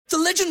The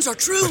legends are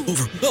true.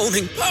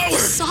 Overwhelming power!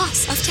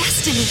 Sauce of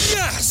destiny.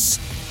 Yes!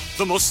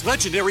 The most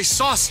legendary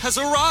sauce has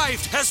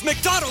arrived as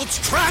McDonald's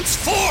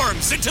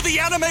transforms into the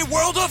anime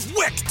world of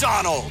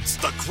WickDonald's.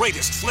 The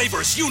greatest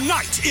flavors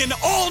unite in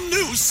all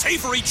new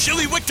savory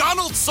chili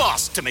McDonald's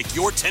sauce to make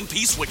your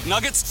 10-piece Wick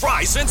Nuggets,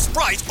 fries, and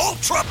Sprite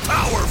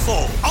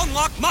ultra-powerful.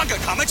 Unlock manga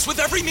comics with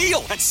every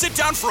meal and sit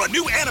down for a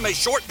new anime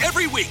short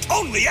every week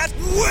only at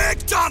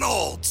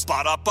WickDonald's.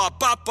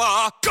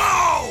 Ba-da-ba-ba-ba,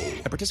 go!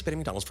 At participating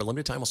McDonald's for a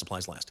limited time while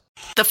supplies last.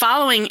 The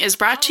following is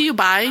brought to you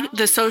by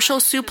the Social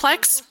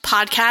Suplex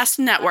Podcast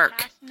Network.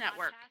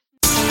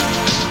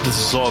 This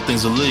is All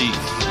Things Elite.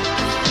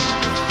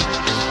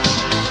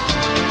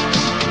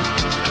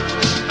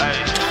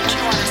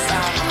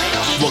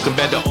 Welcome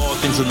back to All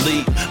Things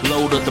Elite.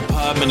 Load up the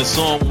pod, man, it's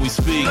on when we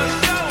speak.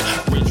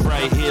 Rich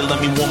right here, let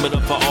me warm it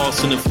up for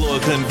Austin and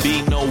Floyd. Couldn't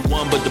be no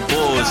one but the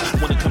boys.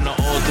 When it come to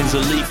All Things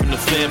Elite from the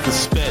fan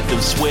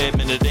perspective, swear,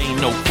 man, it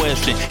ain't no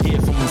question. Hear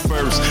from them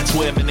first.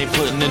 Swear, man, they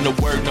putting in the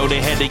work. No, they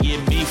had to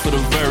get me for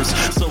the verse.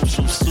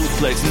 Social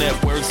Suplex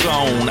Network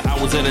zone.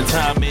 Hours at a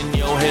time in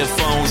your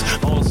headphones.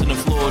 Austin and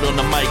Floyd on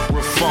the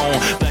microphone.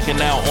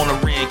 Backing out on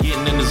the ring,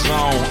 getting in the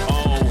zone.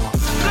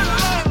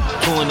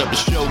 Pulling up the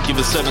show, give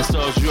it 7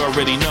 stars, you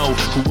already know.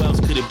 Who else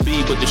could it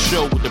be but the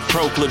show with the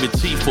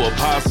proclivity for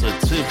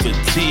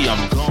positivity?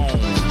 I'm gone.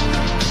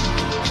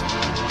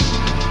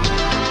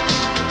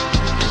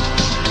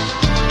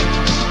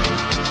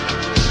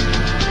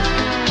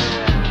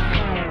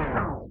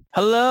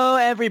 Hello,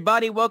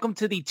 everybody. Welcome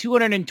to the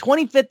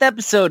 225th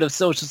episode of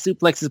Social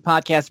Suplex's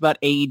podcast about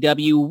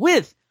AEW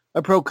with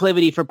a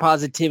proclivity for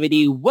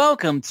positivity.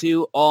 Welcome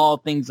to All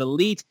Things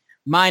Elite.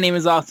 My name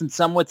is Austin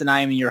Sumwitz, and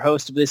I am your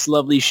host of this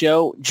lovely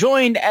show,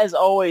 joined, as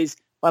always,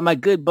 by my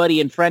good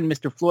buddy and friend,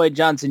 Mr. Floyd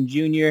Johnson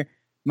Jr.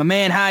 My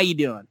man, how you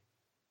doing?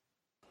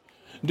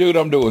 Dude,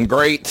 I'm doing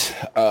great.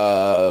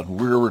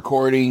 We're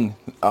recording,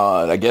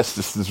 I guess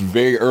this is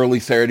very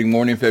early Saturday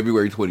morning,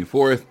 February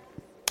 24th.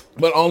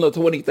 But on the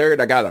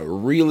 23rd, I got a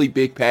really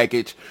big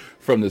package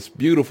from this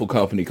beautiful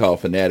company called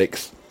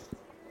Fanatics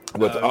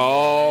with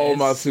all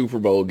my Super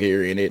Bowl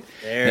gear in it.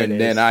 And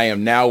then I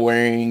am now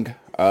wearing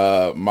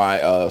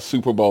my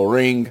Super Bowl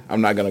ring.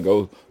 I'm not gonna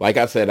go, like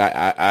I said,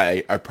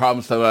 I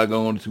promised I'm not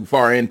going too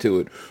far into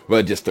it,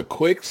 but just a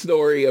quick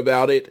story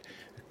about it.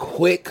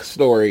 Quick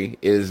story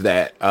is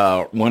that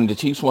when the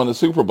Chiefs won the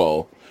Super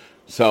Bowl,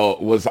 so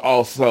it was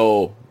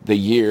also the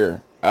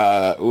year,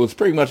 it was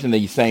pretty much in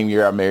the same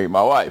year I married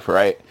my wife,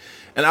 right?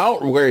 And I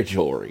don't wear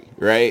jewelry,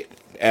 right,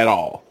 at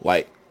all,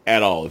 like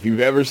at all. If you've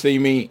ever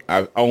seen me,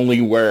 I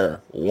only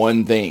wear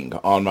one thing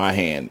on my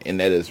hand, and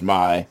that is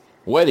my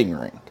wedding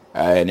ring.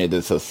 And it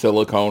is a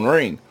silicone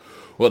ring.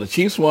 Well, the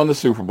Chiefs won the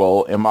Super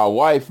Bowl, and my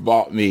wife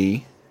bought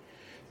me,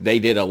 they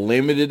did a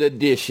limited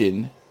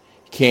edition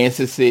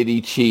Kansas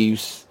City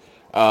Chiefs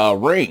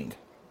ring,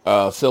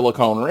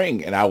 silicone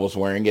ring, and I was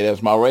wearing it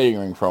as my wedding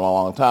ring for a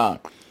long time.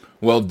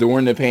 Well,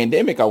 during the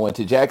pandemic, I went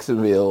to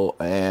Jacksonville,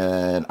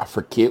 and I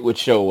forget which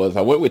show it was.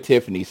 I went with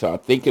Tiffany, so I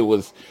think it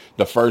was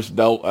the first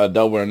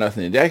Double or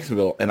Nothing in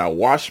Jacksonville, and I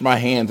washed my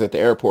hands at the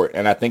airport,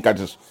 and I think I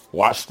just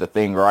washed the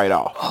thing right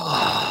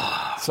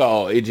off.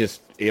 So it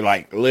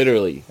like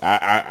literally,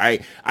 I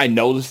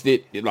noticed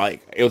it,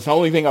 like it was the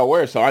only thing I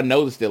wear. So I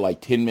noticed it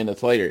like 10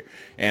 minutes later,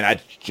 and I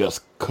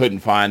just couldn't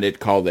find it,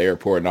 called the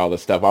airport and all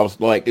this stuff. I was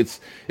like, it's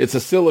a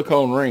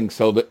silicone ring,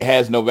 so it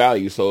has no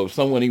value. So if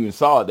someone even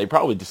saw it, they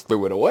probably just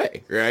threw it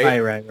away.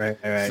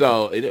 Right.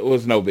 So it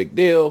was no big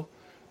deal.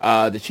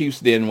 The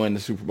Chiefs didn't win the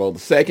Super Bowl the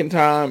second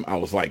time. I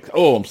was like,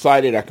 oh, I'm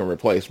excited. I can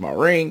replace my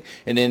ring.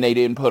 And then they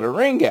didn't put a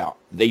ring out.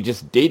 They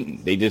just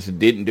didn't. They just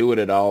didn't do it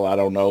at all. I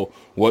don't know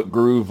what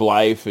Groove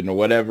Life and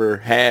whatever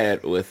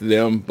had with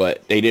them,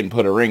 but they didn't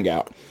put a ring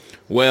out.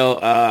 Well,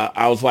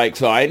 I was like,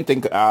 so I didn't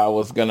think I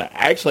was going to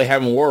actually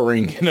haven't wore a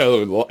ring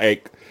in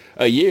like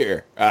a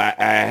year. I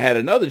had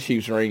another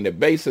Chiefs ring that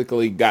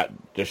basically got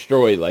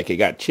destroyed. Like it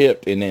got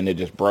chipped and then it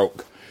just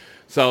broke.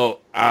 So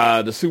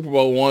the Super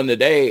Bowl won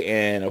today,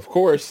 and of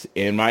course,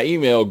 in my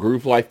email,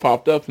 Groove Life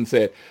popped up and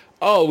said,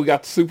 oh, we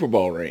got the Super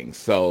Bowl ring.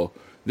 So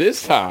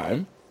this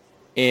time,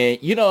 and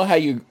you know how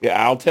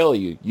I'll tell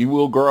you, you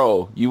will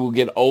grow, you will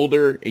get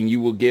older, and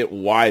you will get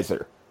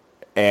wiser.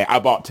 And I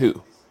bought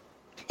 2.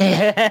 So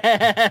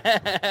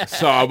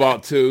I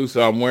bought 2,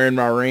 so I'm wearing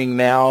my ring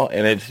now,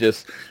 and it's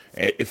just,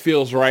 it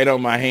feels right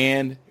on my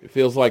hand. It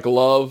feels like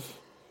love.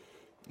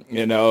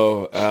 You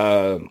know,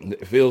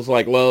 it feels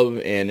like love,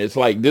 and it's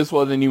like, this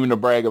wasn't even a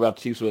brag about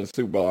the Chiefs winning the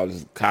Super Bowl. I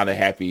was kind of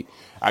happy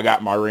I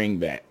got my ring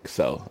back.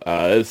 So,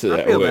 I feel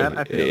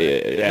that.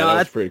 Yeah, no,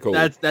 that's pretty cool.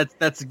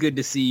 That's good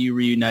to see you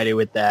reunited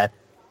with that.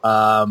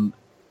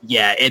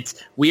 Yeah,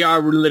 we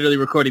are literally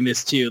recording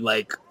this too,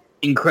 like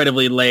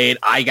incredibly late.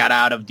 I got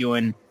out of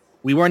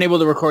we weren't able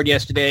to record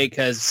yesterday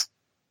because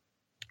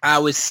I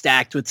was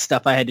stacked with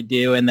stuff I had to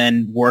do, and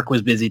then work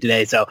was busy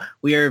today. So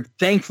we are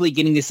thankfully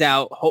getting this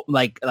out,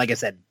 like I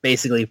said,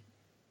 basically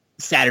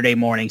Saturday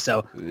morning.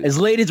 So as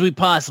late as we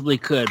possibly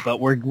could, but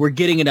we're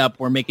getting it up.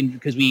 We're making,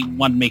 because we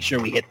want to make sure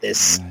we hit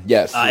this.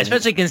 Yes.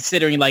 Especially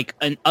considering, like,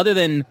 other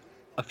than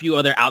a few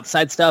other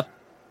outside stuff, it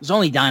was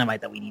only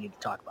Dynamite that we needed to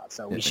talk about.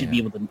 So we should be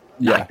able to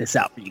knock this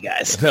out for you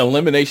guys. The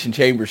Elimination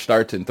Chamber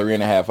starts in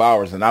 3.5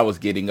 hours, and I was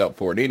getting up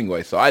for it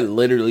anyway. So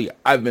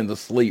I've been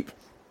asleep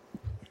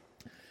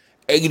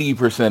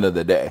 80% of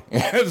the day.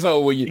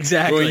 So when you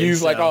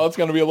like, oh, it's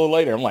going to be a little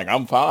later, I'm like,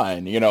 I'm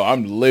fine.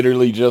 I'm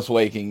literally just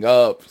waking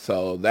up.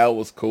 So that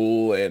was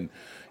cool. And,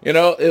 I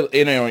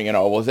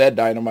was at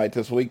Dynamite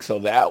this week, so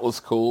that was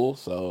cool.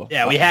 So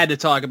yeah, we had to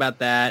talk about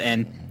that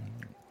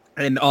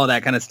and all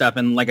that kind of stuff.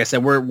 And like I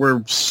said,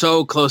 we're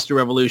so close to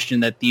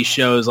Revolution that these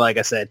shows, like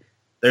I said,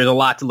 there's a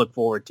lot to look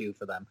forward to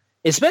for them,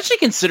 especially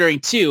considering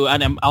too,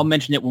 and I'll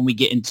mention it when we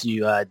get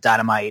into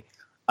Dynamite,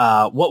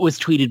 what was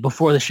tweeted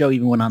before the show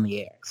even went on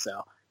the air.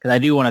 So, because I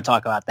do want to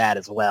talk about that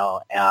as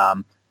well.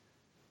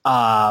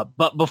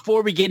 But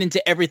before we get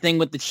into everything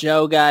with the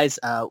show, guys,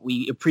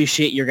 we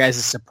appreciate your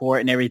guys' support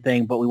and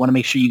everything, but we want to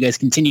make sure you guys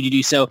continue to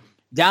do so.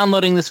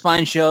 Downloading this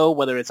fine show,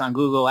 whether it's on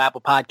Google,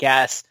 Apple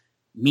Podcasts,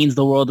 means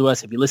the world to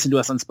us. If you listen to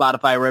us on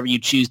Spotify, wherever you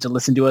choose to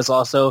listen to us,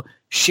 also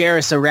share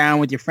us around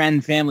with your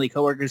friend, family,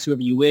 coworkers,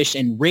 whoever you wish,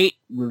 and rate,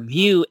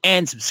 review,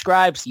 and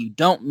subscribe so you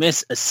don't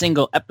miss a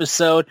single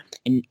episode.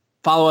 And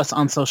follow us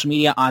on social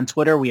media. On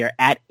Twitter, we are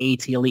at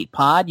AT Elite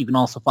Pod. You can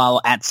also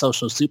follow at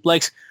Social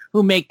Suplex,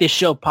 who make this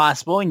show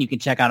possible, and you can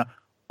check out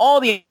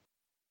all the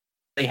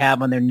they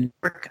have on their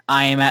network.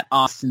 I am at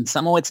Austin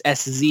Sumowitz,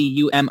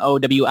 SZUMOWICZ,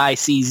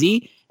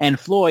 and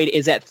Floyd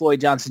is at Floyd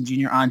Johnson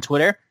Jr. on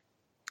Twitter.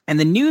 And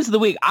the news of the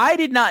week, I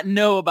did not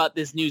know about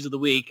this news of the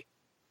week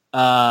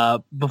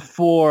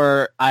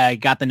before I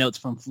got the notes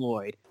from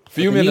Floyd. A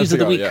few minutes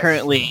ago,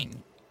 currently,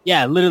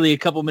 literally a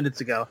couple minutes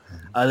ago.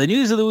 The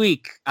news of the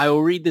week, I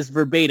will read this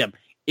verbatim.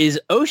 Is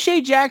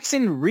O'Shea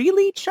Jackson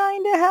really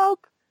trying to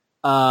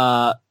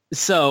help?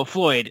 So,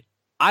 Floyd,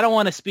 I don't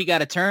want to speak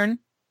out of turn.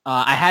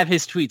 I have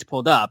his tweets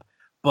pulled up,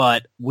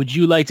 but would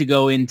you like to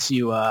go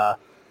into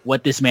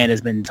what this man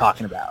has been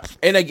talking about?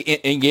 And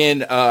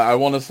again, I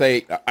want to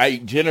say I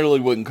generally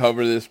wouldn't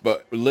cover this,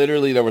 but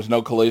literally there was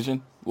no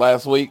collision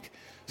last week.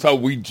 So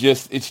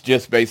it's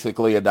just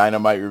basically a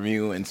Dynamite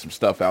review and some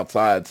stuff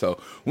outside. So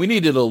we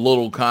needed a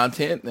little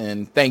content,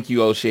 and thank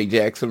you, O'Shea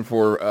Jackson,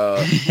 for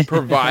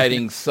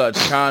providing such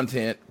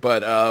content.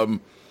 But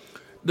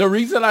the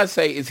reason I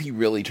say is he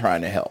really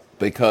trying to help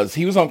because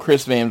he was on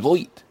Chris Van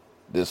Vliet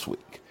this week.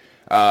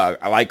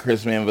 I like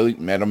Chris Van Vliet,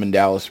 met him in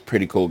Dallas,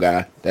 pretty cool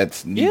guy.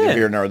 That's neither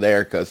here nor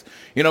there because,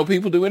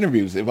 people do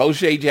interviews. If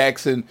O'Shea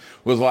Jackson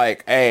was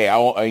like, hey, I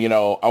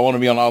want to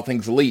be on All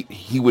Things Elite,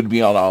 he would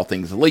be on All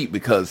Things Elite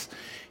because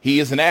he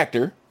is an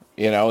actor.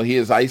 He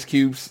is Ice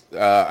Cube,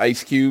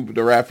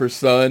 the rapper's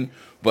son,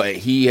 but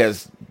he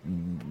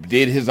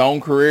did his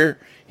own career.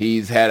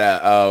 He's had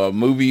a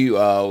movie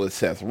with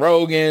Seth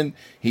Rogen.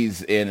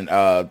 He's in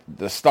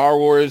the Star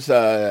Wars,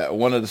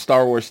 one of the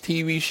Star Wars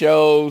TV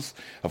shows.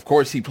 Of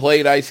course, he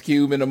played Ice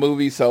Cube in a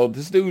movie. So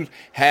this dude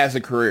has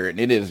a career, and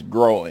it is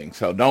growing.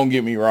 So don't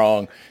get me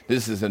wrong.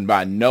 This isn't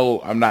I'm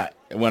not.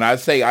 When I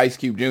say Ice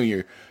Cube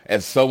Jr.,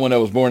 as someone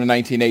that was born in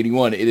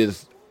 1981, it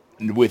is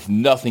with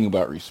nothing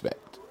but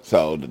respect.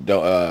 So,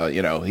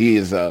 he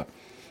is and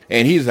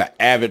he's an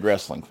avid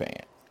wrestling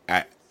fan.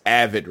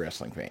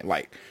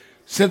 Like,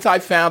 since I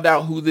found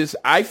out who this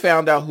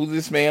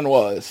man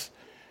was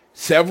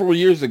several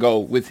years ago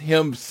with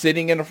him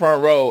sitting in the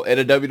front row at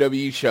a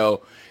WWE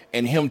show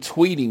and him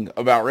tweeting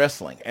about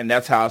wrestling. And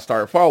that's how I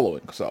started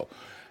following. So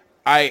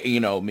I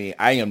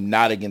am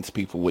not against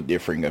people with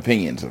differing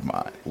opinions of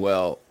mine.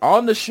 Well,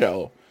 on the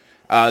show,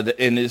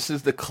 and this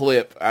is the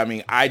clip. I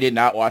mean, I did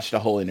not watch the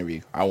whole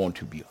interview. I want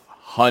to be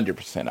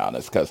 100%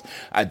 honest because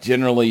I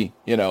generally,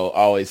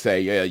 always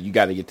say, yeah, you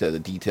got to get to the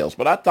details.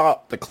 But I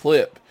thought the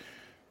clip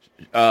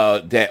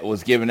that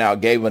was given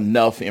out gave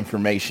enough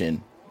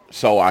information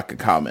so I could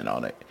comment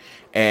on it.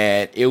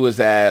 And it was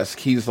asked,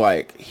 he's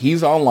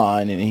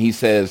online and he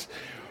says,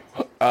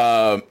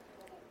 I'm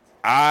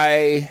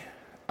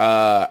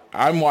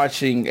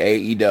watching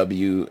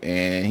AEW,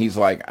 and he's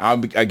like, I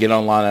get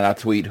online and I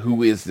tweet,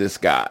 who is this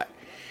guy?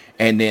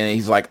 And then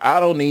he's like, I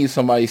don't need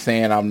somebody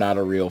saying I'm not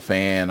a real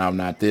fan. I'm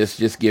not this.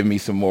 Just give me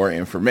some more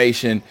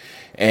information.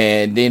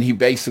 And then he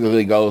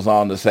basically goes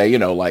on to say,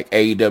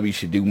 AEW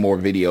should do more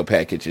video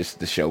packages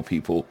to show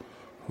people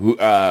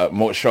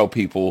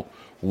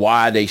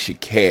why they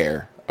should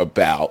care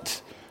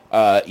about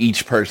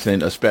each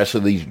person,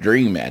 especially these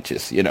dream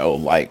matches,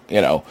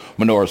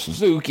 Minoru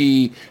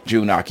Suzuki,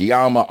 Jun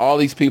Akiyama, all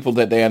these people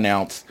that they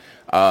announce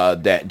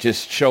that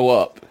just show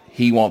up.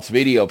 He wants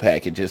video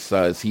packages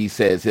as he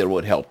says it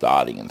would help the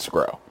audience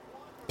grow.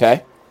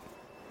 Okay?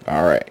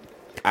 All right.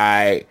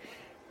 I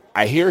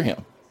hear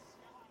him.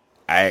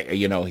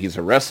 He's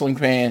a wrestling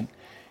fan.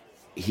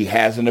 He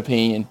has an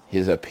opinion.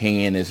 His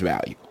opinion is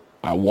valuable.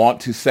 I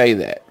want to say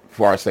that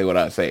before I say what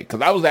I say.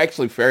 Because I was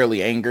actually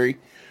fairly angry.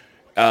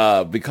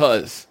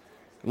 Because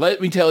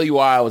let me tell you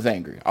why I was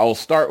angry. I will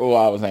start with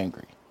why I was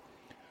angry.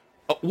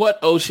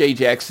 What O'Shea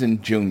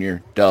Jackson Jr.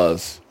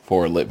 does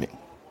for a living.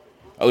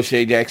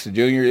 O'Shea Jackson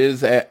Jr.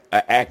 is an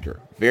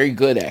actor. Very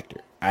good actor.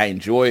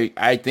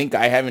 I think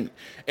I haven't,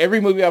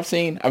 every movie I've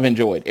seen, I've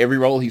enjoyed. Every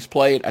role he's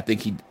played, I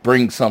think he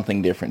brings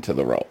something different to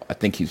the role. I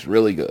think he's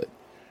really good.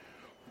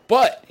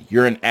 But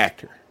you're an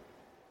actor.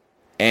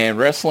 And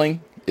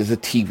wrestling is a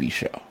TV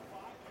show.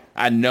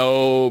 I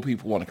know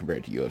people want to compare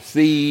it to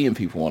UFC and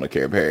people want to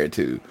compare it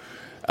to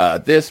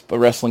this, but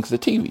wrestling's a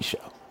TV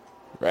show,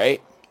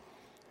 right?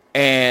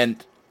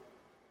 And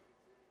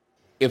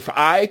if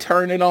I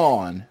turn it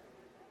on,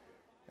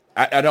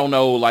 I don't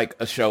know, like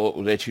a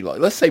show that you like.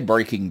 Let's say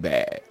Breaking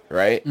Bad,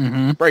 right?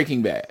 Mm-hmm.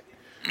 Breaking Bad.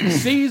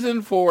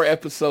 Season 4,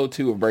 episode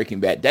 2 of Breaking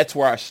Bad. That's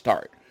where I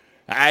start.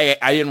 I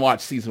didn't watch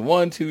season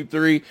 1, 2,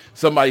 3.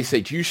 Somebody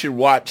said you should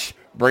watch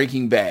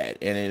Breaking Bad.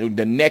 And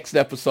the next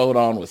episode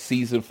on was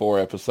season 4,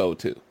 episode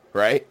 2,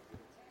 right?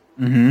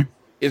 Mm-hmm.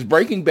 Is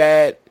Breaking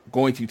Bad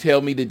going to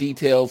tell me the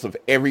details of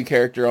every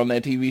character on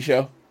that TV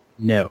show?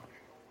 No.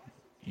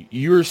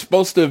 You're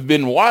supposed to have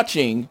been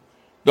watching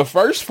the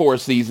first 4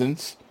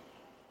 seasons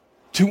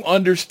to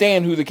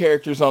understand who the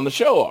characters on the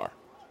show are,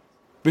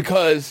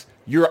 because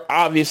you're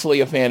obviously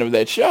a fan of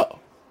that show,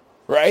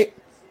 right?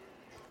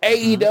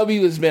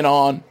 AEW has been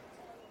on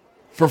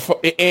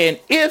and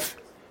if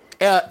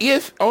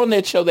on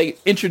that show they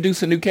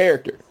introduce a new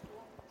character,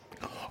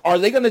 are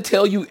they going to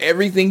tell you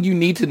everything you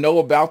need to know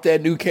about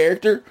that new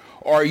character,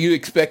 or are you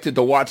expected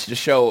to watch the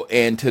show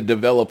and to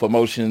develop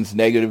emotions,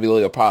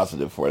 negatively or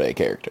positive, for that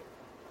character?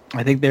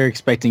 I think they're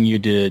expecting you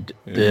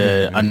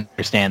to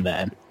understand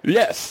that.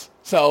 Yes.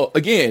 So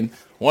again,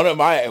 one of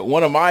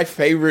my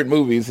favorite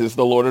movies is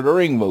the Lord of the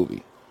Rings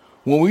movie.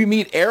 When we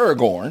meet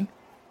Aragorn,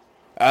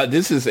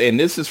 this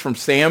is from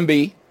Sam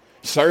B,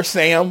 Sir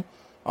Sam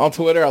on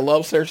Twitter. I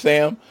love Sir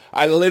Sam.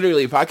 I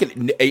literally, if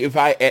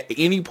I at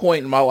any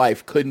point in my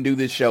life couldn't do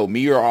this show,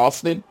 me or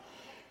Austin,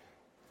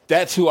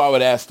 that's who I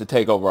would ask to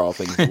take over All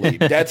Things Elite.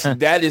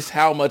 That is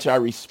how much I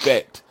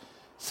respect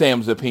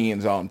Sam's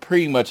opinions on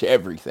pretty much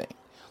everything.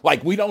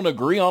 Like, we don't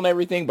agree on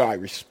everything, but I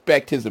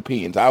respect his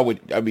opinions.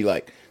 I'd be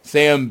like,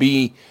 Sam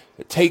B,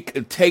 take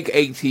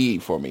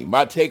ATE for me.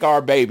 Take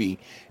our baby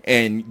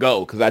and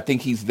go, because I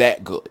think he's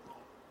that good.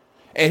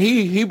 And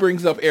he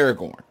brings up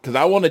Aragorn, because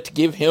I wanted to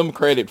give him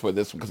credit for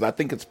this one, because I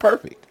think it's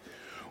perfect.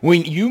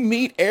 When you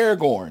meet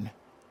Aragorn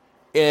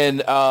in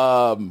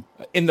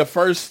the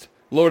first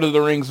Lord of the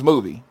Rings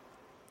movie,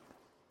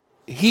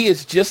 he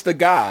is just a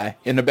guy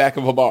in the back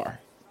of a bar.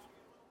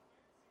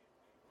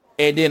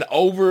 And then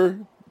over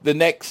the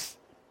next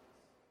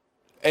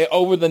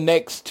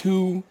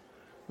 2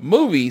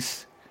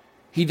 movies,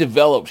 he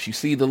develops. You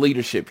see the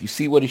leadership. You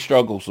see what he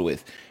struggles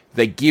with.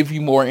 They give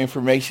you more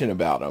information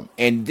about him.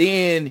 And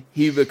then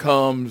he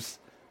becomes,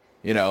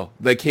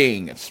 the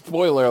king.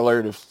 Spoiler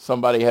alert if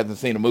somebody hasn't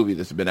seen a movie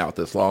that's been out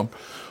this long.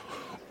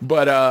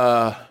 But,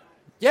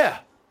 yeah.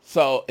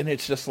 So, and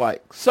it's just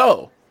like,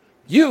 so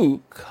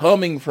you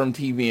coming from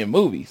TV and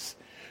movies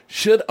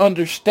should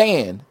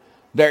understand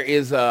there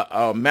is a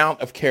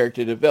amount of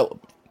character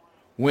development.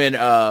 When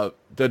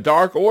the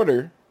Dark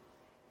Order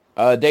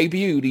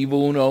debuted,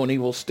 Evil Uno and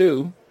Evil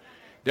Stu,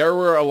 there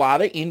were a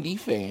lot of indie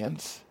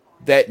fans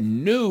that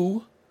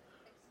knew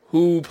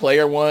who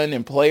Player One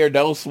and Player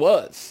Dos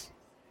was,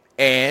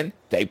 and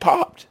they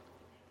popped.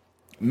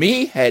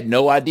 Me had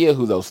no idea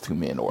who those 2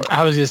 men were.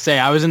 I was going to say,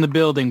 I was in the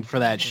building for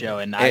that show,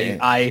 and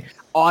I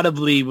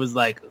audibly was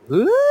like,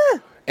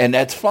 "Ooh." And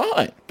that's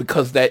fine,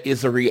 because that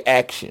is a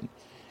reaction.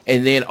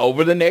 And then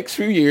over the next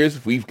few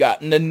years, we've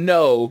gotten to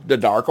know the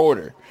Dark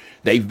Order.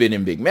 They've been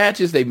in big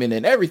matches. They've been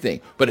in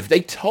everything. But if they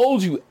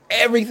told you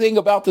everything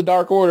about the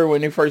Dark Order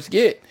when they first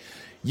get,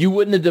 you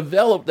wouldn't have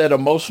developed that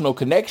emotional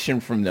connection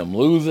from them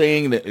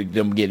losing,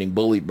 them getting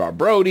bullied by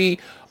Brody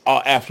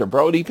after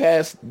Brody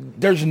passed.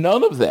 There's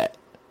none of that,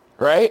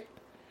 right?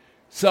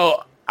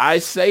 So I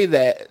say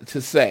that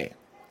to say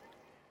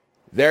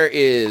there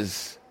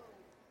is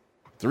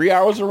 3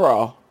 hours of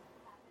Raw,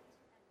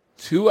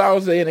 2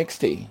 hours of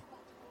NXT,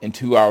 and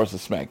 2 hours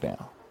of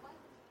SmackDown.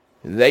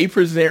 They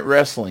present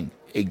wrestling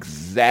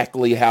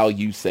exactly how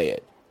you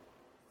said.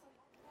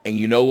 And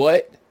you know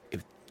what?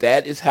 If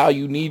that is how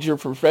you need your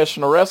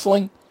professional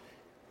wrestling,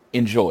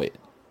 enjoy it.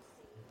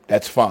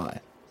 That's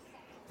fine.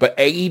 But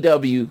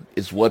AEW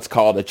is what's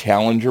called a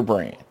challenger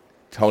brand.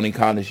 Tony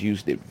Khan has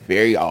used it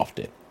very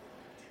often.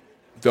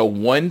 The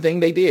one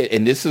thing they did,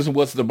 and this is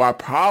what's my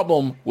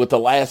problem with the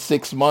last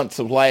 6 months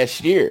of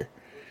last year,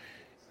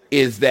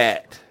 is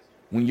that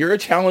when you're a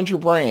challenger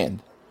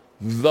brand,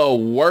 the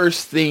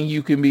worst thing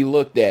you can be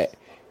looked at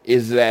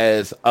is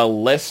as a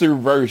lesser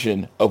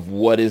version of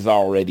what is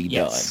already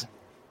done.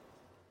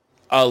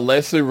 A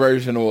lesser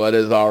version of what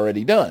is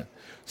already done.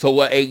 So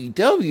what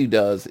AEW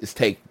does is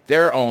take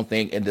their own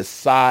thing and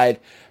decide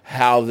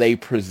how they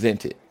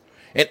present it.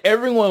 And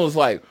everyone was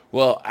like,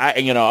 well,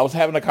 I was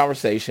having a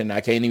conversation. I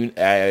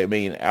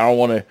don't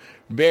want to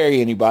bury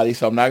anybody,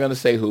 so I'm not going to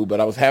say who,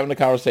 but I was having a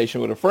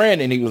conversation with a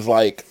friend, and he was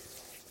like,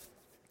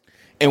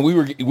 and we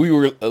were,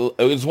 it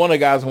was one of the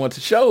guys I went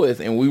to show with,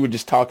 and we were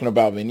just talking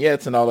about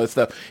vignettes and all that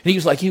stuff. And he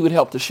was like, he would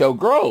help the show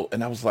grow.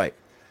 And I was like,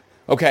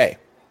 okay,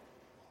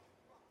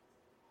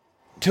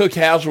 to a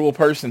casual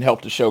person,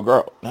 help the show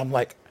grow. And I'm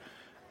like,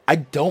 I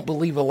don't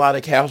believe a lot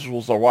of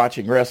casuals are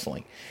watching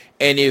wrestling.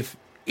 And if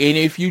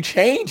you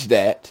change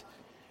that,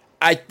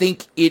 I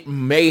think it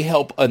may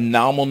help a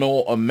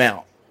nominal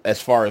amount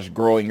as far as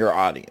growing your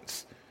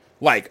audience.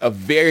 Like a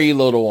very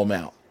little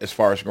amount as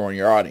far as growing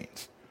your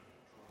audience.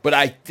 But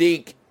I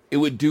think it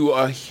would do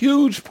a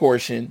huge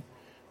portion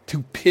to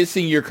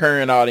pissing your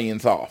current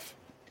audience off.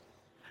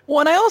 Well,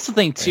 and I also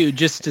think, too,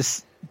 just to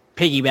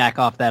piggyback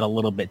off that a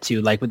little bit,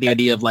 too, like with the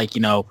idea of, like,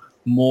 you know,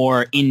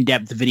 more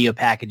in-depth video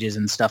packages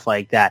and stuff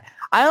like that.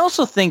 I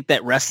also think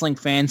that wrestling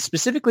fans,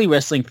 specifically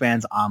wrestling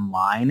fans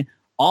online,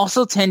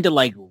 also tend to,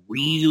 like,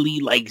 really,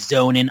 like,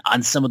 zone in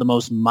on some of the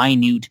most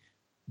minute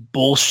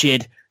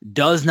bullshit,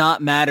 does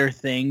not matter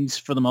things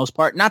for the most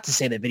part. Not to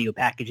say that video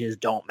packages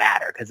don't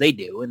matter, because they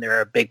do, and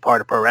they're a big part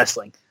of pro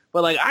wrestling.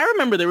 But, like, I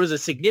remember there was a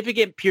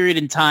significant period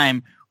in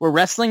time where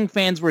wrestling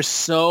fans were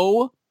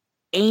so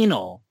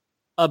anal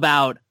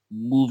about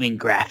moving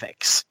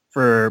graphics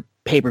for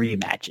pay-per-view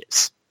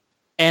matches.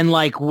 And,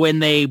 like, when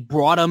they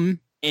brought them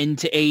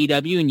into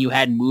AEW and you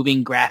had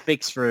moving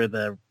graphics for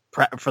the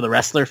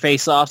wrestler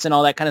face-offs and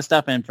all that kind of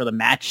stuff, and for the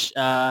match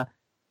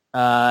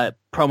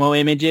promo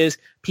images,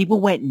 people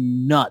went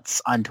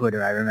nuts on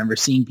Twitter. I remember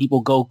seeing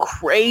people go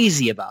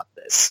crazy about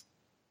this.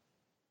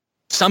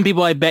 Some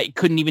people, I bet,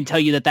 couldn't even tell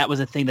you that that was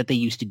a thing that they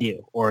used to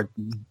do or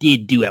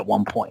did do at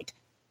one point.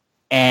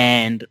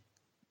 And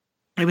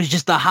it was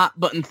just a hot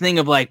button thing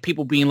of, like,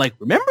 people being like,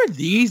 remember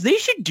these? They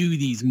should do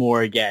these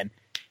more again.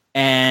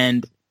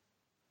 And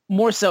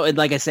more so, and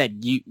like I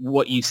said,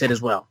 what you said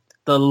as well,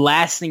 the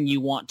last thing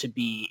you want to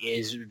be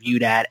is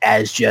viewed at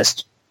as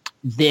just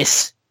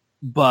this,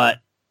 but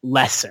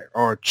lesser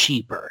or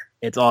cheaper.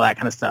 It's all that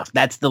kind of stuff.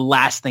 That's the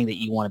last thing that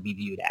you want to be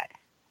viewed at.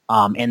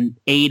 And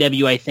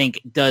AEW, I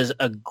think, does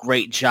a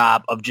great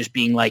job of just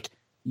being like,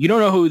 you don't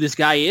know who this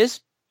guy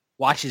is?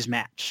 Watch his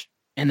match.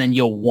 And then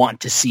you'll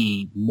want to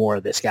see more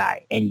of this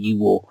guy. And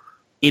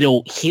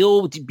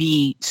he'll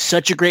be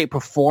such a great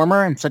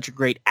performer and such a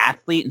great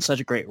athlete and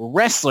such a great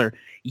wrestler.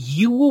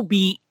 You will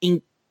be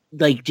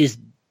just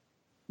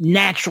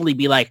naturally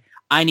be like,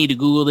 I need to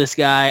Google this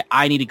guy.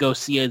 I need to go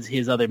see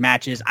his other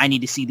matches. I need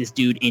to see this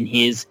dude in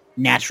his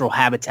natural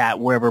habitat,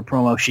 wherever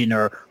promotion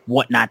or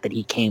whatnot that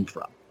he came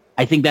from.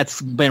 I think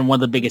that's been one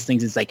of the biggest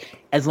things. Is like,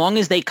 as long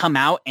as they come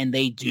out and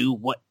they do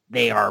what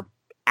they are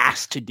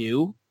asked to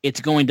do, it's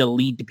going to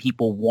lead to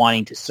people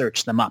wanting to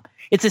search them up.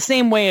 It's the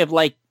same way of,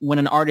 like, when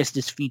an artist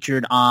is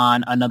featured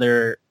on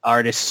another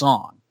artist's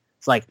song.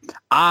 It's like,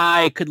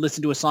 I could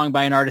listen to a song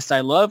by an artist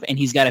I love and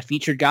he's got a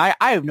featured guy.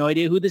 I have no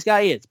idea who this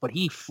guy is, but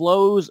he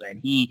flows and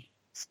he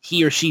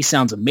or she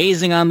sounds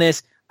amazing on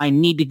this. I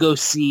need to go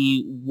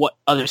see what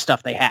other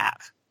stuff they have.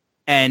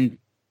 And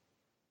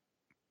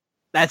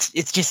that's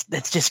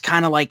just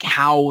kind of like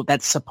how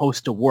that's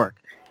supposed to work.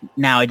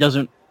 Now, it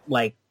doesn't,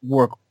 like,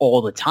 work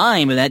all the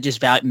time, and that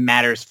just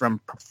matters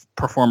from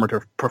performer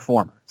to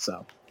performer.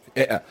 So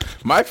yeah,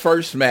 my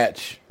first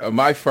match,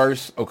 my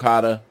first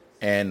Okada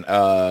and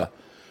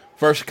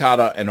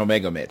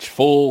Omega match,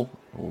 full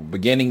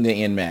beginning to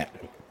end match.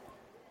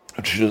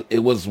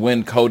 It was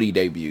when Cody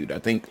debuted. I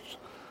think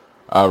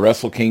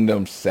Wrestle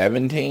Kingdom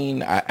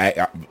 17.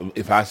 I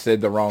if I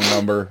said the wrong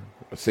number,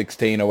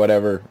 16 or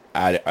whatever,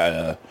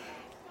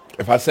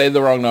 if I say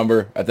the wrong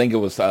number, I think it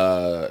was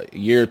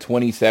year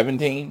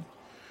 2017.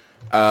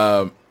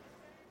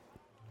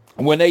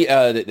 When they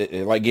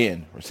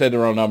again said the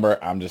wrong number,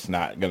 I'm just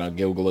not gonna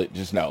Google it.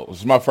 Just know it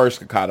was my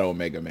first Okada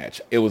Omega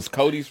match. It was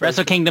Cody's first.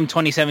 Wrestle Kingdom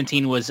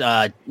 2017 was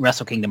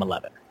Wrestle Kingdom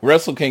 11.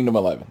 Wrestle Kingdom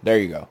 11. There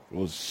you go. It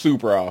was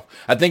super off.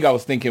 I think I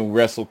was thinking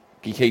Wrestle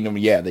Kingdom,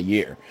 the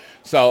year.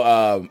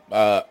 So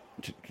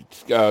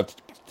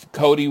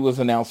Cody was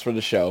announced for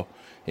the show.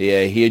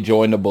 Yeah, he had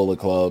joined the Bullet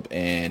Club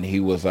and he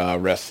was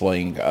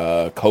wrestling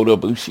Kota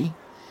Ibushi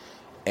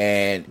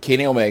and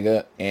Kenny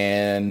Omega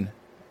and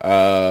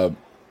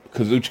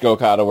Kazuchika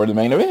Okada were the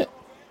main event.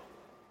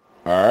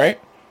 All right.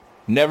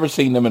 Never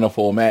seen them in a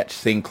full match.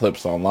 Seen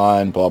clips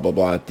online, blah, blah,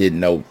 blah. Didn't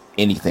know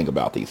anything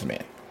about these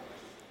men.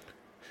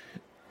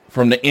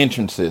 From the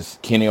entrances,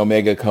 Kenny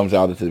Omega comes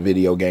out as the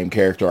video game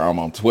character. I'm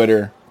on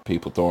Twitter.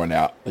 People throwing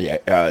out,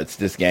 it's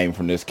this game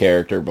from this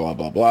character, blah,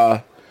 blah,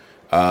 blah.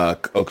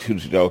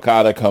 Kazuchika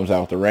Okada comes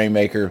out with the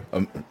Rainmaker.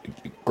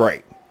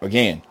 Great.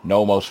 Again,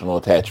 no emotional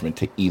attachment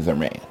to either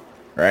man.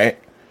 Right?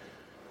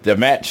 The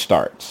match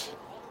starts.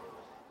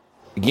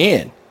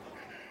 Again,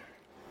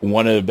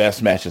 one of the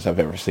best matches I've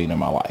ever seen in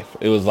my life.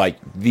 It was like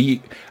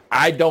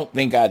I don't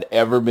think I'd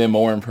ever been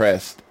more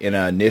impressed in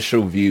an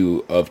initial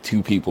view of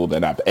two people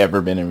than I've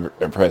ever been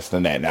impressed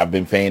in that. And I've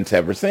been fans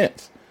ever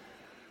since.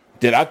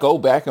 Did I go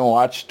back and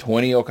watch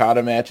 20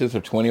 Okada matches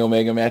or 20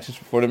 Omega matches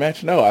before the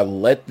match? No, I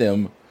let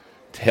them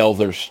tell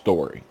their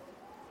story.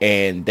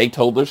 And they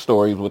told their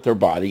stories with their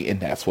body, and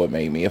that's what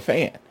made me a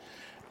fan.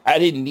 I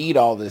didn't need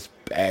all this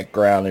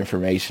background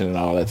information and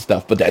all that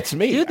stuff, but that's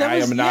me. Dude,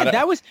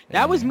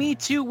 that was me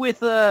too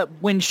with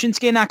when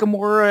Shinsuke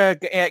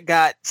Nakamura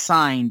got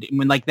signed.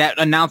 When, like, that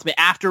announcement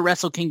after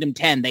Wrestle Kingdom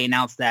 10, they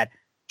announced that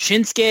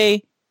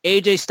Shinsuke,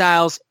 AJ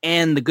Styles,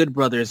 and the Good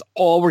Brothers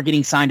all were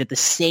getting signed at the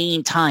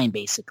same time,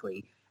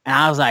 basically. And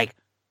I was like,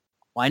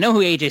 well, I know who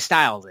AJ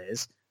Styles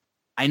is.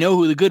 I know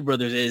who the Good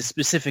Brothers is,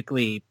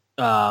 specifically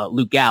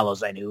Luke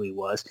Gallows. I knew who he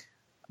was.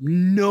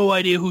 No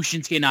idea who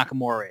Shinsuke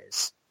Nakamura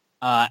is.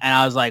 And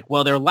I was like,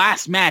 well, their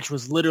last match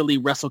was literally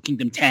Wrestle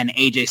Kingdom 10,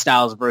 AJ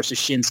Styles versus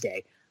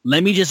Shinsuke.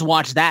 Let me just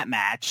watch that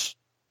match.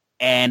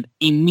 And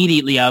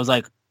immediately I was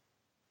like,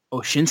 oh,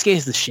 Shinsuke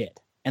is the shit.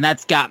 And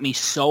that's got me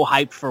so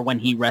hyped for when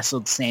he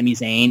wrestled Sami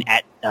Zayn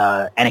at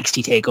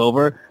NXT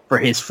TakeOver for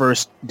his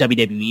first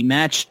WWE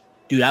match.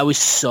 Dude, I was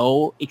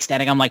so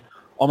ecstatic. I'm like,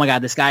 oh my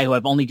God, this guy who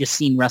I've only just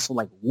seen wrestle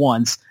like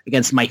once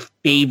against my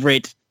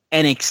favorite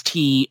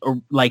NXT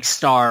like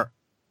star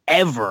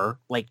ever,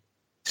 like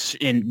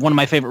in one of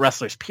my favorite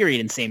wrestlers, period,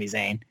 in Sami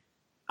Zayn.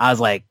 I was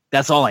like,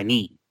 that's all I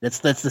need. That's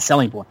the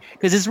selling point.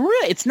 Because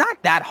it's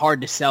not that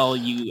hard to sell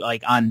you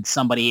like on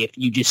somebody if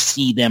you just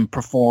see them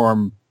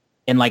perform.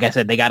 And like I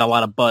said, they got a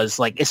lot of buzz,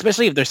 like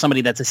especially if there's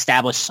somebody that's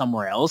established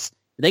somewhere else.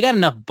 If they got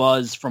enough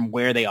buzz from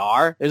where they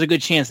are, there's a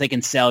good chance they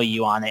can sell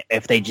you on it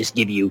if they just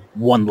give you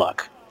one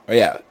look.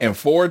 Yeah, and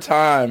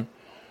four-time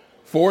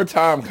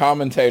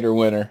commentator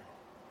winner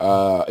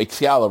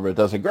Excalibur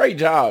does a great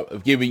job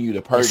of giving you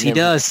the pertinent.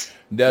 Yes,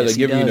 he does.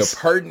 Giving you the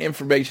pertinent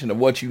information of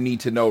what you need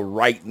to know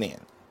right then.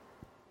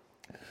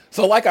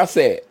 So, like I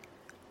said,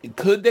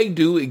 could they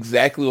do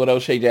exactly what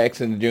O'Shea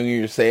Jackson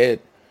Jr. said?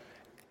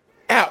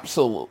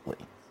 Absolutely.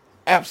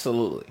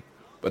 Absolutely.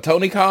 But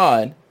Tony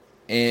Khan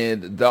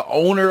and the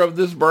owner of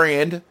this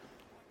brand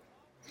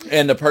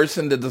and the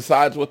person that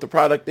decides what the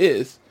product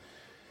is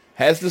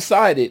has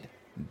decided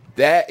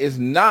that is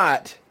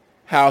not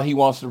how he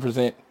wants to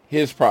present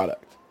his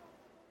product.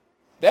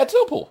 That's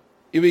simple.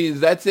 I mean,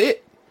 that's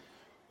it.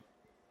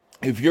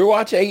 If you're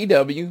watching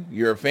AEW,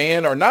 you're a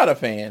fan or not a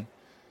fan,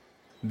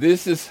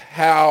 this is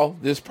how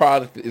this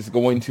product is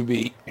going to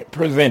be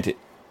presented.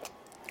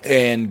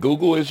 And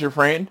Google is your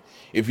friend.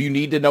 If you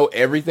need to know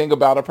everything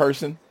about a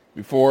person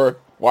before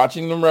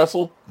watching them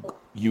wrestle,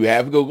 you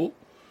have Google.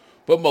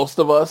 But most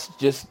of us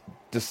just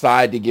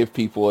decide to give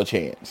people a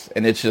chance.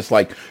 And it's just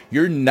like,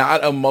 you're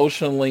not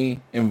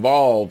emotionally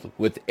involved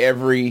with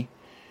every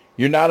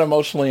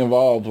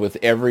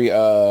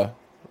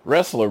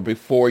wrestler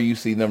before you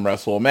see them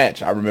wrestle a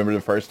match. I remember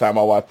the first time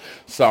I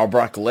saw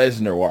Brock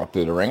Lesnar walk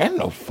through the ring. I didn't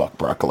know who fuck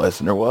Brock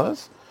Lesnar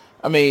was.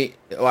 I mean,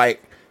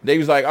 like, they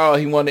was like, oh,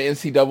 he won the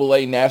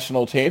NCAA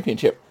National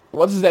Championship.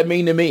 What does that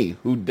mean to me,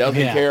 who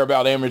doesn't care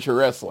about amateur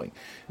wrestling?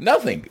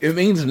 Nothing. It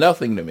means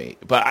nothing to me.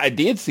 But I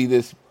did see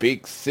this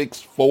big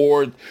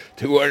 6'4",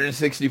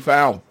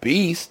 260-pound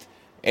beast,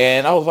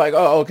 and I was like,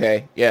 oh,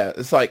 okay. Yeah,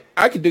 it's like,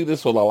 I could do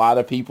this with a lot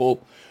of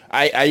people.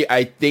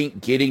 I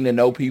think getting to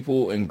know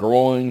people and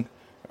growing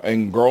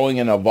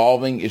and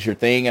evolving is your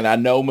thing. And I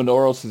know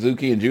Minoru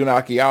Suzuki and Jun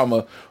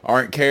Akiyama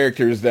aren't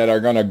characters that are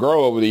going to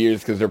grow over the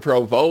years because they're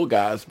pro old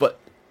guys. But,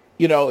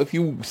 you know, if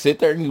you sit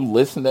there and you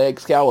listen to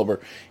Excalibur,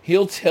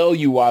 he'll tell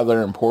you why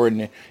they're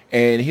important,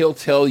 and he'll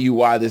tell you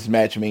why this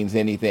match means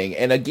anything.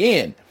 And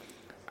again,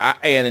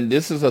 and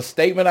this is a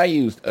statement I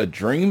used, a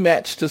dream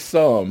match to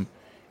some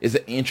is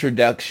an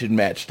introduction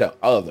match to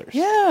others.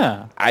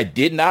 Yeah. I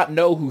did not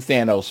know who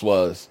Thanos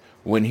was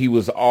when he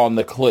was on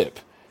the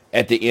clip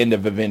at the end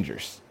of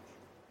Avengers.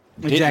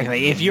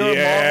 Exactly. If you're a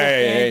Marvel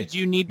fan,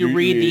 you need to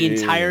read the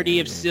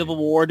entirety of Civil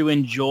War to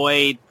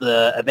enjoy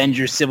the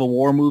Avengers Civil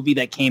War movie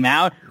that came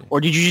out?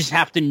 Or did you just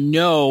have to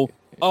know,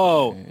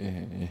 oh,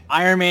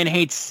 Iron Man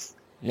hates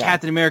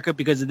Captain America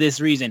because of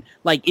this reason?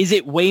 Like, is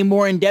it way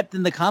more in-depth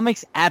than the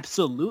comics?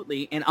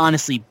 Absolutely. And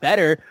honestly,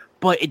 better.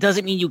 But it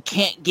doesn't mean you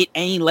can't get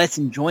any less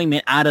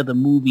enjoyment out of the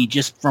movie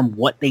just from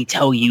what they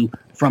tell you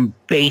from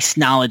base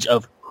knowledge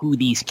of who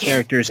these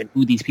characters and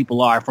who these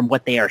people are from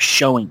what they are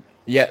showing.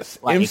 Yes,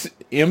 like,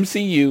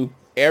 MCU,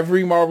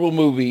 every Marvel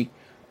movie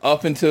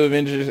up until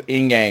Avengers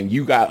Endgame,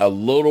 you got a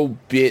little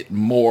bit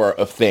more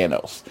of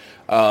Thanos.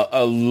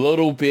 A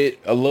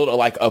little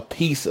like a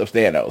piece of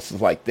Thanos.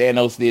 It's like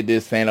Thanos did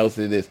this, Thanos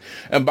did this.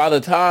 And by the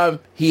time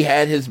he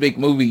had his big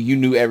movie, you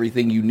knew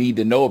everything you need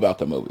to know about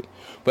the movie.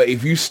 But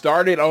if you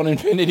started on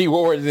Infinity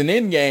Wars and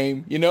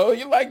Endgame, you know,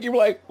 you're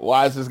like,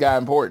 why is this guy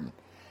important?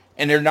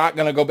 And they're not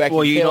going to go back.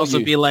 Well, and you'd tell also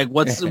you. be like,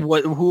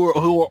 who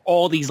are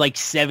all these like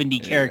 70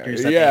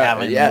 characters that they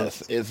have in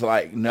yes. It's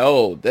like,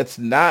 no, that's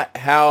not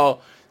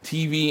how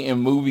TV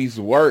and movies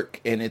work.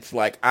 And it's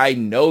like, I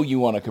know you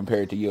want to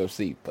compare it to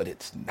UFC, but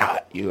it's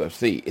not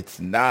UFC. It's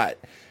not.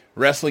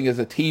 Wrestling is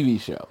a TV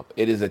show.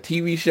 It is a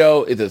TV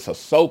show. It is a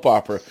soap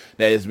opera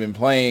that has been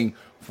playing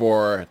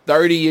for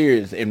 30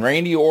 years. And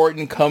Randy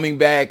Orton coming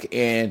back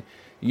and,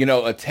 you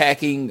know,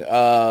 attacking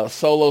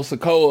Solo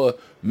Sikoa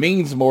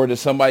means more to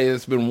somebody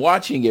that's been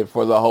watching it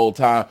for the whole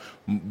time,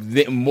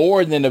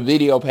 more than a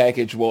video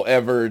package will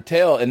ever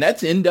tell. And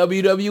that's in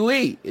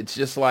WWE. It's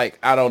just like,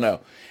 I don't know.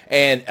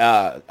 And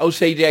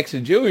O'Shea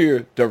Jackson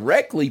Jr.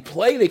 directly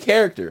played a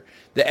character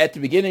that at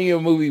the beginning of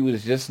the movie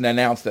was just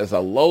announced as a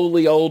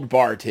lowly old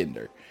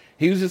bartender.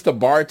 He was just a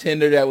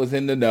bartender that was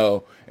in the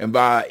know. And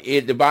by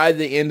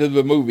the end of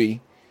the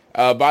movie,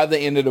 By the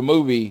end of the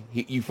movie,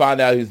 you find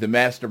out he's the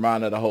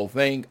mastermind of the whole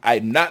thing.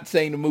 I'm not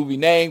saying the movie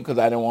name because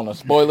I don't want to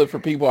spoil it for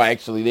people. I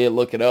actually did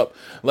look it up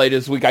later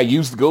this week. I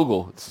used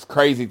Google. It's this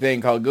crazy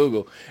thing called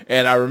Google.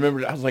 And I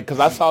remembered, I was like, because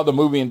I saw the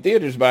movie in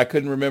theaters, but I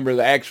couldn't remember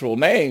the actual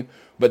name.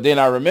 But then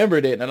I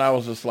remembered it, and I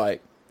was just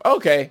like,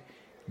 okay,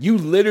 you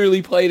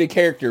literally played a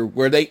character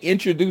where they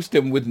introduced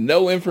him with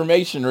no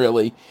information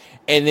really.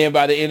 And then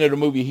by the end of the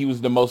movie, he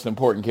was the most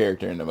important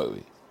character in the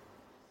movie.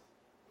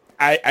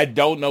 I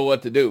don't know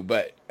what to do,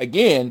 but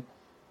again,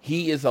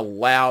 he is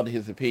allowed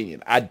his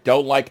opinion. I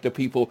don't like the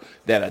people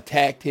that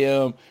attacked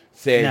him,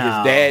 said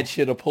his dad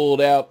should have pulled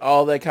out,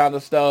 all that kind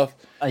of stuff.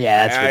 Oh,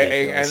 yeah, that's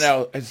ridiculous. I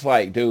know. It's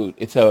like, dude,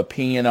 it's an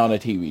opinion on a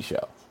TV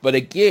show. But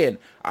again,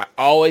 I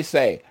always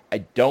say, I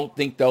don't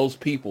think those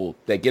people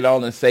that get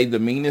on and say the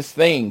meanest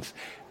things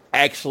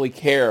actually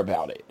care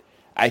about it.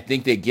 I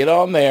think they get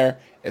on there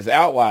as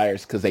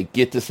outliers because they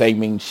get to say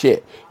mean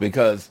shit.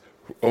 Because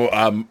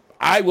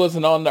I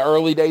wasn't on the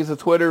early days of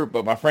Twitter,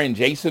 but my friend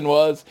Jason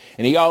was,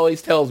 and he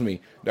always tells me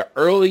the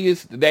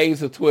earliest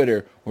days of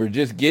Twitter were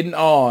just getting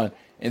on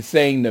and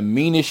saying the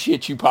meanest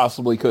shit you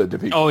possibly could to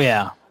people. Oh,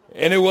 yeah.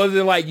 And it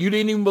wasn't like you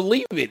didn't even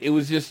believe it. It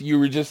was just,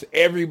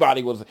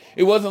 everybody was,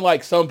 it wasn't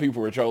like some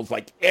people were trolls,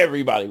 like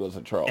everybody was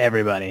a troll.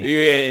 Everybody.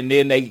 Yeah, and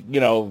then they,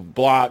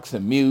 blocks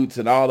and mutes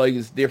and all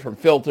these different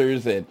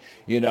filters and,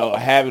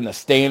 having a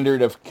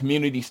standard of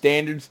community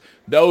standards,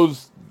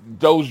 those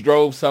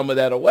drove some of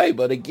that away.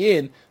 But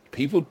again,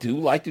 people do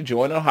like to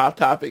join on hot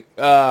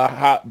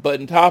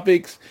button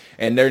topics,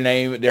 and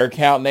their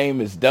account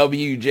name is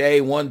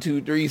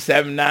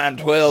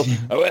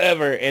WJ1237912 or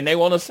whatever, and they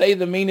want to say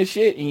the meanest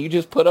shit, and you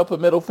just put up a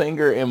middle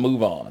finger and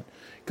move on,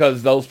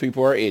 because those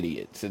people are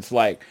idiots. It's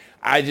like,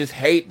 I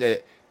hate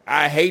that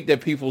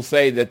people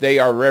say that they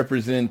are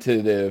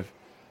representative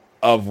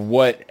of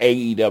what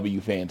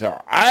AEW fans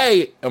are.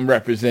 I am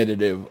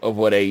representative of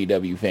what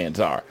AEW fans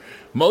are.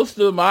 Most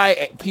of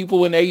my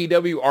people in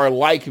AEW are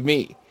like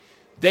me.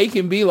 They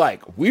can be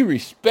like, we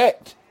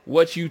respect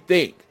what you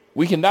think.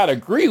 We cannot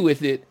agree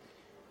with it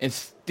and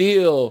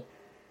still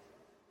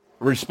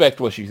respect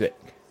what you think.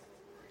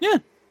 Yeah.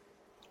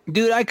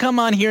 Dude, I come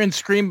on here and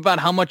scream about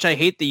how much I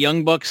hate the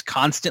Young Bucks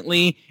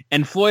constantly,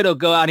 and Floyd will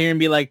go out here and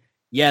be like,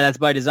 yeah, that's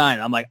by design.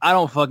 I'm like, I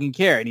don't fucking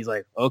care. And he's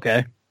like,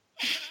 okay.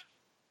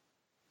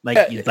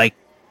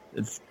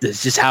 It's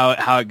just how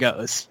it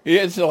goes.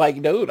 Yeah, it's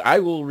like, dude, I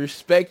will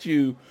respect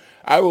you.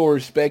 I will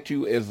respect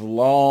you as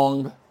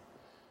long...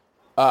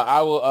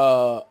 I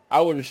will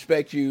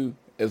respect you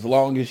as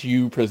long as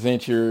you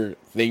present your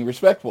thing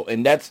respectful,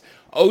 and that's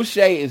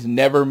O'Shea is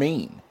never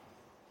mean.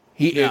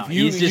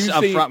 He's just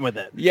upfront with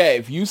it. Yeah,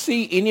 if you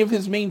see any of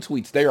his mean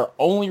tweets, they are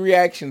only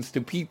reactions to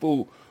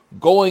people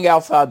going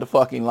outside the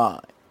fucking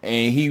line,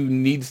 and he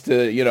needs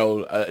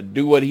to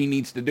do what he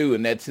needs to do,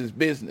 and that's his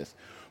business.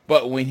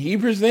 But when he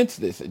presents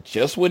this,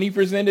 just when he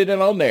presented it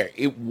on there,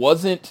 it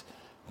wasn't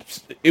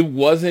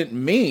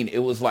mean. It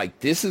was like,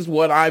 this is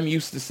what I'm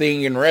used to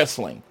seeing in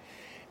wrestling.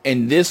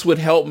 And this would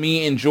help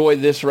me enjoy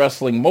this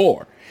wrestling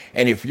more.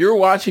 And if you're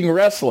watching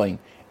wrestling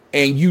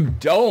and you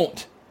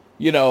don't,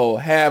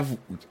 have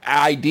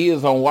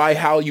ideas on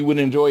how you would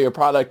enjoy a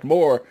product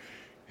more,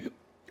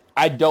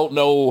 I don't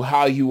know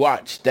how you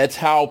watch. That's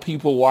how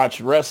people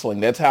watch wrestling.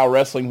 That's how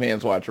wrestling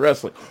fans watch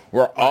wrestling.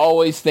 We're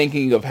always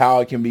thinking of how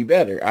it can be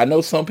better. I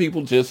know some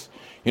people just,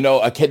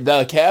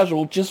 the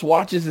casual just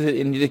watches it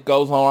and it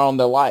goes on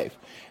their life.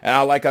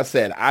 And like I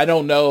said, I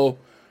don't know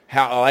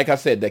how, like I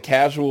said, the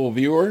casual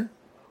viewer,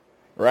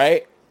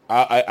 right?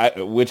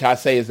 Which I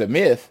say is a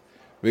myth,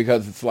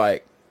 because it's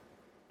like,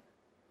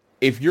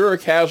 if you're a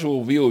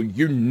casual viewer,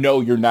 you're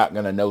not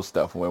going to know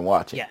stuff when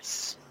watching.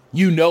 Yes.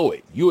 You know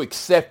it. You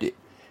accept it.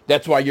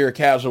 That's why you're a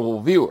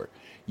casual viewer.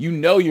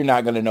 You're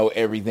not going to know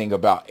everything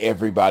about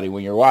everybody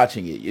when you're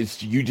watching it.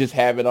 You just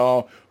have it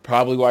on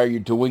probably while you're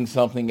doing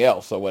something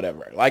else or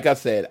whatever. Like I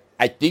said,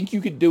 I think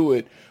you could do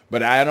it,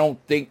 but I don't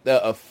think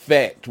the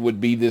effect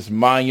would be this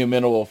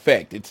monumental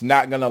effect. It's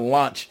not going to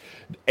launch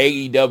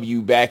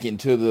AEW back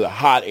into the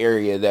hot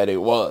area that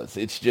it was.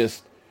 It's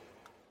just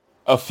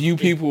a few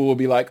people will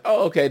be like,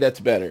 oh, okay, that's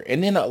better.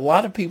 And then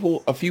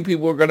a few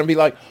people are going to be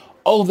like,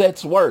 oh,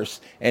 that's worse.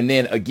 And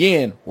then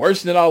again,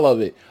 worse than all of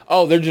it,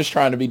 oh, they're just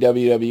trying to be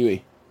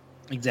WWE.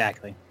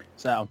 Exactly.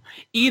 So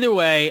either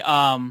way,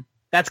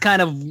 that's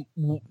kind of,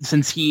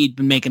 since he'd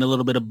been making a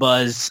little bit of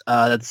buzz,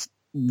 that's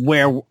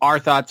where our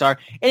thoughts are.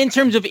 And in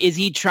terms of, is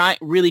he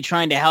really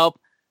trying to help?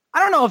 I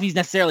don't know if he's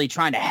necessarily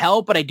trying to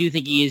help, but I do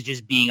think he is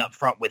just being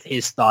upfront with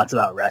his thoughts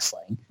about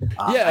wrestling.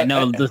 I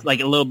know like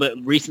a little bit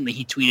recently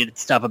he tweeted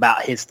stuff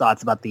about his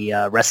thoughts about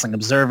the Wrestling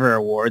Observer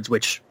Awards,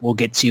 which we'll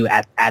get to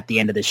at the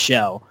end of the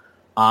show.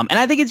 And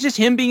I think it's just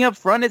him being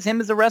upfront as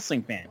him as a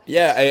wrestling fan.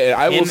 Yeah,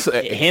 I will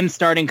say, him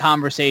starting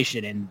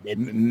conversation,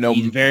 and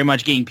he's very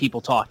much getting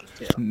people talking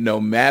too.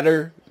 No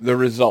matter the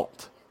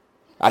result.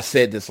 I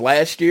said this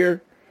last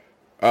year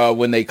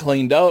when they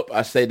cleaned up.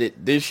 I said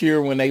it this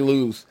year when they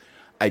lose.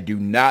 I do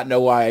not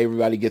know why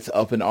everybody gets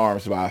up in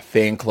arms by a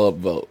fan club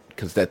vote,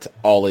 because that's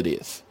all it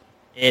is.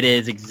 It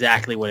is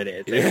exactly what it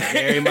is. They're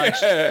very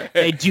much.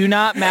 They do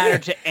not matter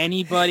to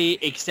anybody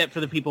except for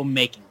the people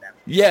making them.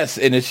 Yes,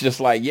 and it's just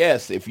like,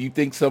 yes, if you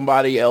think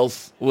somebody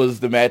else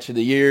was the match of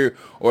the year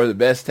or the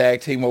best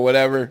tag team or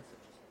whatever,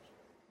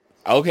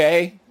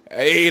 okay.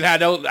 I mean, I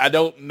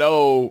don't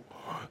know,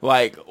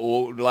 like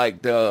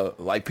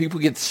people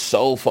get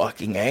so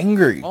fucking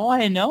angry. Oh,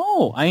 I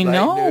know.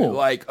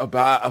 Like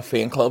about a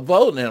fan club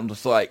vote, and I'm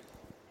just like,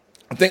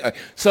 I think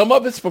some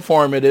of it's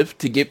performative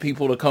to get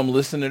people to come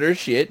listen to their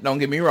shit. Don't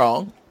get me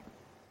wrong.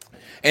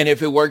 And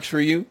if it works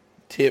for you,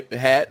 tip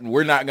hat. And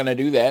we're not going to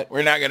do that.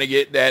 We're not going to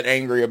get that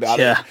angry about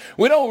it.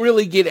 We don't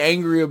really get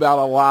angry about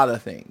a lot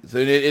of things.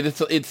 And it's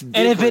different.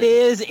 And if it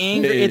is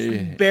angry,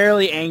 it's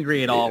barely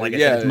angry at all. Like I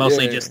said, it's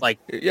mostly just like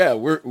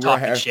we're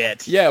talking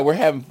shit. Yeah, we're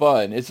having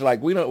fun. It's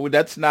like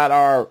that's not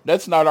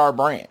our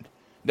brand.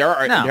 There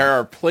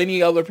are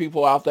plenty other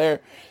people out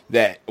there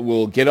that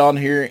will get on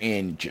here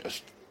and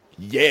just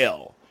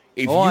yell.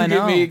 If you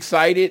get me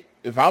excited,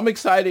 if I'm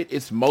excited,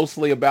 it's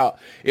mostly about,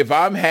 if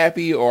I'm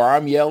happy or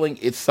I'm yelling,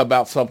 it's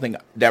about something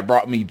that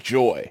brought me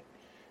joy,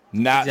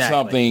 not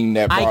something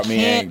that brought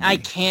me angry. I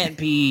can't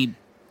be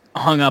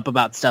hung up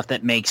about stuff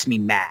that makes me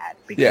mad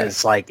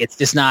because it's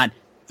just not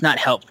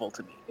helpful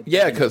to me.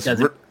 Because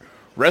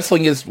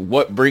wrestling is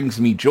what brings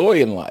me joy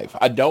in life.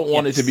 I don't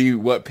want it to be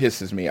what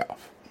pisses me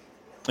off.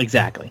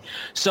 Exactly.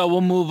 So we'll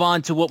move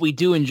on to what we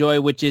do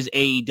enjoy, which is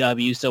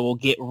AEW. So we'll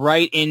get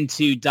right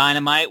into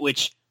Dynamite,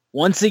 which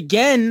once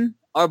again,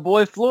 our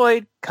boy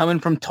Floyd, coming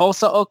from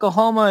Tulsa,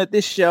 Oklahoma at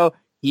this show,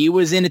 he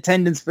was in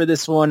attendance for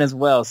this one as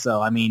well.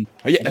 So, I mean,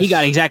 he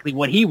got exactly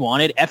what he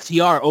wanted.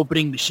 FTR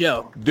opening the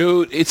show.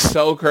 Dude, it's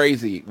so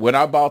crazy. When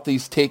I bought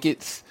these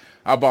tickets,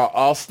 I bought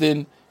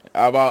Austin.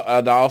 I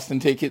bought the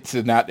Austin tickets,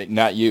 and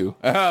not you.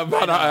 I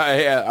bought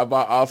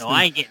Austin. No,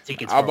 I ain't getting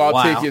tickets. I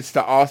bought tickets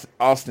to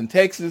Austin,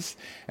 Texas,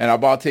 and I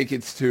bought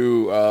tickets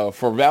to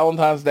for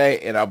Valentine's Day,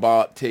 and I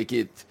bought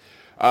tickets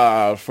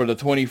for the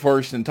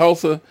 21st in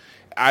Tulsa.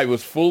 I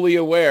was fully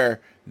aware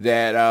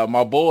that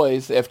my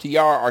boys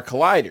FTR are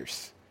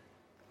colliders.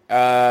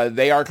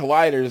 They are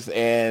colliders,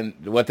 and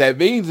what that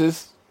means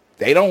is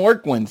they don't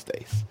work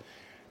Wednesdays.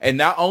 And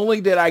not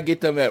only did I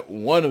get them at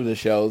one of the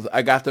shows,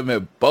 I got them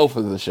at both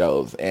of the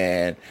shows.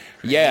 And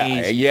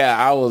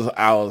I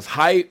was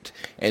hyped.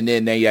 And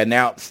then they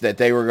announced that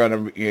they were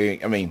going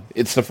to, I mean,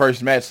 it's the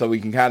first match, so we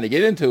can kind of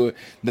get into it,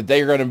 that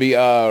they were going to be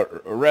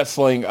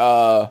wrestling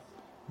the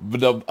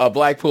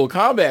Blackpool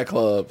Combat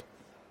Club.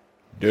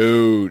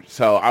 Dude.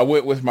 So I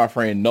went with my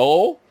friend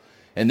Noel,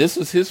 and this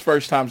was his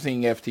first time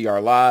seeing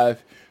FTR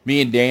live. Me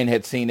and Dan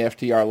had seen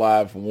FTR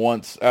live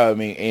once,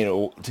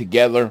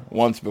 together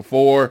once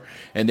before.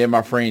 And then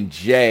my friend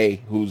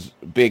Jay, who's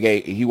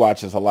he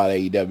watches a lot of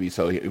AEW,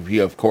 so he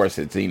of course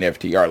had seen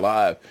FTR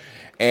live.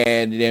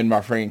 And then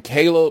my friend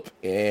Caleb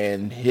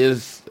and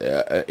his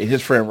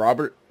friend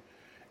Robert.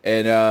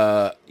 And,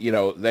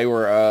 they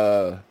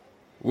were,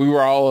 we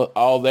were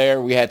all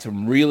there. We had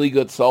some really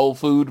good soul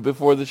food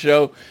before the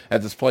show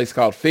at this place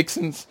called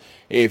Fixins.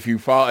 If you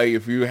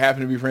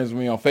happen to be friends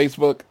with me on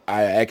Facebook,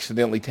 I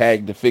accidentally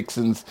tagged the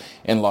Fixins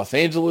in Los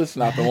Angeles,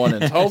 not the one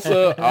in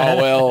Tulsa. Oh,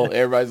 well,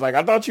 everybody's like,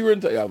 I thought you were in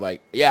Tulsa. I was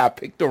like, yeah, I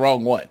picked the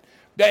wrong one.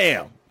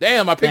 Damn,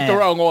 I picked the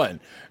wrong one.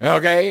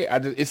 Okay,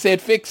 it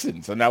said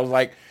Fixins. And I was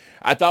like,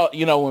 I thought,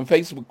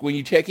 when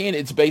you check in,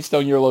 it's based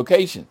on your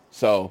location.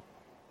 So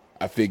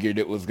I figured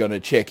it was going to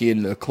check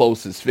in the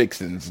closest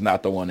Fixins,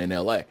 not the one in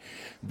LA.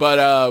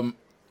 But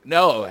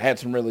no, had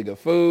some really good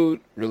food,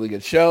 really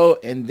good show.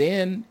 And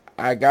then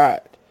I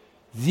got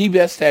the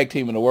best tag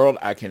team in the world.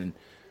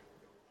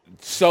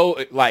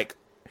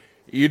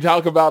 You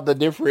talk about the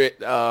different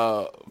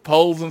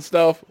polls and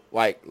stuff,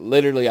 like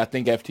literally I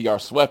think FTR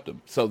swept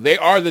them. So they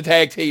are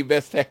the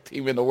best tag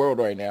team in the world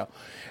right now.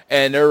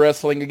 And they're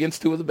wrestling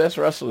against two of the best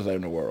wrestlers in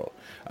the world.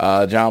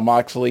 Jon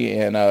Moxley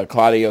and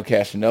Claudio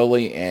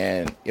Castagnoli.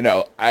 And,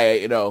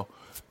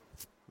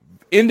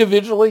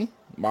 individually,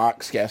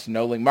 Mox,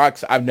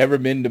 I've never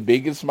been the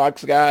biggest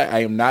Mox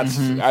guy. I'm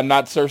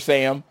not Sir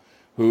Sam,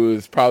 who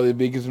is probably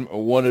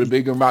one of the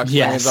bigger Mox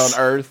fans on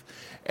earth.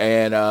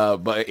 And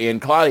but in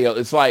Claudio,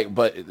 it's like,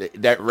 but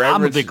that reverence.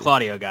 I'm a big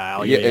Claudio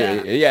guy.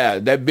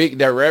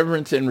 That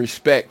reverence and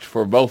respect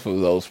for both of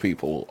those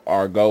people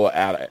go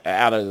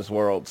out of this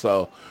world.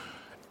 So,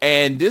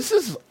 and this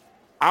is,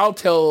 I'll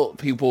tell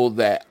people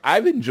that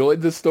I've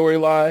enjoyed this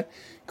storyline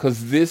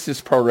because this is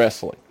pro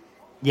wrestling.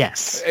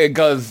 Yes,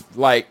 because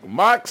like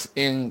Mox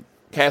and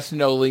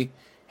Castagnoli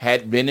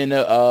had been in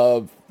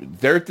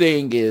their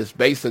thing is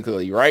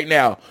basically right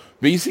now,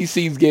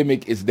 BCC's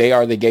gimmick is they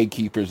are the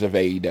gatekeepers of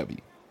AEW.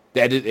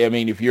 That is, I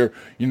mean, if you're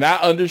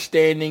not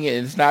understanding it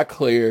and it's not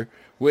clear,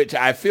 which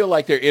I feel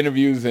like their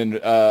interviews and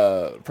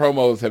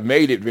promos have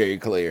made it very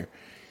clear,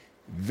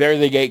 they're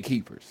the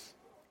gatekeepers.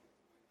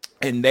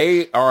 And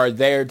they are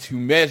there to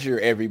measure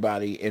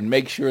everybody and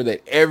make sure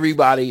that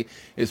everybody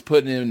is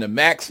putting in the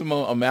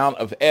maximum amount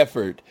of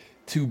effort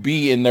to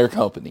be in their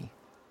company.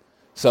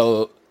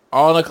 So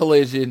on a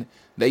Collision,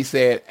 they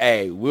said,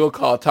 hey, we'll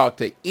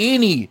take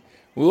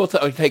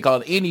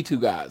on any two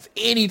guys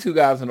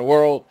in the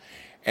world.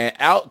 and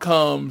out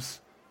comes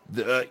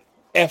the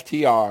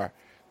FTR,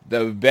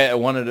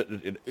 one of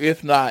the,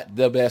 if not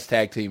the best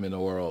tag team in the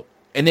world.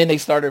 And then they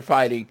started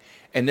fighting,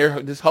 and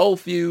this whole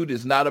feud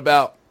is not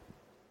about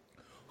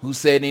who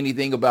said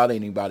anything about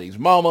anybody's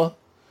mama.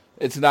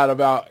 It's not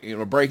about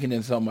breaking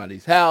in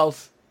somebody's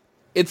house.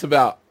 It's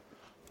about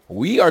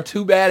we are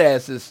two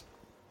badasses,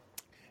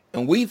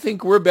 and we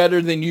think we're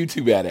better than you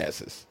two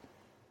badasses.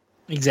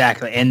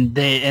 Exactly, and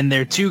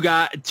they're two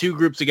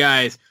groups of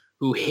guys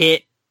who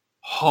hit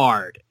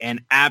hard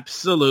and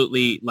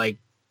absolutely like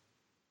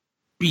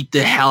beat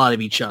the hell out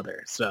of each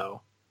other.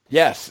 So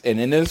yes, and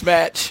in this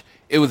match,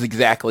 it was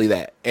exactly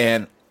that.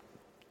 And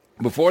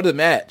before the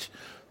match,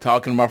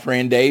 talking to my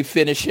friend Dave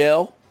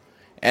Finichel,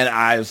 and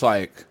I was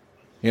like,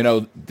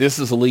 this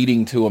is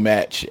leading to a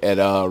match at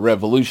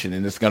Revolution,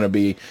 and it's going to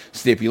be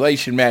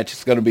stipulation match.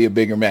 It's going to be a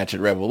bigger match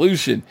at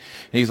Revolution. And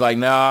he's like,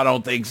 no, I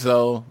don't think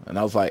so. And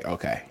I was like,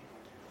 okay.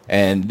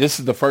 And this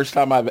is the first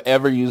time I've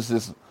ever used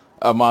this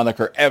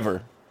moniker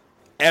ever.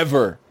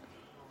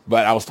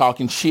 But I was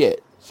talking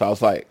shit. So I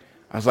was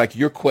like,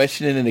 you're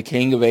questioning the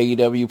king of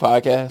AEW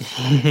podcast?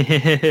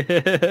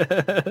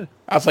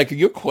 I was like,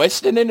 you're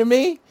questioning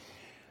me?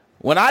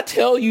 When I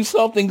tell you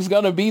something's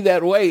going to be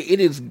that way,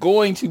 it is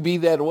going to be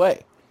that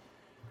way.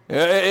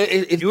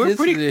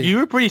 You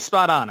were pretty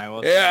spot on. I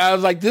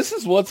was like, this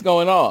is what's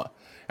going on.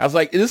 I was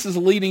like, this is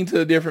leading to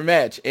a different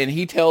match. And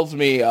he tells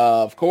me,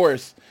 of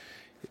course,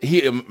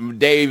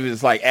 Dave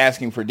is like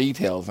asking for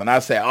details. And I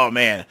say, oh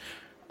man,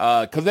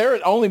 because there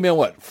had only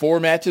been 4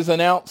 matches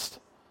announced.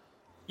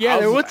 Yeah,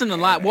 there wasn't a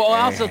lot. Well,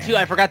 also too,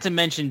 I forgot to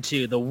mention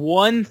too, the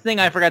one thing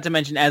I forgot to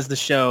mention as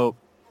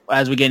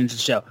we get into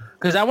the show,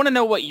 because I want to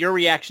know what your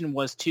reaction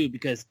was too,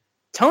 because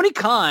Tony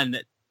Khan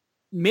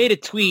made a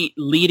tweet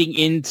leading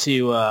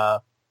into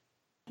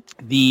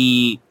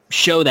the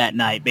show that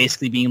night,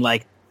 basically being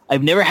like,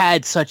 I've never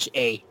had such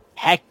a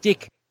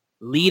hectic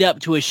lead up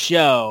to a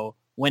show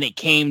when it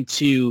came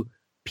to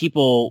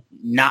people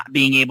not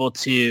being able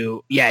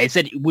to, it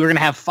said we're going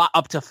to have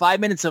up to 5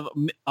 minutes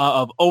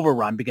of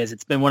overrun because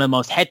it's been one of the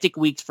most hectic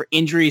weeks for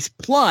injuries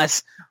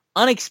plus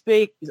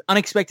unexpected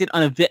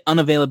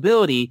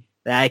unavailability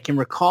that I can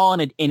recall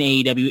in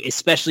AEW,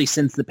 especially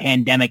since the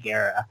pandemic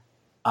era.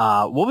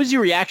 What was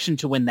your reaction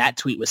to when that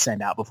tweet was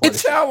sent out before?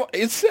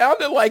 It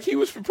sounded like he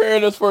was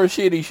preparing us for a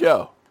shitty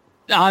show.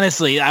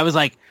 Honestly, I was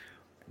like,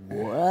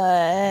 what?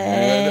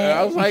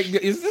 I was like,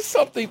 is this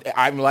something?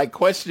 I'm like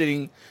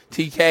questioning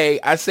TK.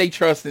 I say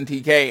trust in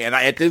TK, and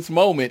at this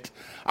moment,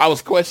 I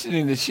was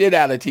questioning the shit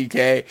out of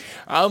TK.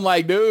 I'm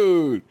like,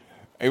 dude,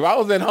 if I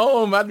was at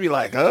home, I'd be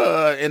like,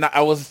 and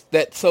I was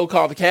that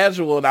so-called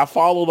casual, and I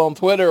followed on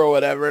Twitter or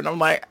whatever, and I'm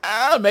like,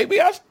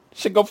 maybe I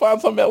should go find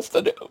something else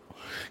to do.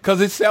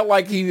 Because it felt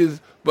like he was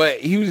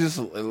just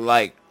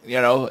like,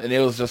 and it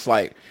was just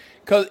like,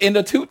 and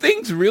the two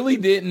things really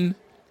didn't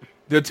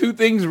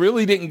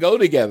go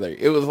together.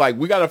 It was like,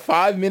 we got a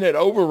 5-minute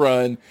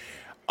overrun.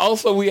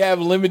 Also, we have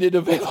limited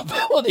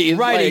availability. It's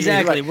right, like,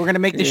 exactly. Like, we're going to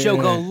make the show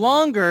go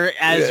longer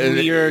as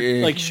we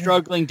are like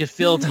struggling to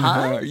fill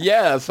time.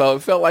 Yeah, so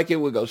it felt like it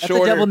would go shorter.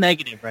 That's a double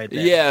negative right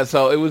there. Yeah,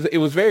 so it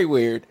was very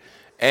weird.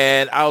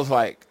 And I was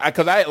like,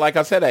 like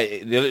I said,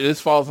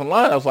 this falls in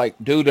line. I was like,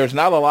 dude, there's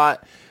not a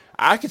lot.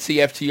 I could see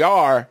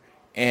FTR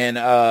and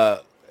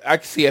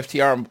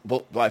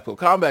Blackpool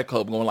Combat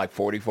Club going like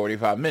 40,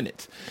 45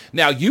 minutes.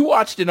 Now, you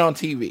watched it on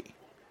TV.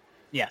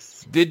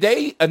 Yes. Did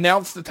they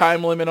announce the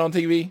time limit on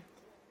TV?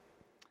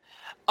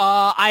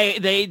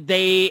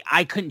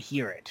 I couldn't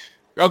hear it.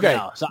 Okay.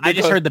 No, so I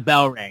just heard the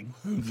bell ring.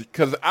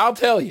 Because I'll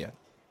tell you,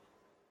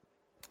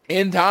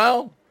 in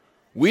town,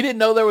 we didn't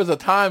know there was a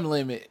time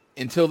limit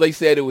until they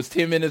said it was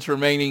 10 minutes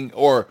remaining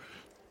or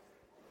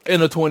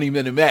in a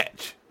 20-minute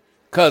match.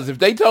 Because if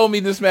they told me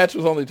this match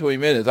was only 20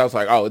 minutes, I was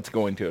like, oh, it's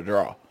going to a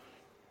draw.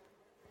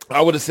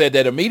 I would have said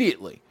that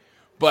immediately.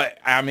 But,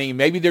 I mean,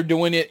 maybe they're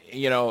doing it,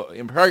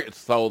 in part.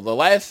 So the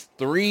last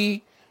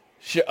 3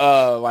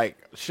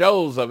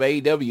 shows of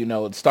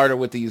AEW, it started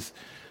with these,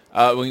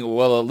 at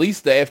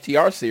least the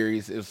FTR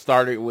series, it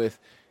started with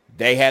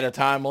they had a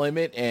time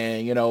limit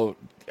and,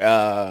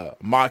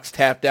 Mox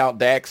tapped out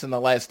Dax in the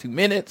last 2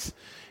 minutes.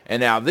 And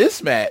now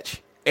this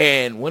match,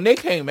 and when they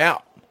came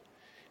out,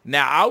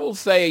 now, I will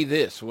say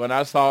this. When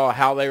I saw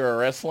how they were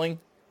wrestling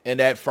in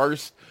that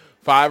first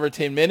 5 or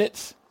 10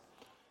 minutes,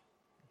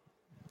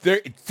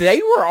 they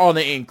were on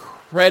an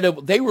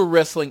incredible... They were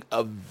wrestling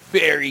a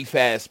very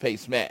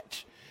fast-paced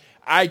match.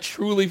 I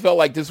truly felt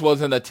like this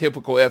wasn't a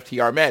typical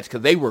FTR match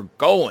because they were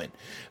going.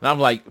 And I'm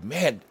like,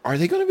 man, are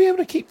they going to be able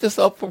to keep this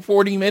up for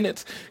 40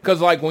 minutes?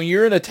 Because, like, when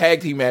you're in a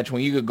tag team match,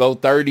 when you could go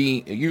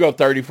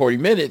 30, 40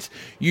 minutes,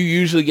 you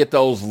usually get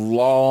those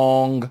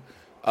long...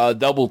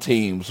 double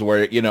teams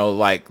where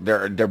like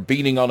they're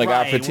beating on a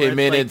guy for 10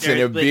 minutes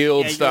and it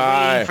builds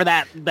time for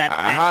that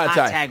hot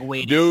tag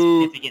wait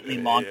significantly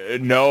long.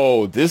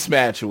 No, this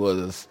match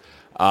was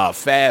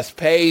fast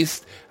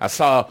paced. I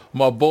saw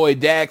my boy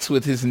Dax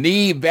with his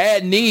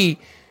bad knee,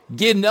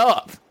 getting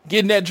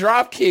that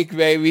drop kick,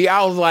 baby.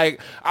 I was like,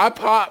 I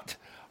popped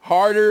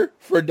harder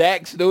for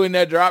Dax doing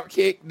that drop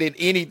kick than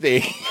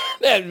anything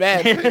that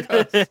match.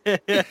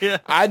 Because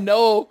I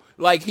know,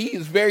 like, he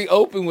is very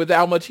open with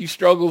how much he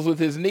struggles with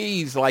his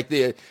knees, like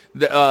the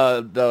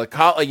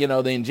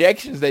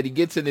injections that he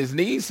gets in his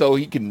knees so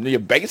he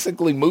can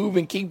basically move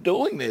and keep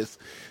doing this.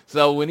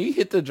 So when he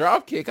hit the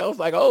drop kick, I was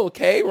like, oh,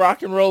 okay,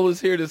 rock and roll is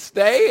here to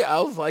stay. I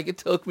was like, it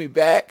took me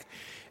back.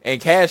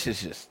 And Cash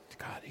is just,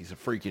 God, he's a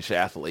freakish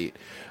athlete.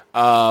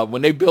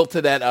 When they built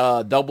to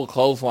that double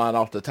clothesline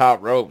off the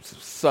top ropes,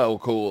 so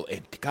cool.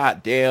 And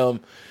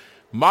goddamn,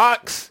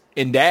 Mox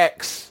and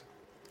Dax,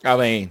 I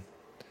mean,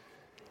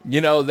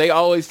 they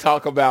always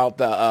talk about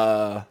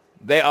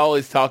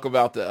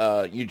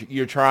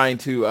you're trying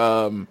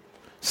to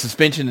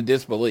suspension of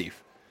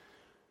disbelief.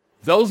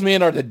 Those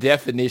men are the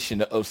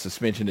definition of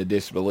suspension of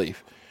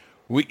disbelief.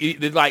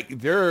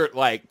 They're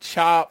like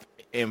chop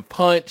and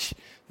punch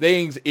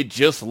things. It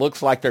just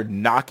looks like they're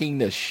knocking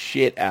the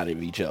shit out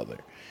of each other.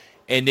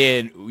 And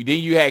then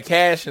you had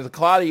Cash and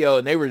Claudio,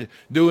 and they were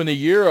doing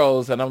the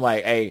Euros, and I'm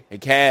like, hey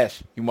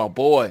Cash, you my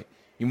boy,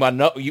 you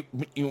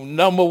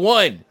number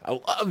one. I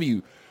love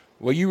you.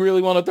 Well, you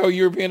really want to throw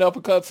European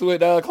uppercuts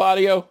with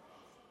Claudio?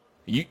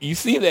 You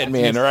see that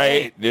man,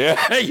 right?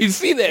 Yeah, you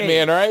see that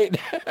man, right?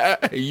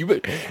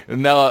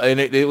 No, and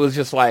it was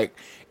just like,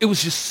 it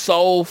was just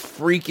so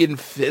freaking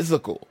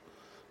physical,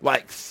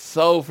 like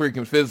so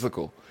freaking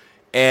physical.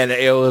 And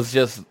it was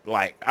just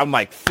like, I'm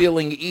like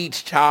feeling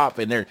each chop,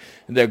 and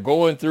they're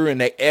going through and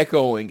they're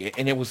echoing it.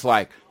 And it was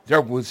like, there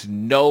was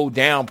no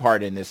down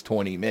part in this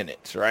 20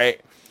 minutes,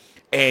 right?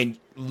 And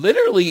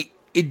literally,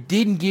 it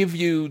didn't give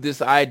you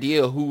this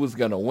idea of who was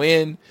going to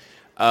win.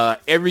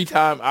 Every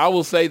time, I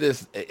will say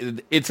this,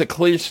 it's a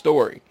clear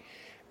story.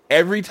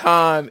 Every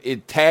time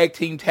tag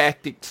team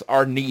tactics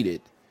are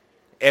needed,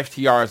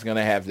 FTR is going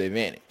to have the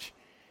advantage.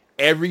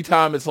 Every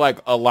time it's like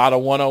a lot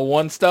of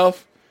one-on-one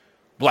stuff,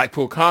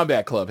 Blackpool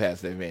Combat Club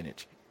has the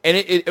advantage. And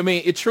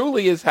it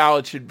truly is how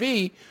it should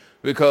be,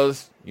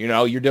 because,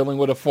 you're dealing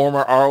with a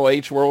former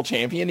ROH world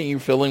champion and you're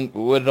dealing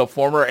with a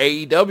former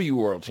AEW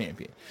world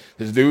champion.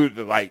 This dude,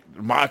 like,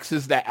 Mox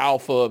is the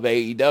alpha of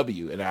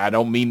AEW. And I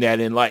don't mean that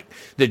in, like,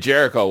 the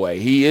Jericho way.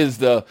 He is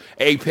the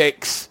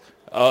apex.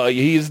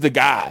 He's the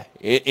guy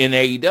in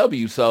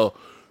AEW. So,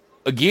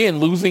 again,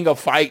 losing a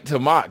fight to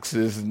Mox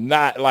is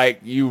not like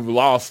you've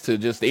lost to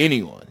just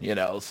anyone,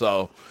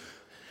 So,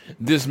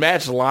 this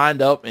match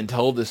lined up and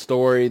told the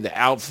story, the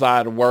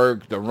outside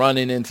work, the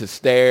running into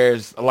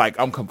stairs. Like,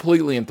 I'm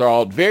completely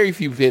enthralled. Very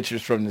few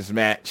pictures from this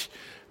match,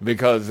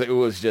 because it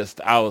was just,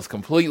 I was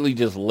completely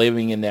just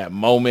living in that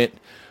moment.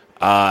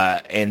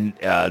 And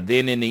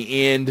then in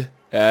the end,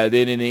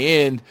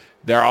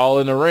 they're all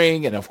in the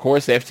ring. And of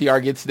course,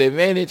 FTR gets the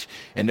advantage,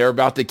 and they're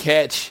about to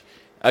catch,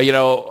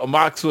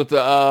 Mox with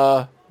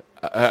the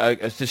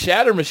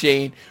Shatter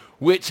Machine,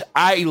 which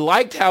I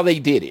liked how they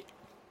did it,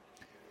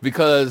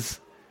 because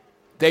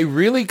they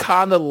really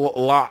kind of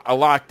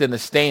locked in a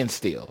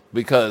standstill,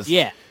 because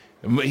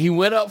he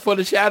went up for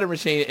the Shatter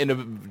Machine,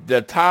 and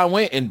the time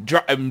went,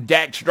 and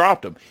Dax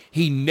dropped him.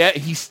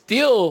 They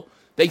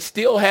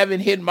still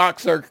haven't hit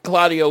Mox or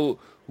Claudio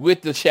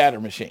with the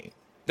Shatter Machine.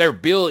 They're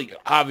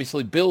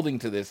obviously building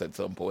to this at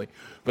some point,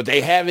 but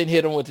they haven't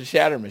hit him with the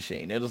Shatter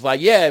Machine. It was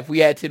like, if we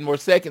had 10 more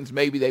seconds,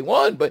 maybe they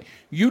won, but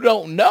you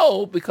don't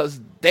know,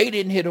 because they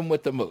didn't hit him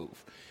with the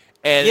move.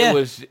 And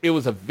it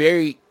was a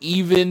very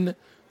even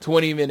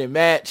 20-minute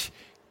match.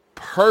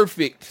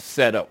 Perfect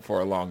setup for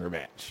a longer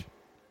match.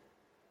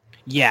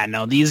 Yeah,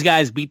 no, these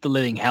guys beat the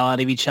living hell out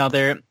of each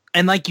other.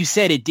 And like you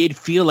said, it did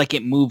feel like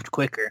it moved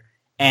quicker.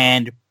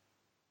 And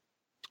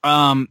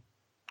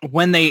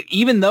when they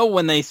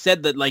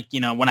said that, like,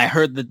 when I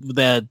heard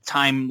the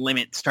time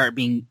limit start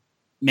being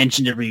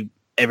mentioned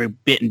every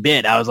bit and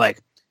bit, I was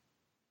like,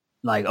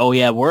 oh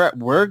yeah,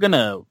 we're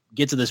gonna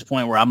get to this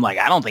point where I'm like,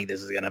 I don't think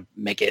this is gonna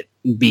make it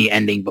be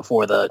ending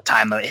before the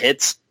time limit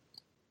hits.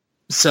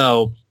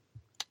 So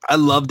I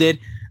loved it.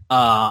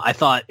 I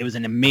thought it was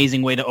an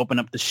amazing way to open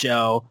up the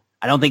show.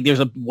 I don't think there's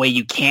a way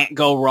you can't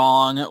go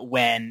wrong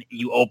when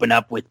you open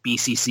up with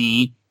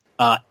BCC,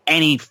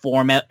 any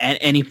form of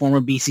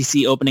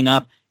BCC opening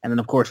up. And then,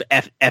 of course,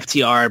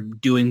 FTR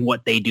doing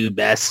what they do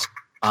best.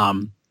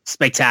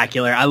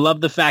 Spectacular. I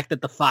love the fact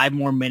that the 5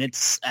 more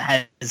minutes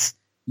has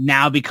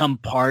now become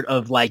part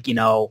of, like,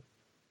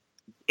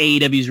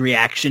 AEW's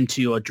reaction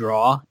to a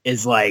draw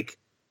is like,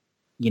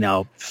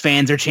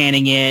 fans are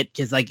chanting it,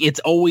 because, like,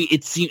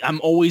 I'm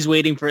always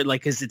waiting for it,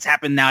 like, because it's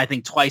happened now, I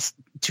think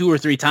 2 or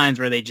 3 times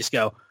where they just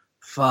go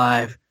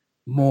 5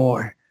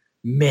 more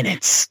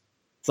minutes.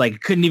 It's like,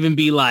 it couldn't even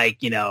be like,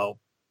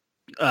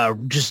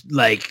 just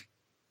like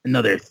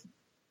another,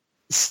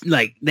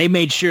 like, they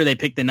made sure they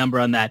picked the number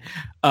on that.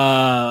 So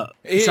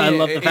I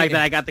love the fact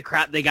that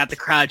they got the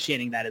crowd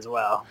chanting that as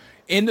well.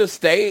 In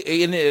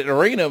the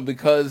arena,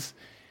 because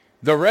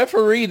the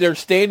referee, they're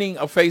standing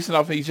facing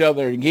off each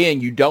other.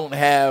 Again, you don't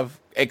have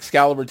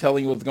Excalibur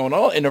telling you what's going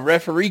on, and the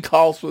referee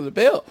calls for the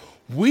bell.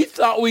 We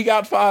thought we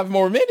got 5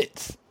 more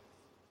minutes.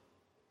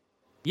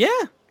 Yeah.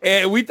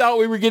 And we thought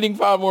we were getting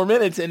 5 more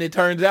minutes, and it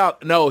turns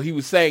out, no, he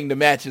was saying the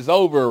match is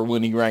over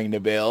when he rang the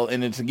bell.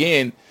 And it's,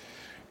 again,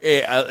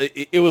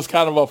 it was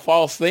kind of a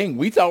false thing.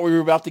 We thought we were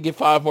about to get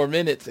 5 more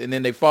minutes, and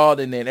then they fought,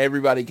 and then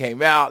everybody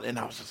came out, and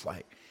I was just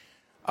like,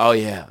 oh,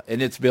 yeah.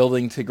 And it's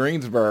building to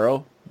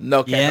Greensboro,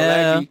 no Kakalaki.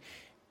 Yeah.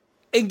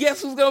 And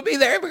guess who's going to be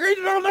there?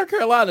 Greensboro, North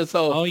Carolina.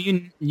 So, oh,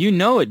 you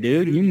know it,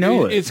 dude. You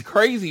know it. It's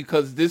crazy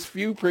because this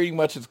feud pretty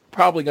much is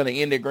probably going to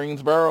end at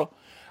Greensboro.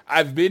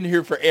 I've been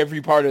here for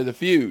every part of the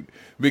feud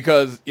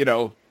because, you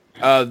know,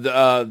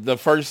 the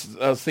first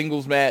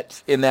singles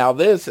match and now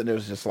this, and it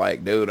was just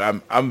like, dude,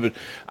 I'm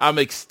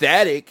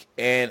ecstatic,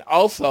 and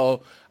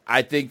also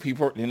I think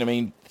people, you know, I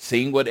mean,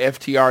 seeing what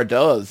FTR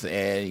does,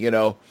 and you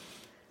know,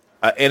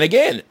 and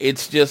again,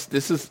 it's just,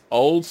 this is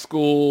old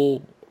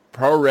school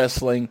pro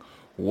wrestling.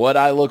 What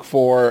I look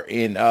for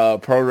in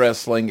pro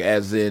wrestling,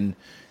 as in,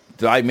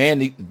 like,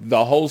 man,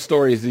 the whole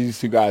story is these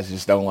two guys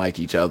just don't like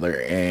each other,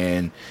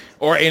 and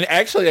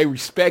actually they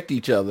respect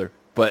each other,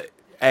 but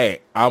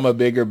hey, I'm a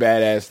bigger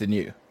badass than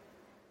you.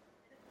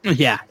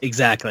 Yeah,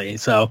 exactly.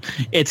 So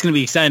it's going to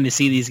be exciting to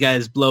see these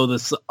guys blow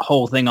this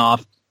whole thing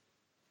off.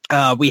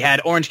 We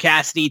had Orange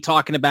Cassidy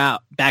talking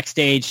about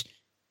backstage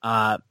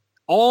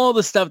all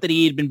the stuff that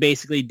he had been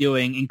basically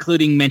doing,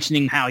 including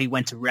mentioning how he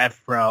went to Rev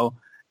Pro,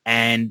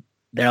 and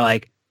they're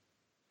like,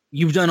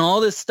 you've done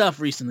all this stuff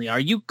recently. Are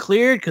you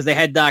cleared? Because they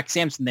had Doc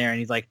Samson there, and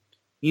he's like,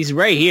 he's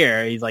right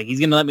here. He's like, he's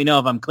going to let me know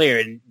if I'm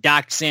cleared. And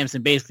Doc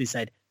Samson basically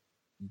said,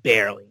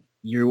 barely.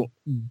 You're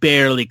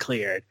barely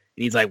cleared.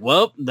 And he's like,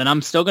 well, then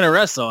I'm still going to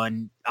wrestle.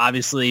 And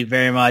obviously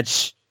very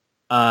much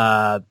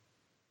Samson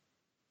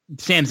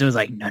was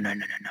like, no.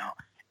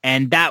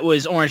 And that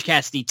was Orange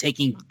Cassidy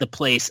taking the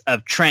place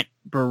of Trent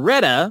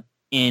Beretta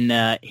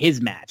in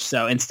his match.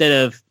 So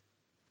instead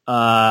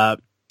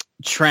of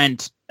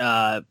Trent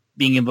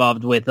being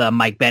involved with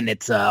Mike Bennett,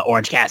 it's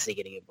Orange Cassidy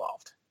getting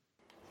involved.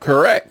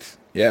 Correct.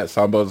 Yes,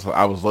 I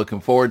was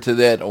looking forward to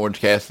that. Orange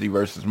Cassidy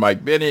versus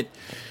Mike Bennett.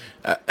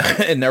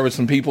 And there were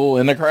some people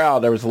in the crowd.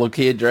 There was a little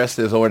kid dressed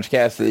as Orange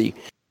Cassidy.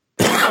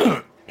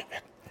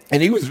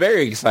 And he was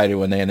very excited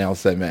when they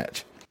announced that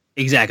match.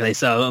 Exactly.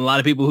 So a lot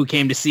of people who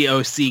came to see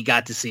OC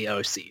got to see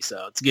OC.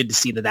 So it's good to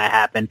see that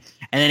happened.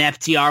 And then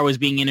FTR was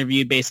being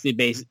interviewed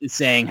basically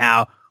saying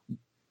how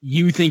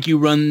you think you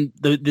run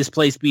this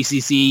place,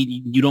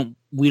 BCC.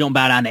 We don't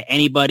bow down to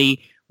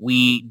anybody.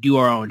 We do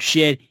our own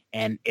shit.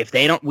 And if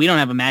we don't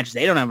have a match,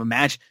 they don't have a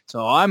match.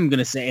 So I'm going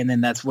to say, and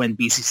then that's when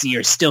BCC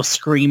are still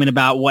screaming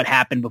about what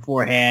happened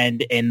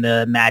beforehand in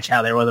the match,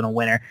 how there wasn't a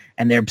winner.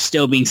 And they're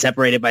still being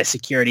separated by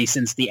security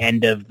since the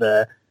end of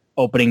the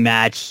opening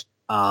match.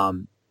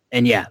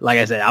 And yeah, like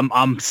I said,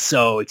 I'm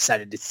so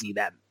excited to see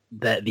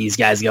that these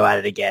guys go at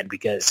it again,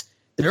 because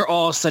they're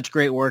all such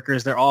great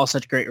workers. They're all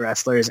such great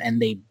wrestlers, and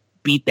they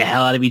beat the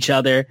hell out of each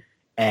other.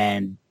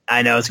 And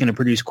I know it's going to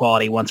produce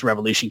quality once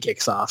Revolution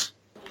kicks off.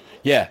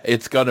 Yeah,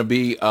 it's going to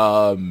be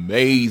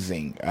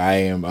amazing.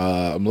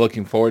 I'm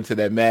looking forward to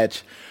that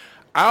match.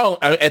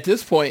 At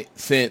this point,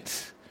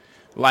 since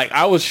like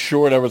I was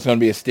sure there was going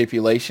to be a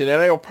stipulation,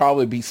 and there'll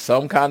probably be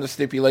some kind of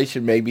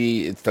stipulation.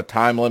 Maybe it's the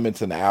time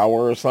limit's an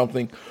hour or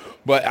something.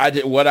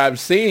 But what I'm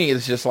seeing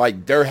is just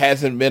like there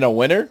hasn't been a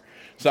winner.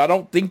 So I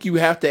don't think you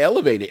have to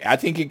elevate it. I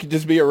think it could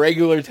just be a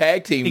regular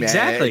tag team match.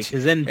 Exactly,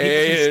 because then people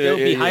can still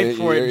be hyped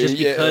for it just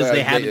because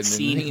they haven't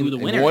seen who the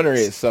winner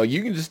is. So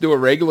you can just do a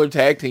regular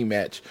tag team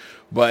match.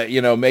 But,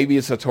 you know, maybe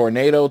it's a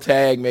tornado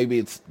tag.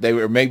 Maybe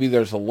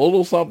there's a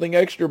little something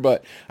extra.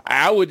 But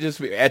I would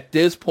just be, at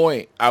this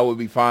point, I would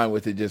be fine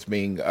with it just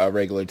being a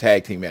regular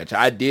tag team match.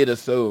 I did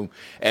assume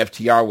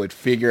FTR would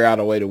figure out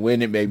a way to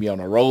win it, maybe on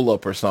a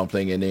roll-up or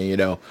something. And then, you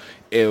know,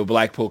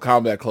 Blackpool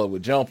Combat Club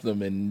would jump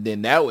them, and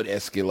then that would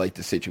escalate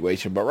the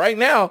situation. But right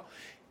now,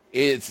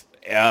 it's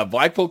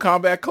Blackpool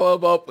Combat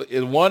Club up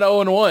is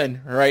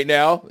 1-0-1 right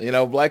now. You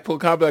know, Blackpool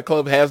Combat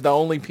Club has the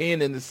only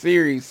pin in the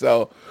series,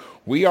 so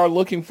we are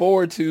looking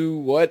forward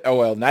to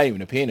not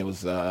even a pin. It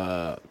was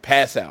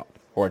pass out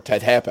or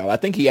tap out. I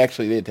think he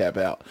actually did tap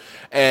out.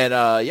 And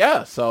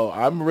so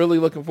I'm really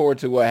looking forward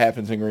to what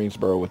happens in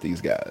Greensboro with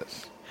these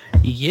guys.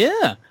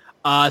 Yeah.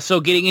 So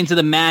getting into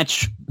the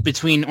match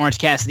between Orange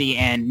Cassidy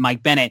and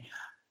Mike Bennett,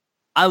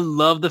 I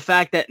love the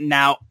fact that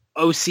now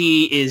OC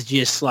is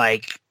just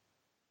like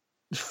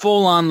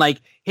full on, like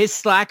his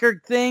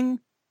slacker thing.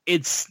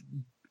 It's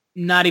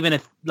not even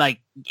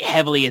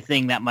heavily a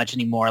thing that much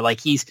anymore. Like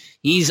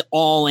he's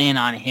all in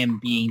on him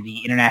being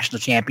the international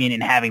champion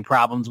and having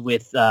problems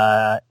with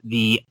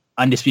the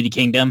Undisputed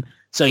Kingdom.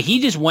 So he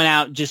just went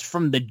out just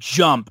from the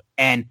jump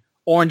and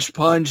orange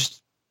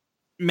punched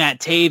Matt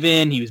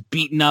Taven. He was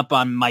beating up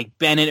on Mike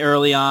Bennett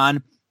early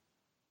on.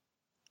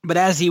 But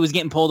as he was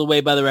getting pulled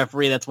away by the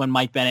referee, that's when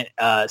Mike Bennett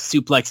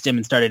suplexed him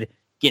and started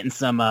getting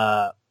some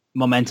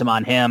momentum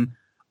on him.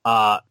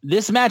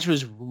 This match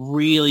was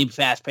really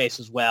fast-paced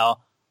as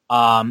well.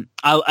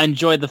 I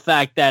enjoyed the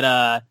fact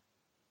that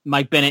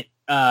Mike Bennett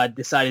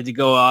decided to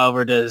go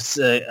over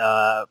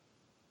to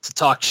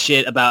talk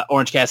shit about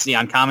Orange Cassidy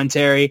on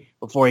commentary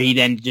before he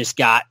then just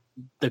got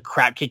the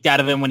crap kicked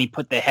out of him when he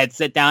put the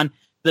headset down.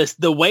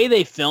 the way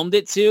they filmed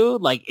it too,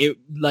 like it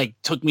like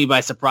took me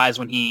by surprise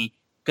when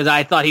because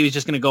I thought he was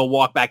just going to go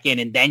walk back in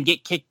and then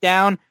get kicked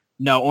down.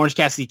 No, Orange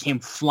Cassidy came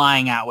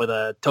flying out with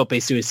a tope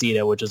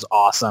suicida, which was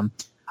awesome.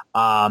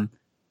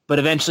 But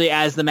eventually,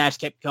 as the match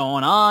kept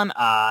going on,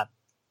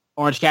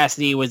 Orange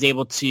Cassidy was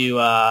able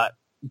to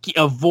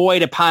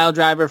avoid a pile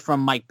driver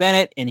from Mike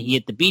Bennett, and he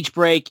hit the beach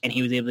break, and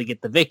he was able to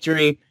get the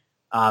victory.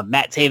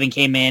 Matt Taven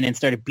came in and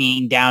started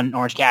beating down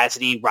Orange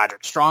Cassidy.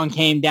 Roderick Strong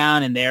came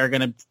down, and they're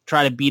going to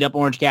try to beat up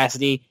Orange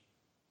Cassidy.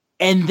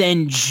 And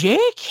then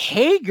Jake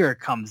Hager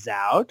comes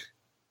out.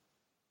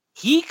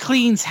 He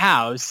cleans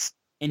house,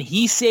 and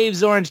he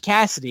saves Orange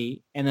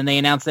Cassidy. And then they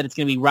announce that it's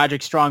going to be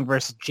Roderick Strong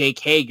versus Jake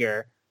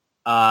Hager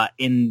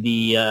in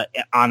the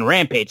on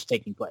Rampage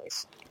taking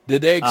place.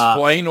 Did they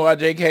explain why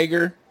Jake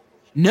Hager?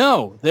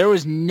 No, there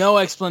was no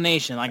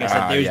explanation. Like I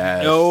said, there's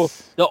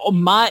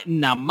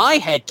my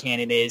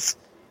headcanon is,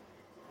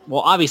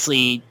 well,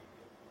 obviously,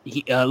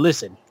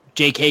 listen,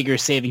 Jake Hager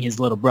is saving his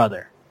little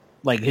brother,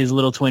 like his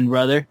little twin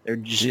brother. They're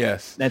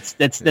just,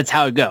 that's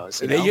how it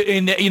goes. You know?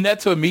 And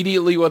that's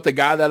immediately what the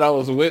guy that I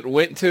was with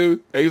went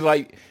to. He was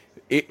like,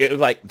 it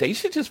was like, they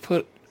should just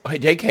put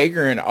Jake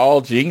Hager in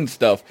all jean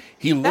stuff.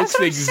 He looks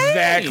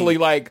exactly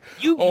like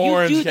Orange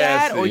Cassidy. You do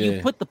that, or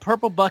you put the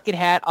purple bucket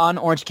hat on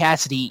Orange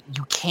Cassidy.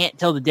 You can't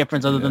tell the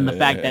difference other than the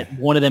fact that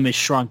one of them is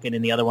shrunken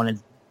and the other one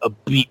is a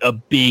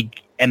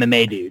big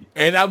MMA dude.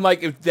 And I'm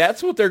like, if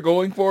that's what they're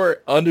going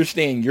for,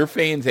 understand your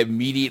fans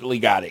immediately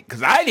got it.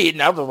 Because I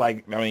didn't. I was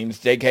like, I mean, it's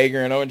Jake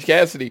Hager and Orange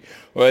Cassidy.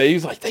 Well,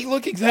 he's like, they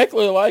look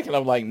exactly alike. And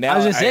I'm like, now I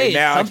was just saying,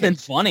 something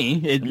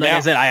funny. Like I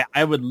said,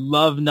 I would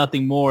love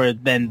nothing more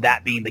than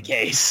that being the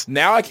case.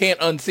 Now I can't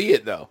unsee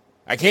it, though.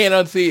 I can't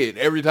unsee it.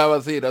 Every time I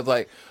see it, I was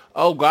like,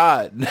 oh,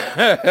 God.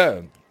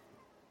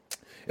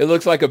 It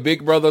looks like a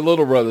big brother,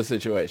 little brother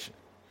situation.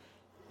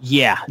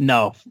 Yeah,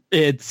 no.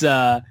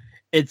 I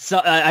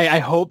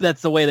hope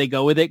that's the way they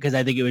go with it, because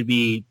I think it would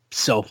be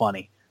so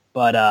funny.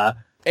 But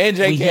and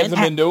Jake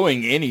hasn't been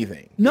doing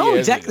anything. No,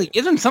 exactly.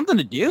 Give them something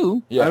to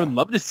do. Yeah. I would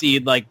love to see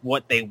like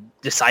what they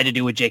decide to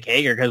do with Jake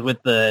Hager, because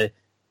with the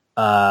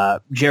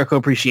Jericho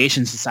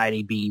Appreciation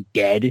Society being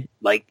dead,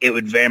 like it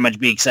would very much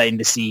be exciting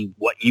to see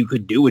what you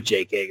could do with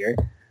Jake Hager.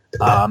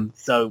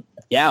 So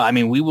yeah, I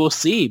mean, we will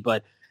see.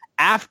 But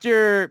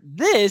after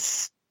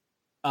this,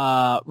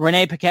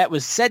 Renee Paquette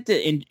was set to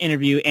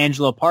interview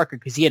Angelo Parker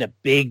because he had a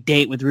big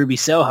date with Ruby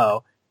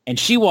Soho, and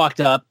she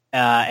walked up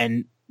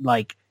and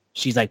like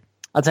she's like,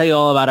 I'll tell you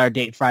all about our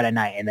date Friday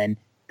night. And then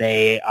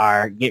they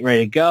are getting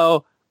ready to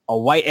go. A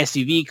white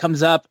SUV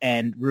comes up,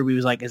 and Ruby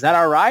was like, is that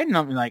our ride? And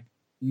I'm like,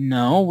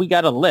 no, we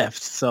got a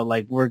lift. So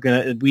like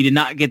we did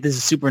not get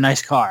this super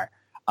nice car.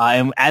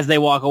 And as they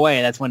walk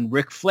away, that's when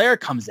Ric Flair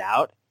comes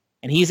out,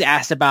 and he's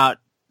asked about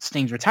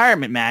Sting's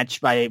retirement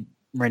match by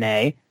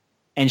Renee.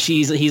 And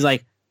he's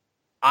like,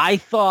 I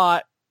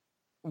thought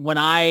when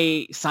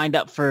I signed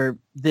up for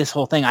this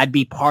whole thing, I'd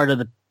be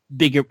a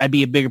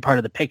bigger part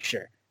of the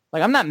picture.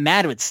 Like, I'm not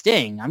mad with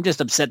Sting. I'm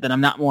just upset that I'm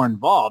not more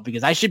involved,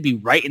 because I should be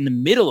right in the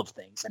middle of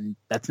things. And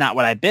that's not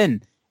what I've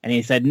been. And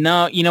he said,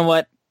 no, you know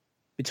what?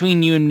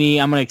 Between you and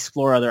me, I'm going to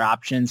explore other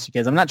options,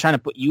 because I'm not trying to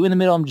put you in the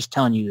middle. I'm just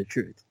telling you the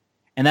truth.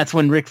 And that's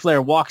when Ric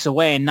Flair walks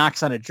away and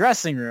knocks on a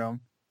dressing room,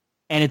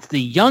 and it's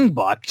the Young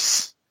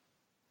Bucks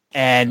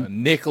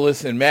and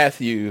Nicholas and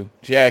Matthew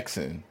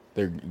Jackson.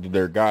 Their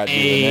god-given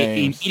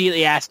names.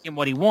 Immediately asked him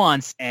what he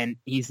wants, and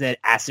he said,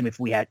 asked him if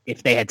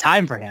they had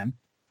time for him,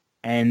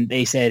 and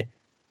they said,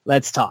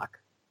 let's talk.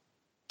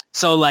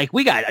 So like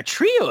we got a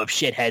trio of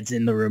shitheads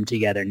in the room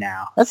together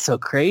now. That's so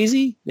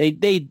crazy.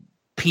 They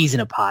peas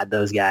in a pod,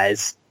 those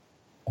guys.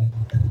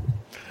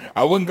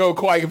 I wouldn't go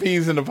quite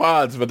peas in the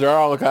pods, but they're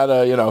all kind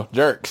of,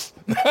 jerks.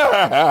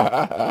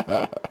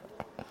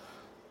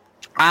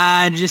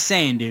 I'm just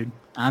saying, dude.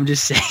 I'm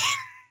just saying.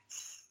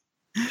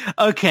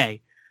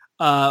 Okay.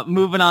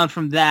 Moving on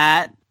from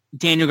that,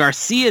 Daniel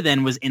Garcia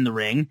then was in the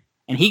ring,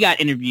 and he got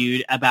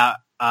interviewed about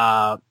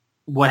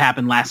what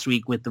happened last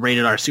week with the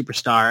Rated R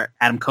superstar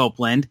Adam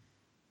Copeland.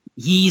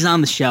 He's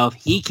on the shelf.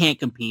 He can't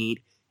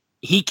compete.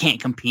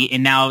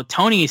 And now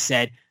Tony has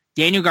said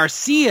Daniel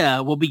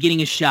Garcia will be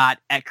getting a shot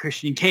at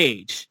Christian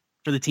Cage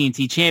for the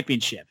TNT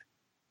Championship.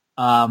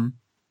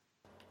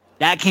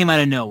 That came out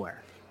of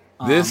nowhere.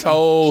 This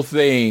whole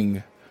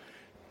thing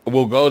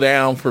will go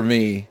down for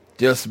me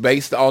just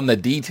based on the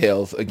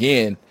details.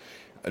 Again,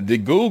 the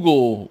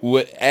Google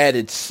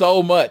added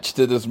so much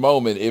to this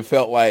moment. It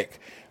felt like,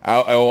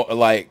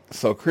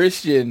 so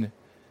Christian,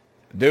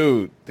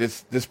 dude,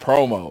 this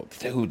promo,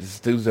 dude, this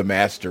dude's a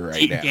master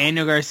right now.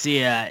 Daniel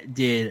Garcia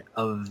did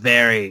a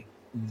very,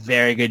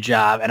 very good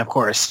job. And of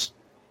course,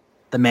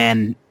 the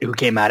man who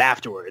came out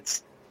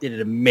afterwards did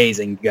an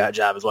amazing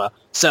job as well.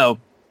 So,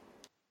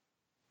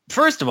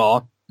 first of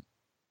all,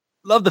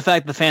 love the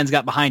fact the fans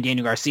got behind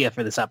Daniel Garcia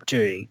for this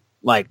opportunity.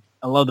 Like,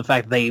 I love the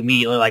fact that they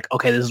immediately like,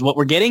 okay, this is what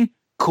we're getting.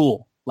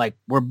 Cool. Like,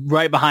 we're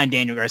right behind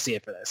Daniel Garcia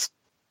for this.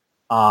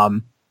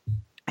 And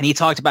he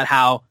talked about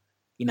how,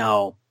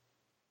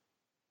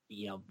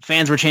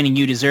 fans were chanting,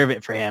 "You deserve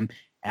it" for him.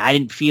 And I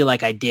didn't feel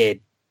like I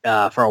did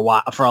for a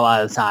lot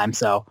of the time.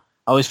 So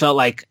I always felt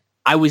like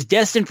I was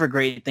destined for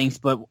great things,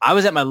 but I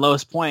was at my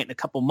lowest point a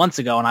couple months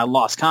ago and I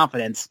lost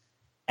confidence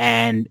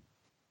and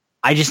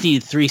I just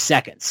needed 3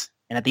 seconds.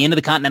 And at the end of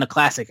the Continental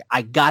Classic,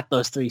 I got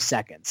those 3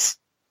 seconds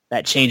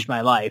that changed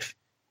my life.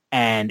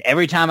 And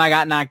every time I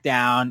got knocked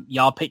down,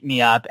 y'all picked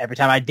me up. Every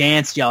time I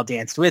danced, y'all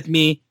danced with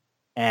me.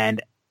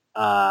 And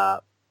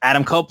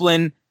Adam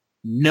Copeland,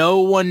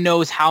 no one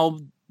knows how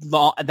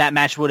long that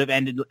match would have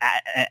ended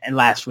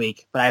last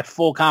week. But I have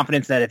full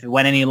confidence that if it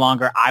went any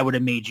longer, I would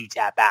have made you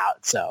tap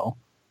out. So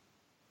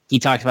he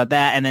talks about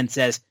that and then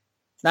says,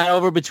 it's not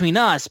over between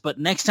us, but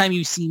next time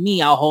you see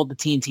me, I'll hold the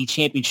TNT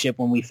Championship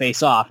when we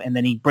face off. And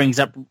then he brings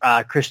up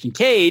Christian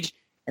Cage,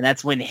 and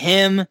that's when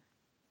him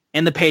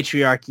and the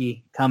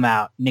Patriarchy come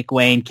out, Nick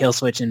Wayne,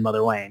 Killswitch, and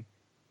Mother Wayne.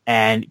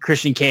 And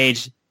Christian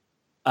Cage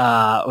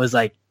was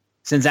like,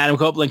 since Adam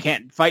Copeland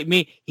can't fight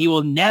me, he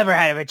will never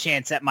have a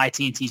chance at my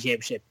TNT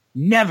Championship.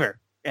 Never.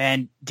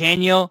 And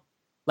Daniel,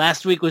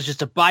 last week was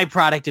just a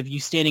byproduct of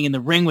you standing in the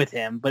ring with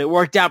him, but it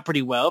worked out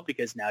pretty well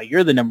because now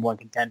you're the number one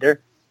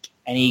contender.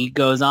 And he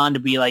goes on to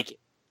be like,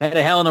 had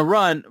a hell in a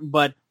run,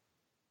 but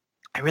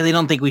I really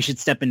don't think we should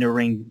step into a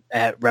ring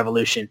at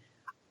Revolution.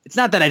 It's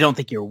not that I don't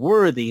think you're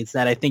worthy. It's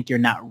that I think you're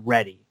not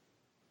ready.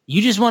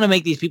 You just want to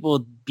make these people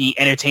be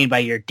entertained by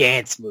your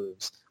dance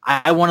moves.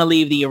 I want to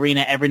leave the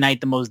arena every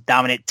night the most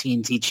dominant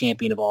TNT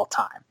champion of all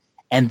time.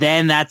 And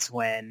then that's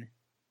when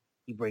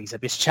he brings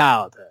up his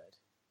childhood.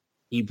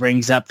 He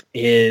brings up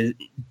he's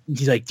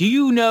like, do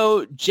you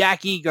know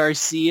Jackie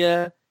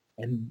Garcia?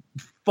 And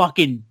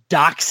fucking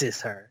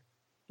doxes her.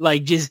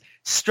 Like just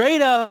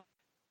straight up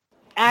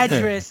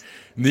address.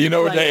 Do you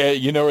know where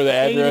the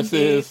address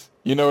is?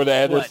 You know where the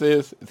address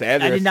is? It's the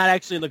address. I did not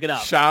actually look it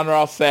up. Sean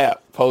Ross Sapp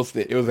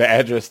posted. It was an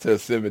address to a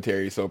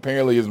cemetery. So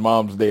apparently his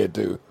mom's dead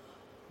too.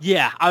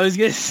 Yeah, I was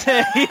going to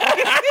say.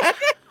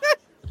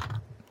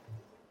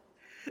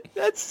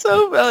 That's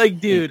so, like,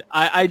 dude,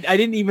 I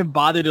didn't even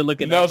bother to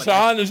look it up. No,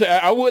 Sean,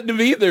 I wouldn't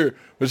have either.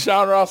 But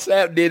Sean Ross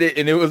Sapp did it,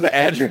 and it was an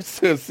address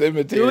to a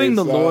cemetery. Doing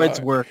the Lord's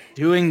work.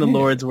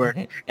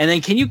 And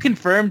then can you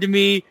confirm to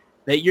me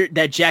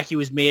that Jackie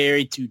was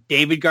married to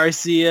David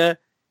Garcia?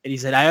 And he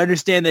said, I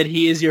understand that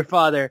he is your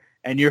father,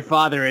 and your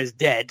father is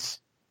dead.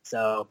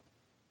 So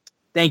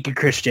thank you,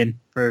 Christian,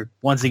 for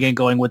once again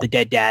going with the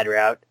dead dad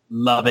route.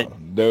 Love it.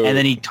 No. And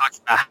then he talks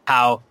about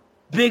how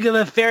big of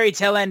a fairy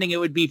tale ending it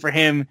would be for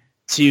him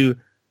to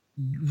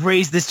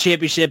raise this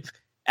championship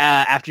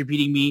after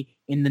beating me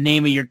in the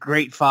name of your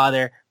great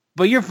father.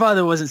 But your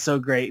father wasn't so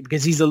great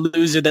because he's a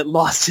loser that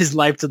lost his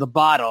life to the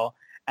bottle.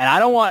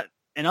 And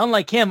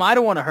unlike him, I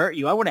don't want to hurt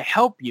you. I want to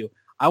help you.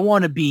 I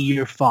want to be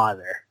your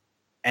father.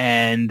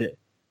 And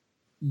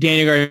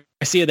Daniel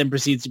Garcia then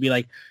proceeds to be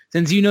like,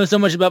 since you know so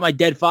much about my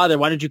dead father,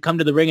 why don't you come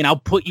to the ring and I'll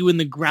put you in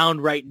the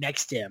ground right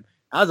next to him.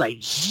 I was like,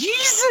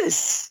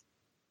 Jesus.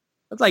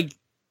 I was like,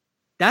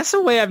 that's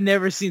a way I've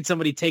never seen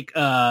somebody take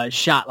a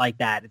shot like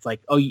that. It's like,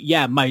 oh,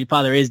 yeah, my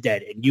father is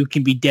dead, and you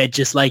can be dead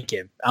just like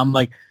him. I'm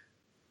like,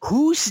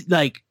 who's,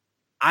 like,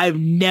 I've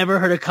never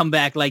heard a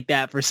comeback like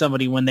that for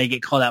somebody when they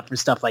get called out for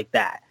stuff like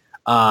that.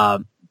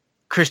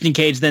 Christian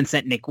Cage then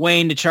sent Nick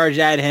Wayne to charge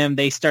at him.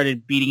 They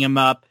started beating him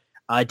up.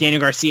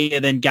 Daniel Garcia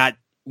then got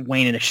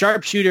Wayne in a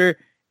sharpshooter,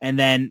 and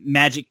then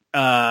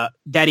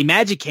Daddy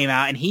Magic came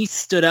out, and he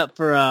stood up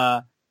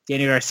for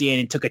Daniel Garcia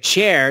and took a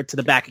chair to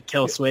the back of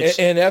Killswitch.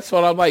 And that's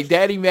what I'm like.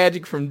 Daddy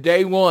Magic from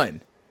day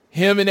one,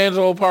 him and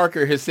Angelo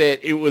Parker has said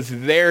it was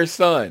their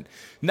son.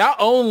 Not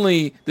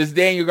only does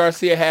Daniel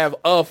Garcia have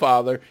a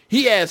father,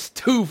 he has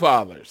two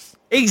fathers.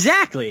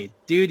 Exactly,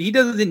 dude. He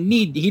doesn't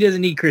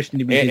need Christian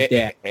to be his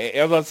dad.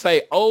 As I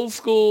say, old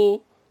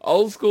school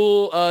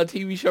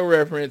TV show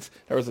reference.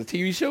 There was a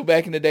TV show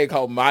back in the day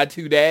called My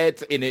Two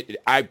Dads, and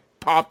I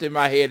popped in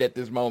my head at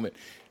this moment.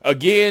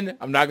 Again,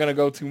 I'm not going to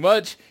go too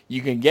much.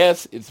 You can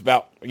guess it's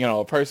about,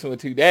 a person with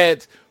two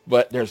dads,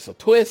 but there's a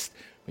twist.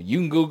 You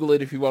can Google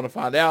it if you want to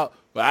find out.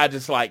 But I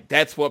just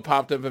that's what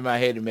popped up in my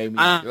head and made me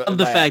I love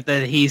the fact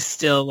that he's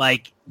still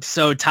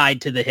so tied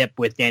to the hip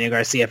with Daniel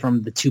Garcia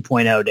from the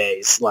 2.0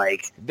 days.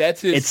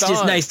 That's his son.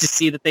 Just nice to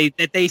see that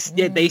they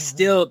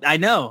still, I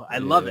know. I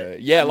love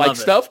it. Yeah,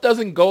 stuff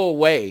doesn't go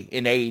away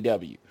in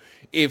AEW.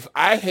 If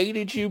I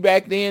hated you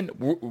back then,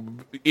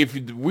 if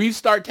we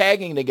start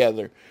tagging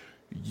together,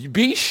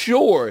 be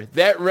sure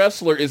that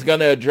wrestler is going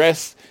to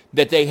address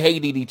that they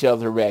hated each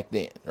other back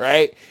then,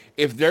 right?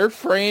 If they're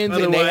friends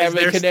and they have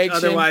a connection.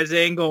 Otherwise,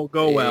 they ain't going to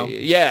go well.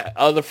 Yeah,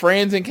 other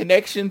friends and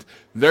connections,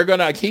 they're going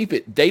to keep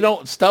it.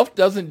 Stuff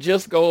doesn't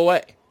just go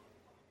away.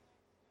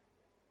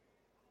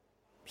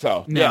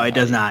 So no, it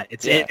does not.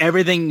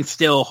 Everything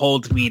still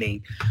holds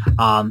meaning.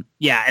 And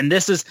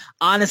this is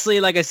honestly,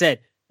 like I said,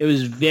 it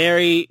was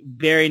very,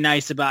 very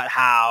nice about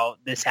how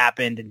this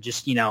happened and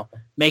just,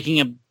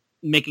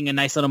 making a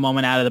nice little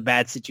moment out of the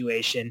bad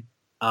situation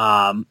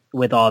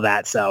with all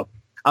that. So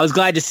I was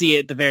glad to see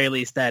at the very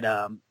least that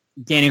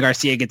Daniel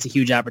Garcia gets a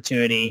huge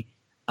opportunity.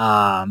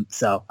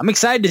 So I'm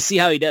excited to see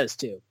how he does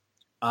too.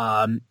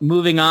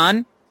 Moving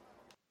on,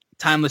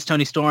 Timeless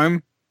Tony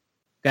Storm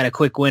got a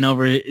quick win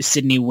over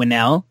Sydney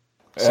Winnell.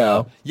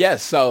 So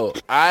yes, so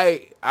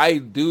I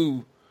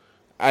do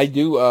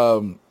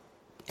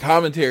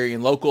commentary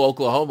in local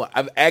Oklahoma.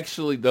 I've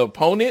actually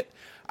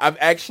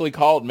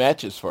called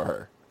matches for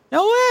her.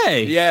 no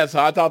way. Yeah,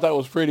 so I thought that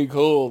was pretty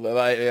cool.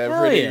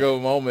 Pretty cool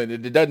moment.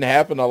 It doesn't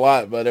happen a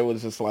lot, but it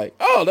was just like,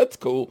 oh, that's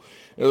cool.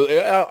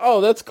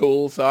 That's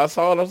cool. So I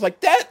saw it. I was like,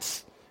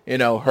 that's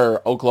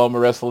her Oklahoma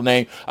wrestling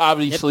name.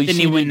 Obviously,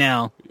 she win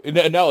now.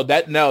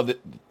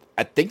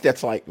 I think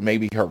that's like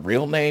maybe her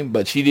real name,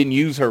 but she didn't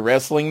use her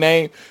wrestling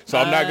name. So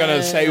I'm not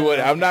gonna say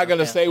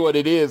what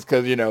it is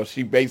because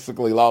she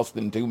basically lost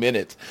in 2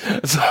 minutes.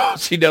 So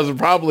she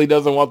probably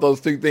doesn't want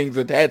those two things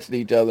attached to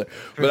each other.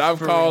 But I've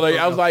called her.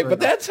 I was like, but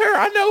that's her.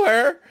 I know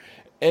her.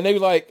 And they were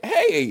like,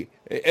 hey,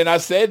 and I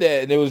said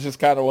that, and it was just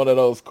kind of one of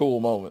those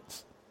cool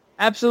moments.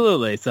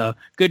 Absolutely. So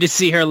good to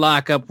see her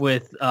lock up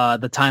with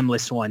the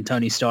timeless one,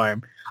 Toni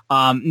Storm.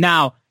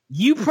 Now.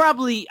 You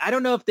probably, I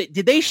don't know if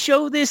did they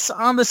show this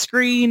on the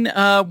screen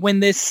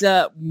when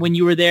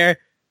you were there,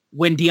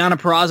 when Deonna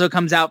Purrazzo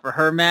comes out for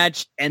her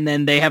match and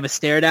then they have a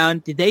stare down?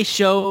 Did they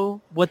show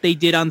what they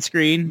did on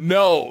screen?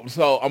 No.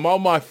 So I'm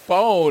on my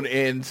phone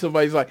and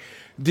somebody's like,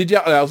 did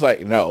y'all? And I was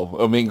like, no.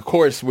 I mean, of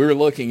course, we were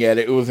looking at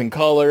it. It was in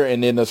color,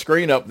 and then the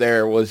screen up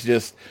there was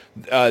just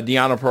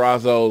Deonna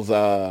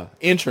Purrazzo's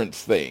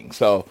entrance thing.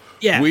 So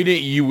yeah,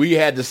 we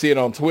had to see it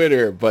on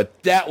Twitter,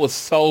 but that was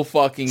so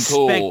fucking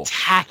cool.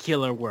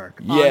 Spectacular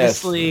work.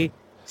 Yes. Honestly,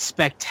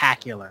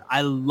 spectacular.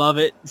 I love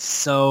it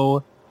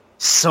so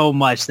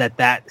much that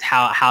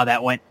how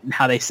that went and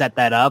how they set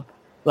that up.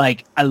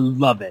 Like, I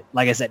love it.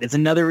 Like I said, it's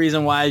another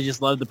reason why I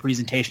just love the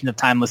presentation of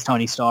Timeless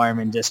Toni Storm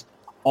and just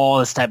all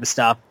this type of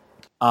stuff.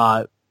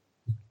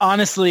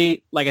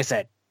 Honestly, like I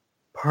said,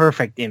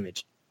 perfect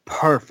image.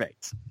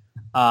 Perfect.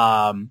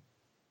 And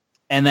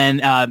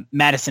then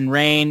Madison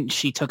Rayne,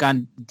 she took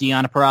on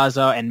Deonna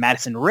Purrazzo, and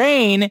Madison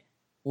Rayne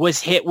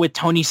was hit with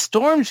Toni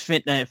Storm's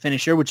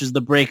finisher, which is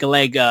the break a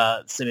leg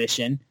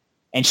submission,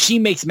 and she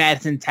makes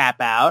Madison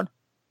tap out.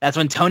 That's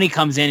when Toni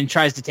comes in and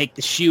tries to take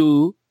the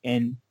shoe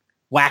and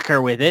whack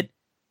her with it.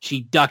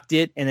 She ducked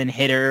it and then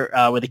hit her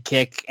with a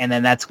kick, and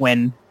then that's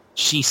when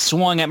she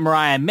swung at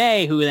Mariah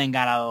May, who then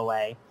got out of the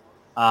way.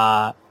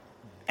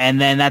 And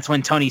then that's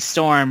when Toni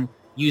Storm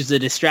used the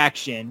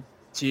distraction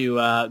to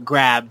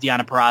grab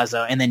Deonna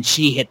Purrazzo, and then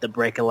she hit the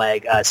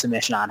break-a-leg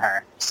submission on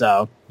her.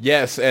 So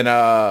yes, and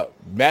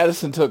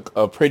Madison took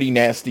a pretty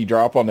nasty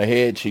drop on the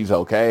head. She's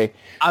okay.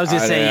 I was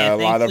going to say, yeah,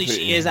 thankfully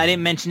she is. I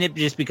didn't mention it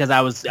just because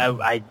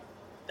I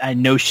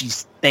know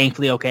she's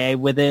thankfully okay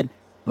with it.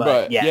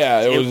 But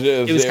yeah,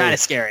 it was kind of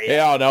scary.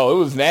 Yeah, no, it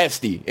was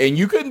nasty. And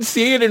you couldn't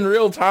see it in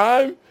real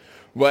time.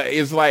 But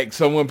it's like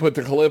someone put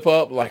the clip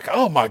up, like,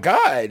 oh my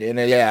God. And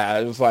yeah,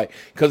 it was like,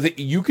 because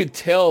you could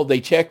tell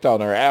they checked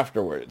on her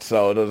afterwards.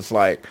 So it was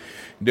like,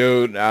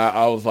 dude,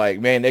 I was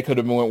like, man, they could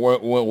have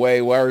went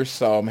way worse.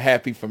 So I'm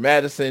happy for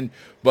Madison.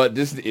 But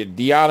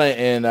Deonna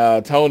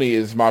and Toni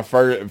is my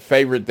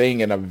favorite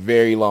thing in a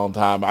very long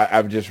time.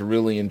 I've just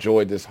really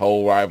enjoyed this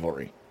whole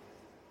rivalry.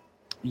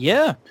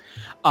 Yeah.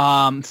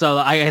 So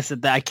like I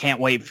said, I can't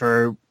wait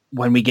for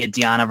when we get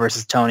Deonna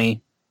versus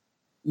Toni.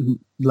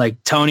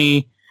 Like,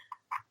 Toni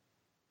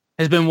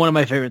has been one of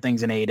my favorite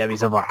things in AEW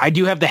so far. I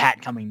do have the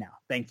hat coming now,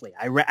 thankfully.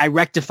 I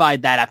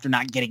rectified that after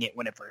not getting it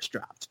when it first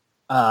dropped.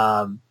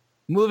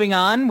 Moving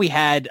on, we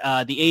had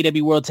the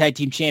AEW World Tag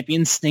Team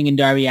Champions, Sting and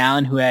Darby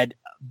Allin, who had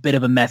a bit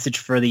of a message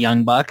for the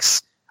Young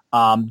Bucks.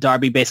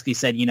 Darby basically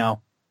said, when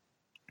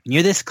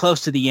you're this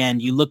close to the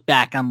end, you look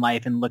back on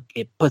life and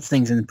it puts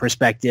things in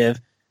perspective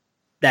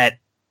that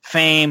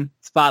fame,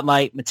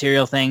 spotlight,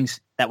 material things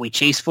that we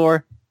chase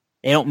for,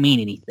 they don't mean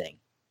anything.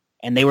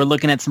 And they were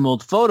looking at some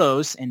old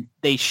photos, and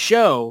they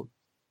show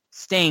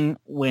Sting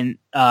when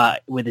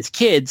with his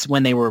kids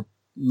when they were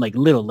like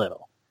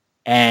little,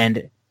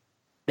 and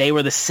they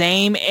were the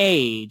same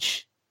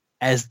age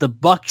as the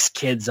Bucks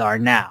kids are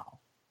now.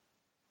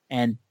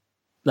 And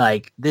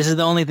like, this is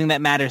the only thing that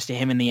matters to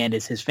him in the end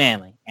is his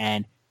family.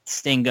 And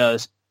Sting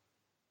goes,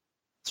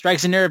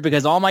 strikes a nerve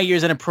because all my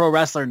years as a pro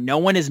wrestler, no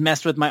one has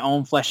messed with my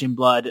own flesh and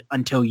blood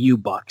until you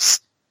Bucks.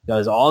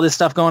 Because all this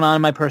stuff going on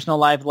in my personal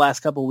life the last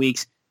couple of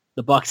weeks.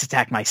 The Bucks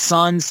attacked my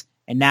sons,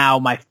 and now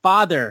my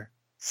father,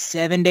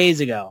 7 days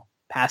ago,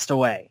 passed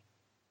away.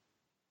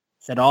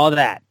 Said all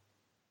that.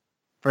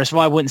 First of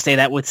all, I wouldn't say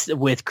that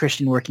with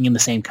Christian working in the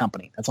same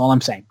company. That's all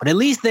I'm saying. But at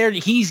least there,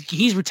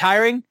 he's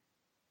retiring,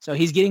 so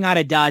he's getting out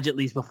of Dodge at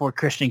least before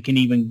Christian can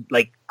even,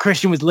 like,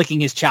 Christian was licking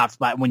his chops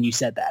when you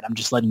said that. I'm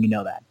just letting you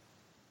know that.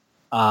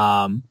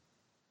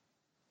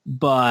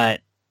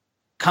 But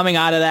coming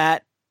out of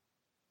that,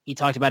 he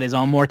talked about his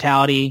own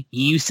mortality.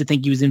 He used to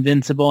think he was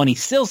invincible, and he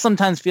still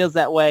sometimes feels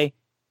that way,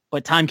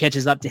 but time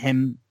catches up to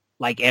him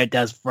like it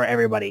does for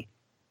everybody.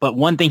 But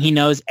one thing he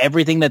knows,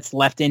 everything that's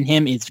left in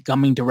him is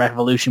coming to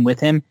Revolution with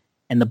him,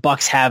 and the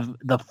Bucks have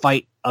the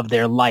fight of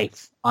their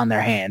life on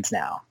their hands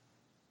now.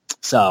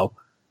 So,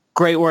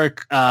 great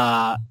work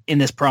in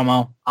this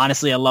promo.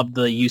 Honestly, I love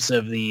the use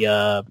of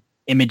the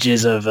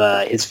images of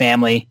his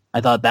family.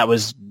 I thought that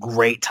was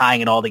great,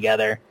 tying it all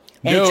together.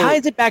 And it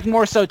ties it back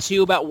more so,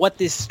 too, about what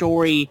this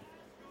story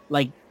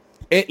Like,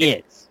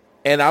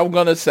 And I'm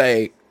going to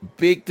say,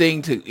 big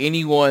thing to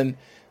anyone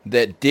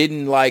that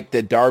didn't like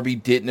that Darby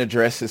didn't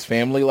address his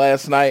family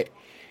last night.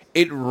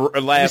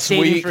 Last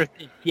week,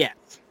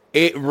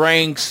 it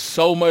rang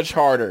so much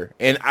harder.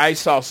 And I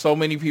saw so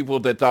many people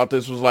that thought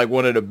this was like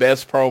one of the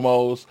best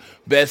promos,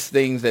 best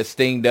things that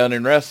Sting done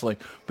in wrestling,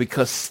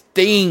 because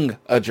Sting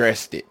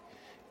addressed it.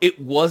 It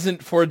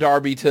wasn't for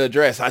Darby to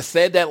address. I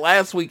said that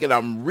last week, and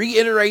I'm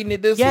reiterating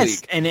it this week.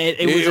 Yes, and it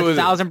was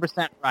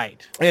 1,000%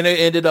 right. And it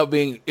ended up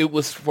being,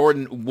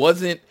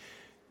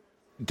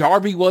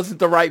 Darby wasn't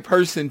the right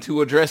person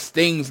to address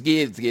Sting's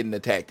kids getting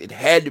attacked. It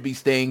had to be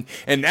Sting.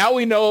 And now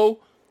we know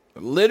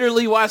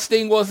literally why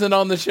Sting wasn't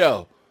on the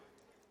show.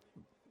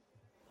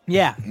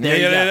 Yeah.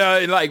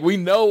 Like, we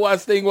know why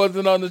Sting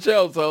wasn't on the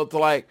show. So it's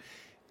like,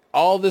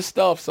 all this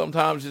stuff,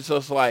 sometimes it's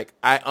just like,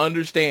 I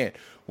understand.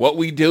 What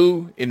we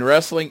do in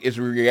wrestling is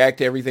we react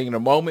to everything in a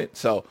moment.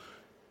 So,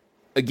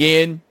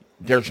 again,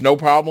 there's no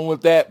problem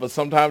with that. But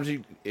sometimes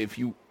if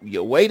you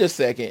wait a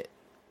second,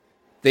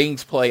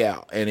 things play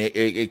out and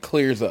it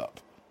clears up.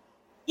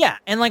 Yeah,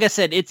 and like I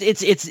said,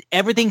 it's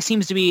everything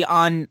seems to be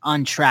on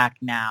track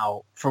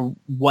now for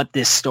what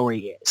this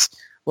story is.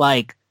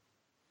 Like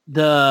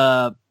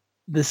the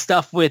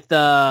stuff with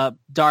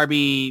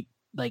Darby,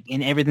 like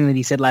in everything that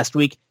he said last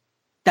week,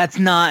 that's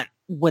not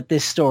what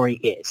this story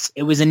is.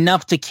 It was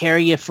enough to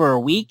carry you for a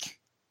week,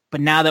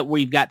 but now that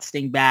we've got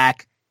Sting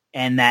back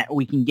and that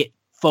we can get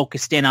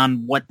focused in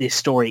on what this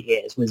story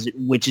is,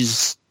 which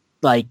is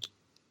like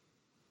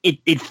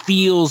it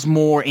feels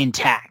more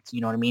intact.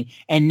 You know what I mean?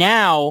 And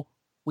now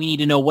we need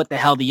to know what the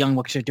hell the Young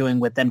Bucks are doing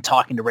with them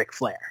talking to Ric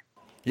Flair.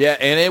 Yeah,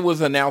 and it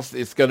was announced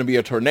it's going to be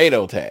a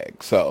tornado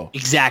tag. So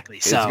exactly.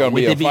 It's so going to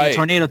with be it being fight. a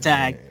tornado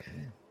tag,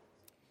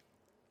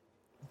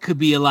 could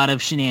be a lot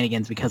of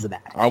shenanigans because of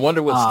that. I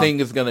wonder what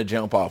Sting is going to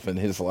jump off in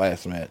his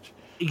last match.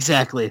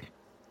 Exactly.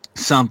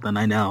 Something,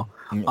 I know.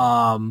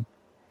 Yeah.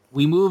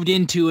 We moved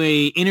into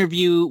a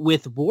interview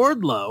with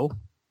Wardlow,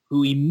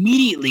 who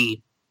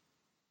immediately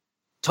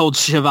told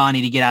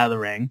Shivani to get out of the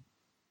ring.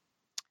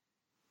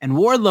 And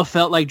Wardlow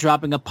felt like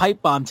dropping a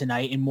pipe bomb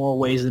tonight in more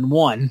ways than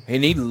one.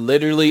 And he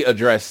literally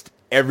addressed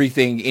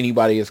everything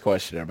anybody is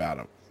questioning about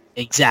him.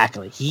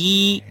 Exactly.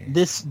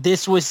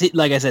 This was,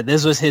 like I said,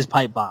 this was his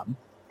pipe bomb.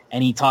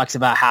 And he talks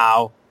about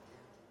how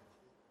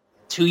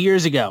 2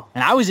 years ago,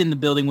 and I was in the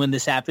building when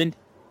this happened,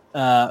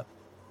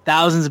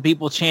 thousands of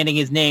people chanting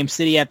his name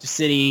city after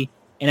city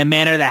in a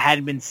manner that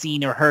hadn't been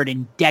seen or heard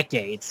in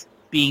decades,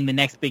 being the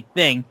next big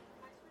thing.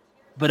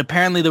 But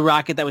apparently the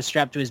rocket that was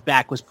strapped to his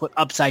back was put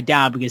upside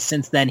down because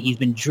since then he's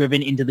been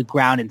driven into the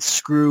ground and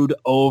screwed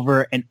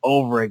over and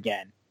over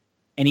again.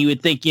 And you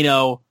would think,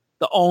 the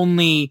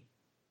only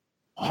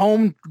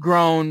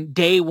homegrown,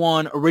 day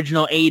one,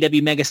 original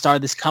AEW megastar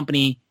this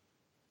company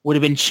would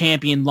have been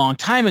champion long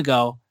time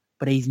ago,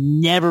 but he's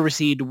never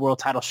received a world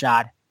title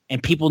shot,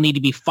 and people need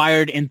to be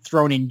fired and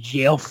thrown in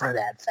jail for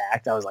that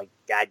fact. I was like,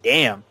 God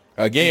damn.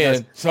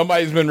 Again,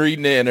 somebody's been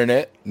reading the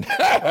internet.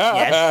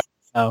 Yes.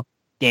 So,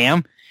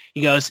 damn.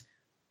 He goes,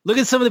 look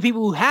at some of the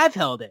people who have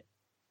held it.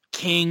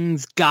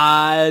 Kings,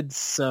 gods.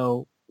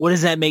 So what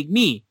does that make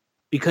me?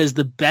 Because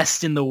the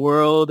best in the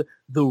world,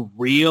 the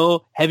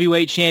real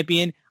heavyweight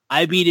champion,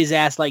 I beat his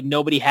ass like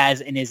nobody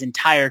has in his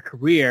entire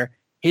career.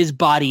 His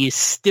body is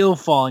still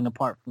falling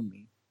apart from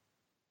me.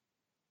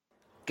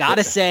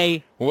 Gotta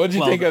say, what'd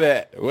you think of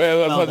that?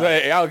 Well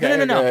say,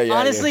 okay. No. Yeah,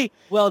 honestly,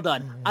 well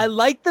done. I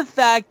like the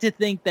fact to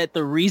think that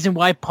the reason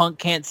why Punk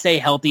can't stay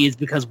healthy is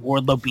because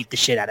Wardlow beat the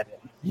shit out of him.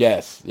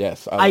 Yes.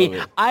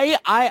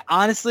 I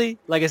honestly,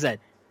 like I said,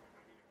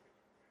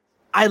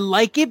 I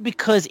like it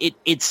because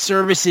it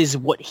services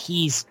what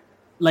he's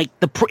like.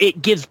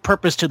 It gives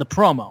purpose to the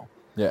promo.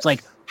 Yes. It's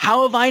like,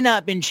 how have I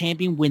not been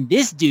champion when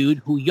this dude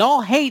who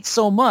y'all hate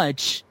so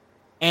much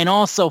and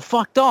also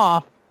fucked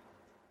off,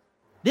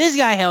 this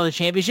guy held a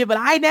championship, but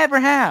I never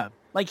have.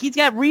 Like, he's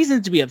got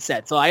reasons to be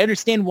upset, so I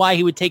understand why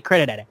he would take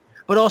credit at it.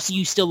 But also,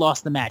 you still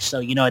lost the match, so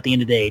at the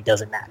end of the day, it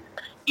doesn't matter.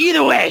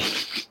 Either way.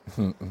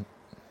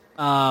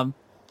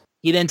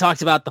 He then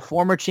talks about the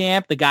former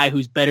champ, the guy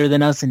who's better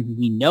than us, and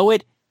we know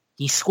it.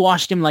 He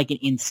squashed him like an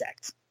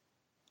insect.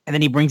 And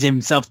then he brings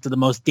himself to the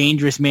most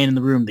dangerous man in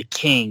the room, the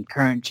king,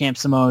 current champ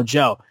Samoa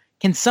Joe.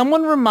 Can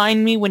someone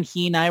remind me when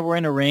he and I were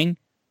in a ring?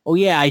 Oh,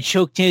 yeah, I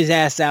choked his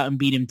ass out and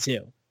beat him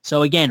too.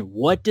 So again,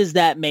 what does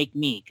that make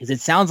me? Because it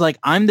sounds like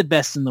I'm the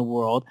best in the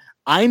world.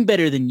 I'm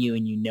better than you,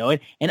 and you know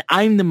it. And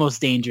I'm the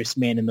most dangerous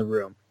man in the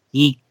room.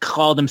 He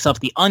called himself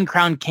the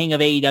uncrowned king of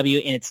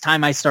AEW, and it's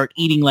time I start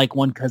eating like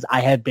one because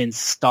I have been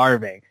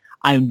starving.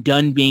 I'm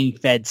done being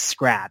fed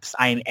scraps.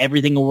 I am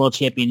everything a world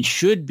champion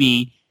should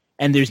be,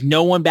 and there's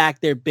no one back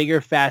there bigger,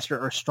 faster,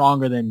 or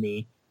stronger than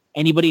me.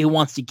 Anybody who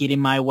wants to get in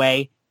my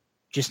way,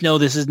 just know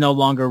this is no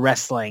longer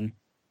wrestling.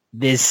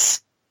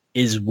 This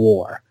is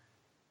war.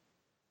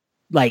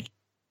 Like,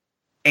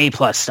 A+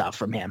 stuff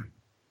from him.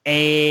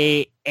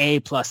 A+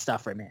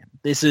 stuff from him.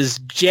 This is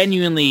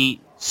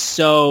genuinely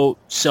so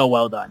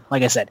well done.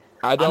 Like I said,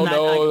 I don't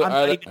know.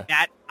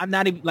 I'm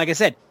not even, like I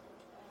said,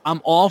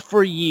 I'm all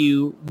for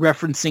you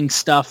referencing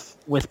stuff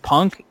with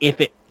Punk if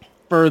it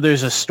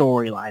furthers a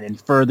storyline and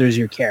furthers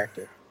your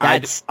character.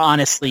 That's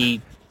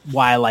honestly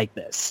why I like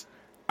this.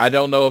 I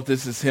don't know if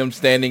this is him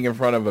standing in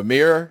front of a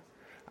mirror.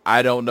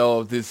 I don't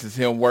know if this is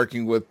him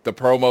working with the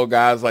promo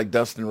guys like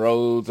Dustin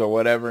Rhodes or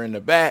whatever in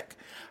the back.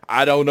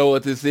 I don't know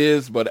what this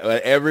is, but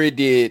whatever it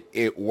did,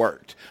 it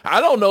worked.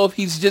 I don't know if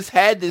he's just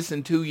had this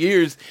in 2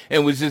 years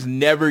and was just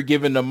never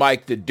given the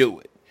mic to do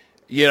it.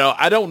 You know,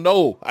 I don't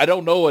know. I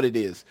don't know what it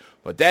is.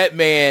 But that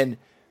man,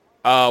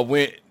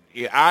 I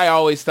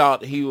always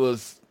thought he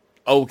was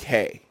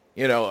okay.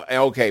 You know,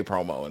 okay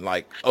promo and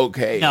like,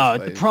 okay. No,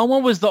 like, the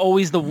promo was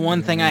always the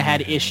one thing I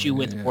had issue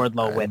with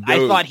Wardlow with.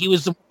 I thought he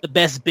was the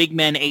best big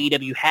man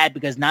AEW had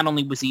because not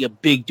only was he a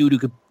big dude who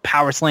could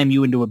power slam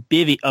you into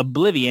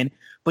oblivion,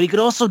 but he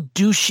could also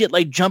do shit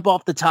like jump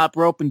off the top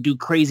rope and do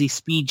crazy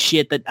speed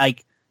shit that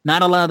like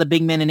not a lot of the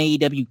big men in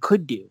AEW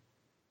could do.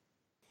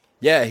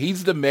 Yeah,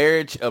 he's the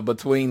marriage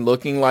between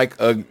looking like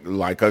a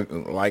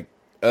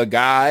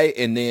guy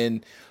and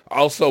then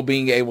also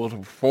being able to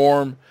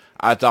perform.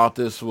 I thought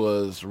this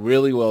was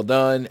really well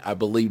done. I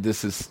believe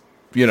this is,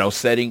 you know,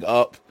 setting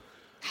up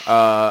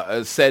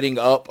a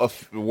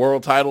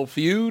world title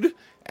feud.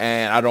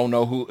 And I don't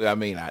know who. I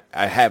mean,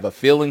 I have a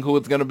feeling who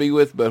it's going to be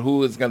with, but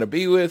who it's going to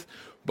be with.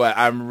 But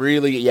I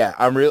really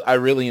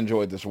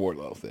enjoyed this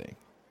Wardlow thing.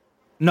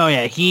 No,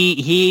 yeah,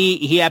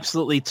 he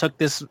absolutely took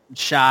this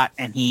shot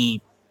and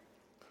he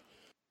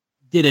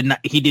hit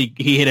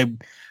a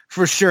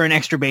for sure an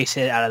extra base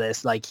hit out of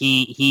this. Like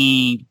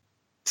he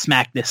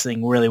smacked this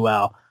thing really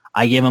well.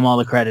 I give him all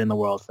the credit in the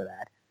world for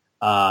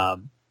that.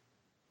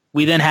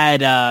 We then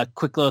had a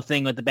quick little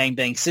thing with the Bang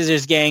Bang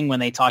Scissors gang when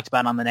they talked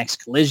about on the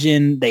next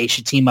Collision, they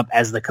should team up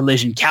as the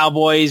Collision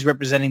Cowboys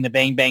representing the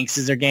Bang Bang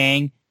Scissor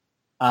gang.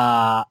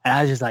 And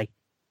I was just like,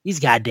 these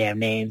goddamn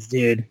names,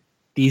 dude.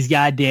 These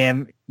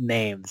goddamn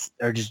names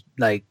are just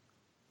like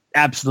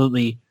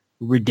absolutely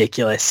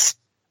ridiculous.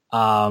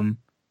 And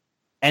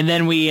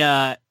then we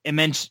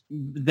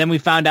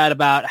found out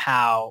about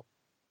how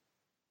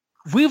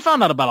we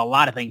found out about a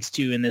lot of things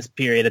too in this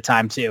period of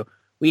time too.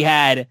 We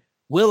had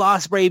Will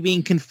Ospreay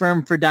being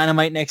confirmed for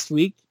Dynamite next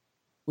week.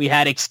 We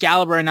had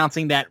Excalibur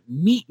announcing that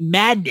Meat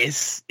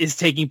Madness is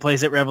taking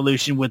place at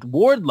Revolution with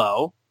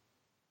Wardlow.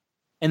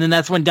 And then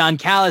that's when Don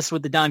Callis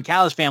with the Don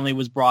Callis family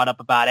was brought up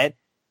about it.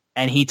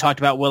 And he talked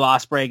about Will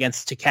Ospreay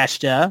against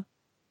Takeshita.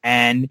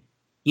 And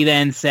he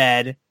then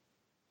said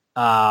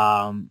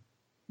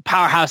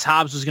Powerhouse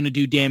Hobbs was going to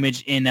do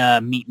damage in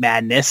Meat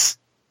Madness.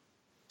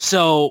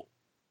 So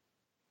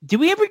did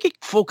we ever get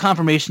full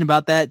confirmation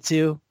about that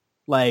too?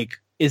 Like,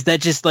 is that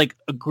just like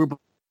a group of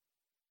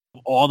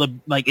all the,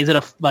 like, is it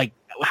a, like,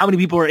 how many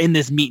people are in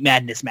this Meat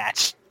Madness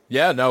match?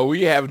 Yeah, no,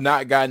 we have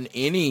not gotten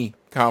any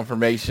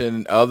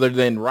confirmation other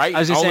than I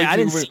was just saying, I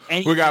didn't see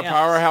anything. We got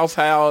Powerhouse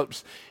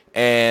Hobbs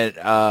and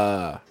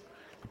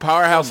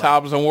Powerhouse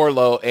Hobbs and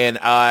Wardlow, and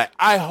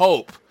I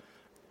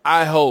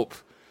hope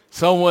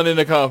someone in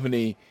the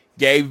company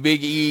gave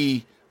Big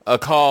E a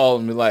call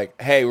and be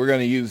like, hey, we're going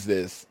to use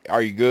this.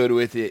 Are you good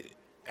with it?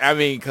 I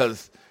mean,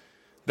 because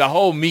the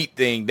whole meat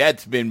thing,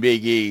 that's been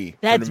Big E.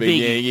 That's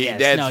Big E. Yes,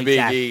 that's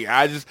Big E.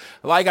 I just,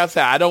 like I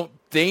said, I don't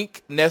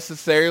think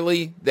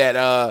necessarily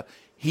that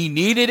he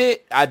needed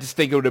it. I just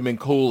think it would have been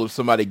cool if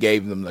somebody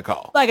gave them the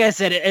call. Like I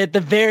said, at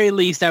the very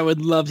least, I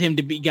would love him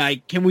to be, guy,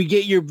 can we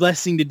get your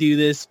blessing to do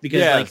this?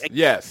 Because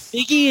yes.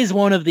 Big E is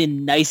one of the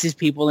nicest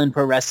people in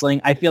pro wrestling.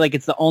 I feel like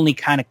it's the only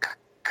kind of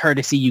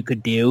courtesy you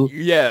could do.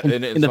 Yeah.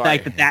 And the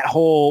fact that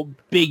whole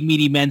big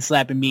meaty men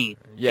slapping me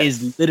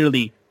is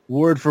literally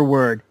word for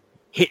word.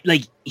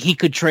 Like he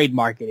could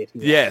trademark it if he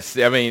wanted. Yes.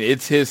 I mean,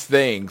 it's his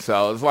thing.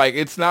 So it's like,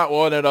 it's not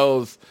one of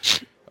those,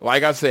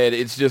 like I said,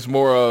 it's just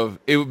more of,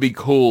 it would be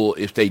cool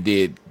if they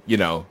did, you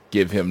know,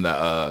 give him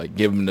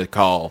the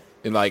call.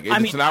 And like,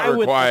 it's not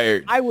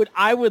required. I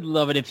would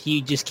love it if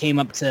he just came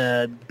up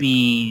to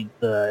be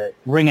the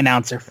ring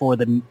announcer for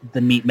the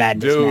Meat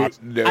Madness match.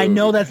 Dude. I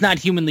know that's not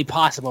humanly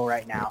possible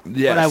right now,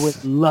 but I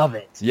would love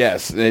it.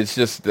 Yes. It's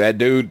just that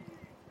dude,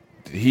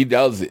 he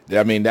does it.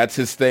 I mean, that's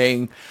his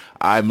thing.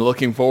 I'm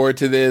looking forward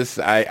to this.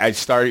 I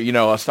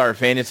started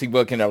fantasy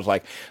booking. I was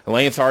like,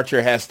 Lance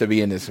Archer has to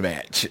be in this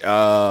match.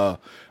 I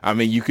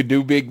mean, you could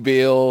do Big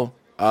Bill.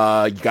 You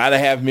got to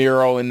have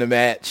Miro in the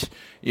match.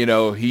 You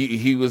know,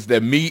 he was the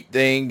meat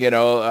thing. You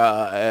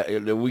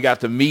know, we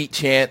got the meat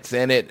chants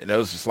in it, and it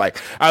was just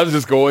like, I was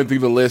just going through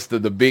the list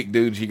of the big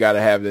dudes you got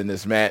to have in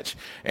this match.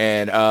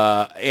 And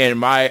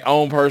my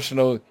own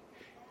personal,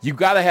 you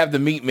got to have the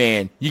Meat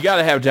Man. You got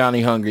to have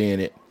Johnny Hungry in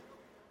it.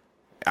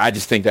 I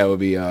just think that would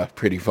be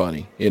pretty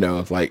funny. You know,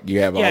 it's like you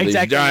have all these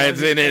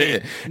giants in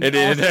it, and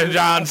then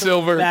John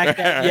Silver.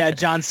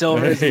 John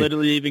Silver is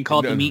literally even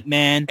called the Meat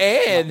Man.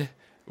 And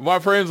my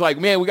friend's like,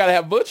 man, we got to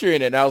have Butcher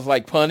in it. And I was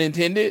like, pun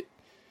intended.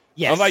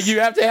 Yes. I'm like,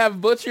 you have to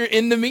have Butcher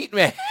in the meat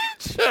match.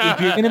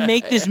 If you're going to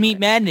make this Meat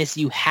Madness,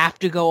 you have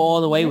to go all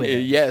the way with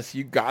it. Yes,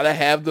 you got to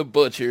have the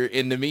Butcher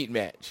in the meat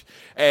match.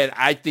 And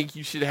I think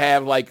you should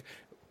have, like,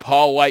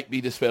 Paul White be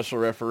the special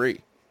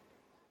referee.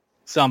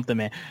 something,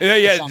 man.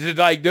 Yeah, Something. just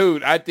like,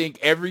 dude, I think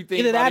everything.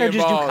 Either that or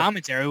just do involved,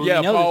 commentary. Yeah,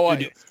 we know Paul this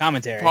dude does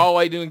commentary. Paul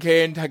White doing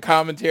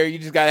commentary. You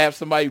just got to have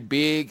somebody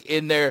big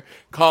in there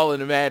calling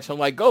the match. I'm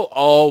like, go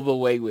all the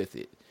way with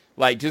it.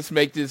 Like, just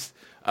make this,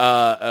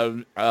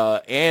 and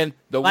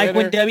the like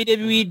winner. when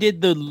WWE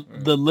did the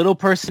little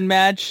person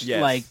match,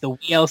 Yes. like the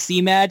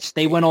WLC match,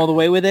 they went all the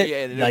way with it.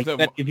 Yeah, and like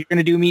if you're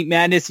gonna do Meat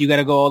Madness, you got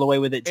to go all the way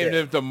with it too. And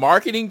if the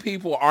marketing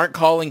people aren't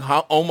calling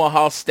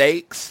Omaha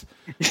Steaks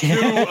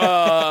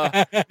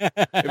if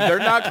they're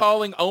not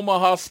calling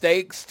Omaha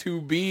Steaks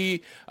to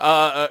be,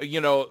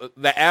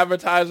 the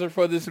advertiser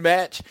for this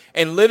match,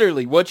 and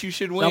literally what you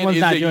should win Someone's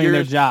is not a doing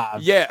their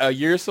job. Yeah, a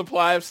year's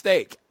supply of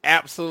steak.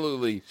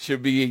 Absolutely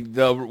should be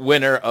the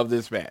winner of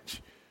this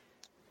match.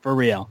 For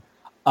real.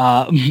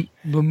 But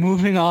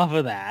moving off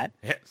of that,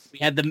 Yes. we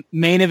had the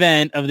main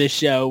event of this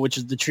show, which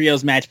is the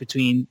trios match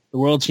between the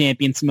world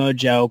champion Samoa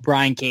Joe,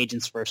 Brian Cage,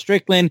 and Swerve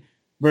Strickland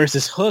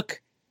versus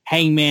Hook,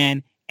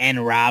 Hangman,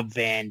 and Rob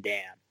Van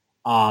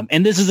Dam.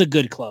 And this is a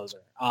good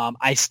closer.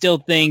 I still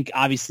think,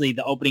 obviously,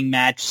 the opening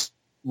match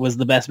was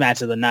the best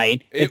match of the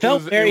night. It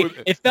felt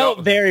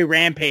very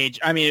Rampage.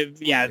 I mean,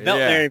 it felt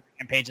very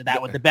Rampage of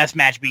that, with the best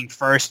match being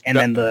first, and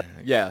then the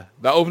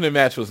opening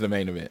match was the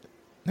main event.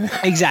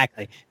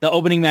 Exactly. The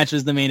opening match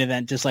was the main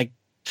event, just like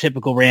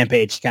typical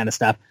Rampage kind of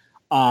stuff.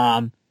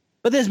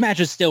 But this match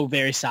was still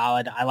very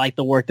solid. I like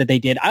the work that they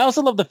did. I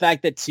also love the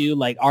fact that too,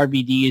 like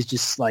RVD is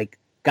just like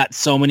got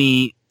so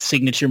many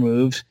signature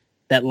moves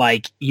that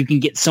like you can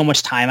get so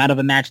much time out of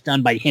a match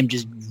done by him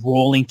just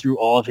rolling through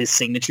all of his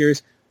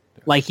signatures.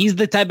 Like he's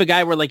the type of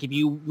guy where like if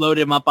you load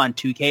him up on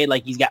 2K,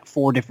 like he's got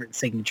 4 different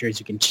signatures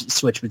you can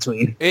switch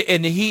between.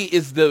 And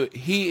this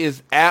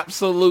is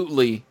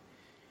absolutely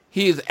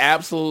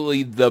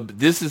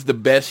the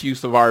best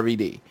use of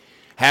RVD.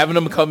 Having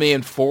him come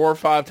in 4 or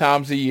 5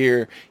 times a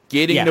year,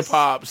 getting the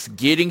pops,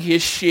 getting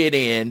his shit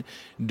in,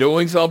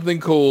 doing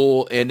something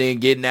cool, and then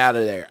getting out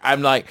of there.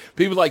 I'm like,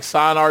 people like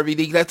sign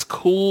RVD, that's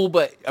cool,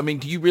 but I mean,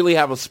 do you really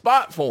have a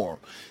spot for him?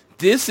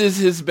 This is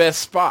his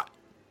best spot.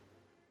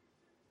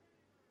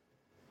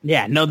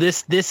 Yeah, no,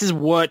 this is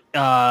what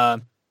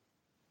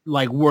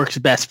like works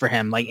best for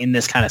him, like in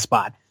this kind of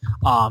spot.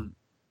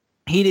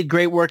 He did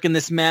great work in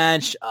this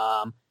match.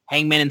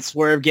 Hangman and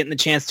Swerve getting the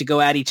chance to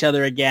go at each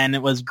other again,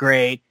 it was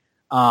great.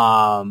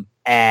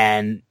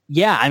 And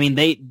yeah, I mean,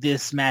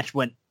 this match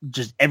went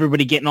just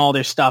everybody getting all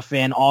their stuff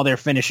in, all their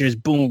finishers,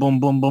 boom, boom,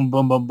 boom, boom,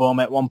 boom, boom, boom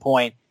at one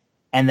point.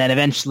 And then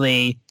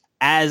eventually,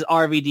 as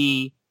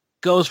RVD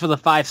goes for the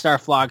 5-star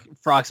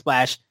frog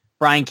splash,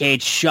 Brian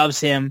Cage shoves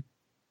him,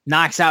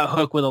 knocks out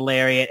Hook with a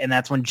lariat, and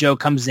that's when Joe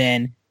comes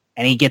in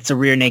and he gets a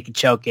rear naked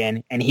choke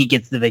in, and he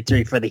gets the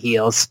victory for the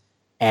heels.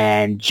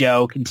 And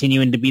Joe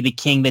continuing to be the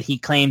king that he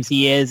claims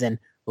he is and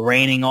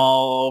reigning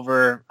all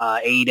over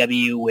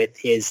AEW with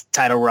his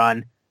title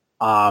run.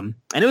 And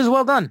it was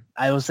well done.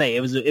 I will say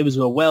it was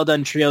a well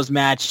done trios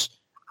match.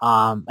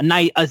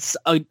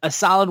 A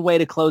solid way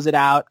to close it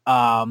out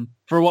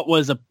for what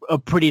was a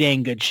pretty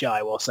dang good show,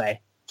 I will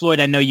say. Floyd,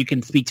 I know you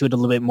can speak to it a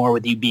little bit more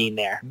with you being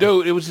there.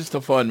 Dude, it was just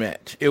a fun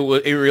match. It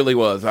really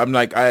was. I'm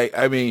like,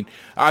 I mean,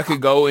 I could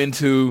go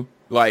into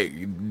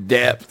like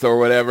depth or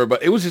whatever,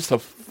 but it was just a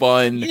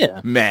fun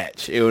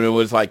match. It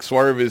was like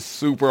Swerve is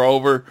super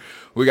over.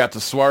 We got to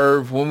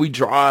swerve when we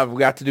drive. We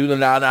got to do the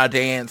na-na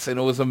dance, and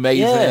it was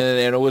amazing.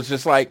 And it was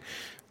just like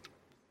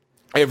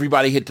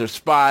everybody hit their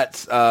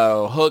spots.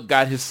 Hook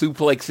got his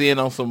suplex in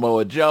on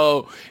Samoa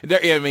Joe. And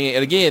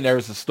again, there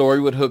was a story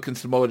with Hook and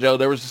Samoa Joe.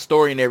 There was a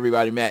story in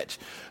everybody match.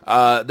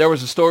 There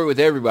was a story with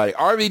everybody.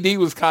 RVD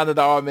was kind of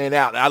the odd man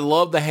out. I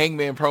love the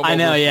Hangman promo. I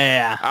know,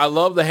 yeah. I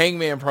love the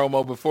Hangman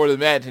promo before the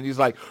match, and he's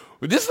like,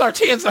 well, this is our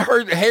chance to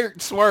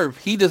hurt Swerve.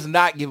 He does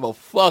not give a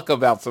fuck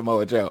about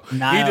Samoa Joe. He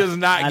does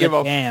not give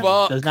a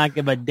fuck. Does not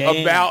give a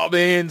damn about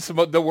being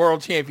the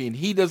world champion.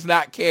 He does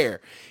not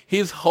care.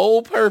 His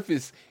whole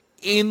purpose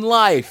in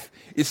life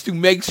is to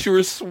make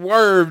sure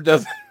Swerve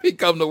doesn't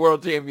become the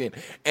world champion,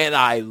 and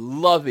I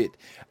love it.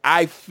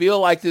 I feel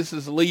like this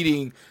is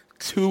leading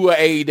to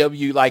a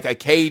AEW, like a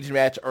cage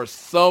match or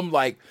some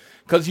like,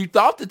 because you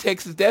thought the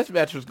Texas Death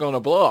Match was going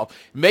to blow off.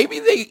 Maybe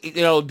they,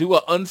 do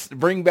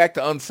bring back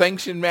the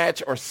unsanctioned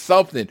match or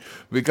something,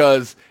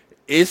 because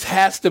it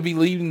has to be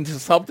leading to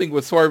something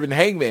with Swerve and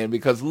Hangman,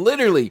 because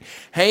literally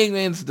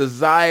Hangman's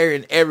desire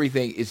and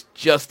everything is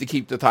just to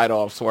keep the title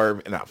off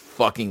Swerve, and I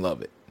fucking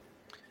love it.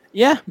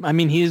 Yeah, I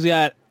mean, he's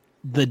got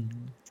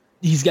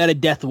a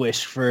death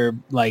wish for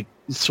like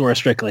Swerve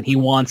Strickland. He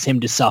wants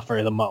him to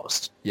suffer the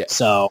most. Yeah.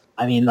 So,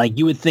 I mean, like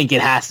you would think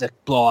it has to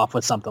blow off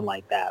with something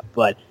like that,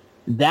 but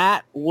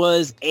that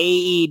was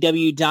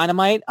AEW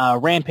Dynamite.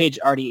 Rampage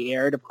already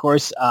aired, of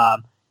course.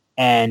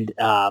 And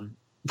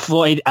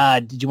Floyd,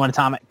 did you want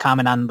to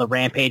comment on the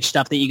Rampage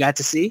stuff that you got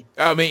to see?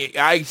 I mean,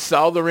 I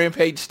saw the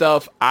Rampage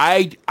stuff.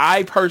 I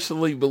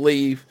personally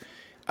believe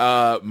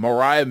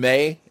Mariah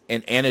May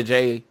and Anna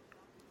Jay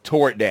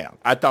tore it down.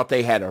 I thought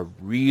they had a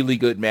really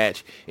good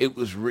match. It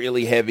was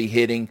really heavy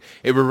hitting.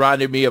 It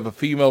reminded me of a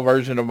female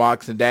version of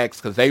Mox and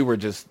Dax because they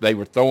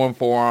were throwing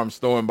forearms,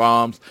 throwing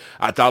bombs.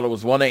 I thought it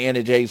was one of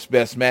Anna Jay's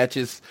best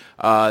matches.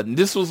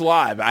 This was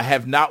live. I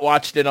have not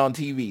watched it on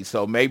TV,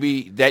 so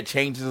maybe that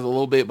changes a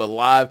little bit, but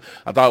live,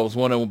 I thought it was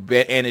one of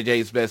Anna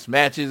Jay's best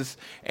matches.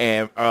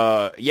 And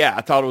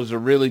I thought it was a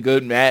really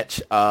good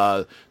match.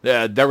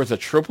 There was a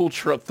triple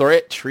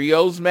threat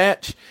trios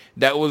match.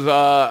 That was,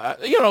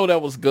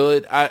 that was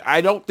good.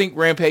 I don't think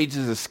Rampage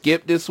is a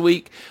skip this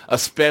week,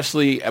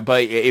 especially,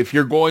 but if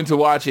you're going to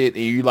watch it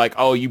and you're like,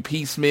 oh, you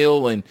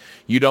piecemeal and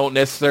you don't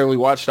necessarily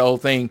watch the whole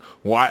thing,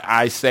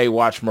 I say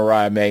watch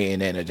Mariah May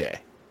and Anna Jay.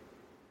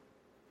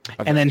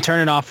 Okay. And then turn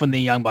it off when the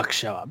Young Bucks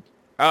show up.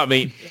 I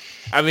mean,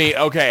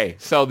 okay,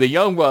 so the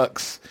Young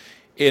Bucks,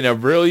 in a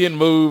brilliant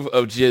move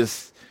of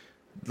just,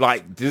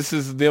 like, this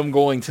is them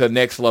going to the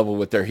next level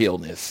with their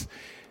heelness.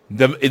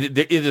 It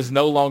is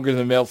no longer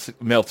the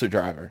Meltzer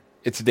driver.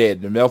 It's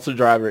dead. The Meltzer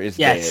driver is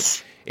dead.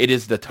 It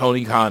is the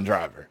Tony Khan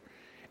driver.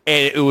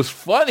 And it was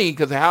funny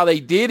because how they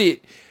did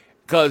it,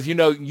 because, you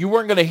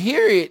weren't going to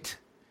hear it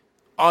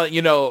on,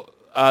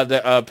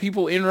 the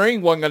people in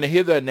ring weren't going to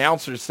hear the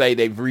announcers say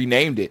they've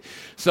renamed it.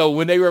 So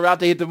when they were about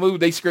to hit the move,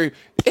 they screamed,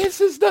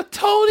 "This is the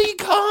Tony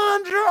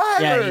Khan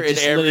driver!" Yeah, he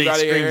just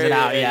everybody screams it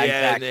out. Yeah,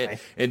 exactly.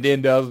 And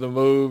then does the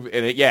move,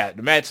 and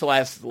the match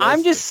lasts.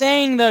 I'm just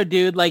saying though,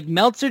 dude. Like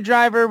Meltzer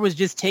driver was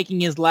just taking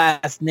his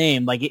last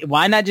name. Like,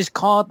 why not just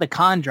call it the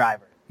Khan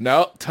driver?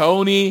 No,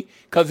 Tony,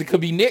 because it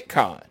could be Nick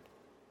Khan.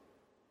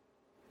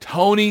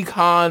 Tony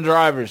Khan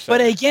driver. Sir. But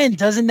again,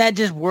 doesn't that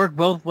just work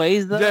both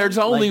ways though? There's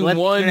only one.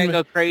 You're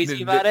go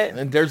crazy about it.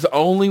 And there's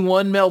only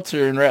one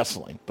Meltzer in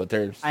wrestling, but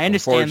there's. I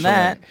understand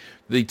that.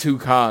 The two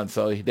Khans,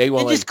 so they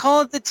will just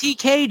call it the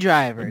TK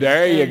driver.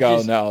 There you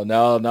go. No.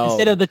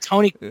 Instead of the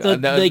Tony,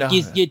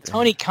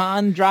 Tony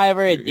Khan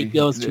driver, it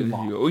goes too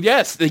long.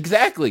 Yes,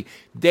 exactly.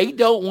 They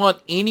don't want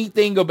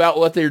anything about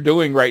what they're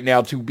doing right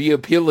now to be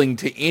appealing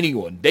to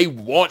anyone. They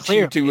want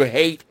you to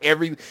hate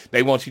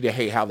They want you to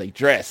hate how they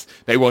dress.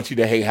 They want you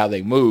to hate how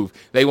they move.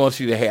 They want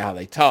you to hate how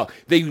they talk.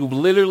 They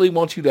literally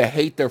want you to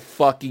hate their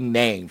fucking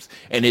names,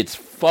 and it's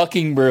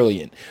fucking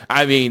brilliant.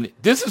 I mean,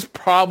 this is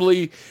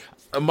probably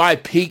my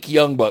peak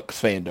Young Bucks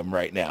fandom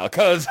right now,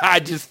 because I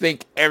just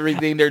think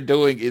everything they're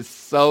doing is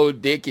so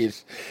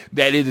dickish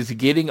that it is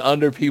getting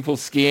under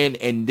people's skin,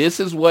 and this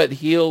is what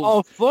heels.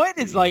 Oh, Floyd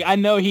is like, I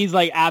know he's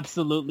like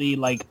absolutely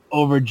like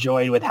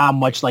overjoyed with how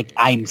much like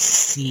I'm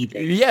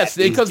seething. Yes,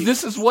 because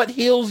this is what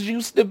heels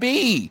used to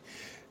be.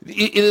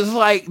 It is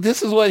like,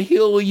 this is what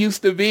heel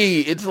used to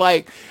be. It's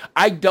like,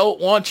 I don't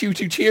want you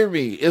to cheer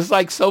me. It's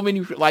like so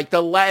many, like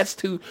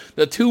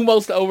the two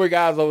most over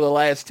guys over the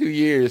last 2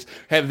 years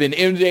have been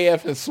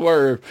MJF and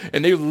Swerve,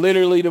 and they're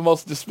literally the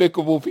most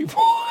despicable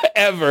people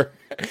ever.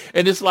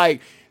 And it's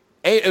like,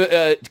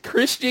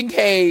 Christian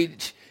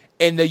Cage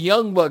and the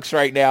Young Bucks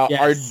right now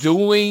are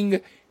doing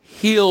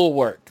heel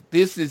work.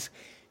 This is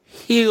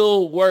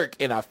heel work,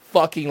 and I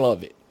fucking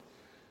love it.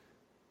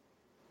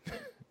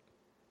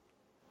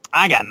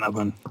 I got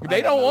nothing.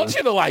 They don't want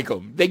you to like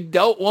them. They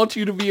don't want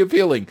you to be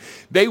appealing.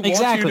 They want you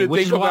to think about.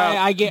 Which is why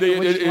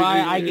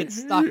I get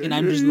stuck, and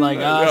I'm just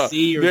like,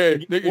 see,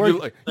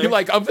 you're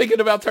like, I'm thinking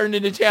about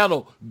turning the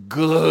channel.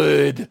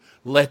 Good.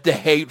 Let the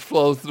hate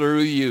flow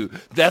through you.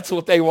 That's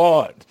what they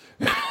want.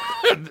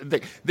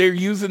 They're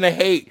using the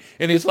hate,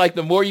 and it's like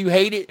the more you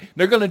hate it,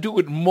 they're gonna do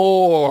it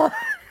more.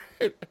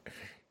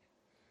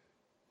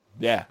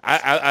 Yeah,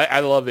 I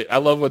love it. I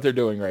love what they're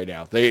doing right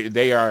now.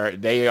 They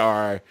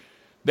are.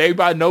 They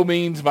by no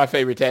means my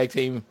favorite tag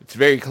team. It's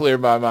very clear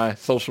by my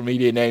social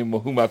media name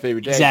who my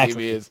favorite tag team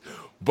is.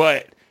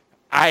 But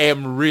I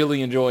am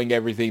really enjoying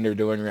everything they're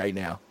doing right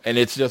now. And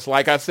it's just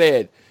like I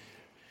said,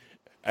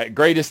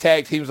 greatest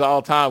tag teams of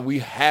all time. We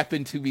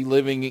happen to be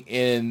living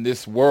in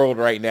this world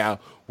right now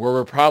where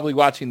we're probably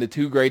watching the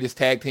two greatest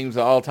tag teams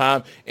of all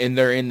time, and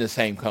they're in the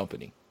same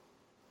company.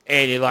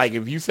 And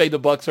if you say the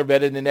Bucks are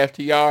better than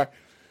FTR,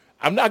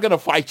 I'm not going to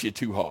fight you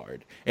too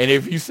hard. And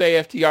if you say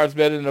FTR is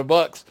better than the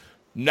Bucks,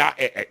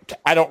 I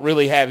don't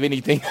really have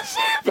anything to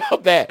say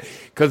about that,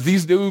 because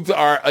these dudes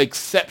are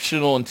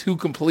exceptional in two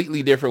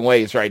completely different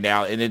ways right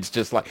now. And it's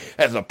just like,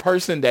 as a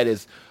person that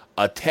is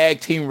a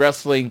tag team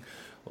wrestling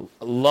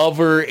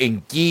lover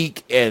and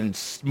geek and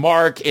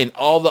smart and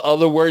all the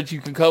other words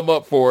you can come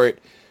up for it,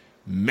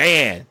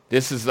 man,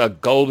 this is a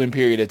golden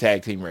period of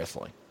tag team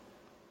wrestling.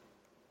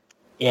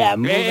 Yeah,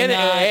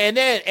 and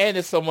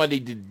as someone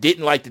that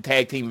didn't like the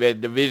tag team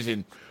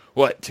division,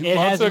 what, 2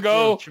 months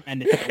ago?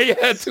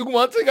 Yeah, 2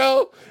 months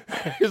ago.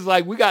 It's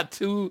like, we got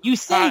two. You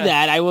say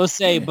that, I will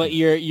say, but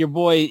your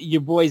boys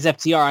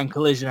FTR on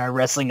Collision are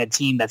wrestling a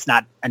team that's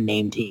not a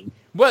name team.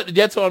 But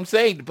that's what I'm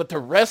saying. But they're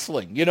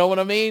wrestling. You know what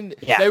I mean?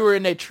 Yeah. They were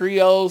in that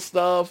trio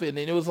stuff, and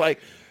then it was like,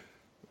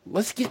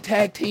 let's get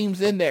tag teams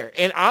in there.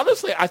 And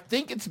honestly, I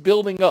think it's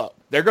building up.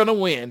 They're going to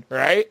win,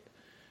 right?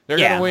 They're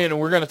going to win, and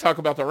we're going to talk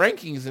about the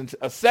rankings in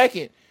a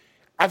second.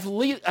 I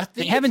think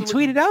they haven't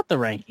tweeted out the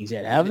rankings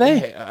yet, have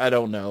they? I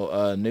don't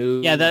know.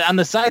 New. Yeah, on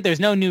the site, there's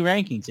no new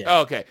rankings yet.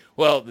 Okay.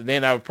 Well,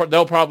 then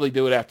they'll probably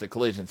do it after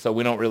Collision, so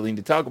we don't really need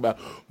to talk about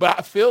it. But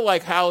I feel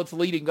like how it's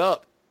leading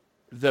up,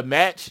 the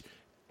match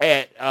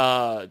at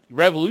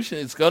Revolution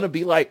is going to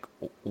be like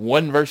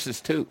 1 versus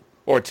 2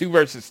 or 2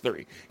 versus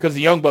 3 because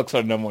the Young Bucks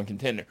are the number 1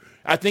 contender.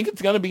 I think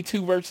it's going to be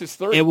 2 versus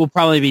 3. It will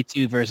probably be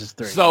 2 versus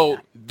 3. So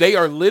they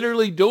are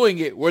literally doing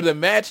it where the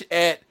match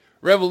at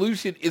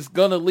Revolution is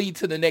going to lead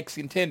to the next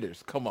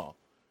contenders. Come on.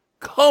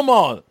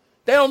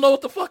 They don't know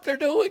what the fuck they're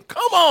doing.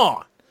 Come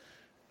on.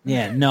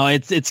 Yeah, no,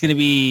 it's going to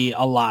be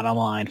a lot on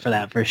line for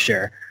that for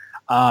sure.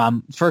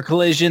 For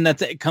Collision,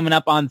 that's coming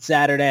up on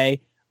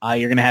Saturday.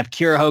 You're going to have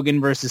Kiera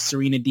Hogan versus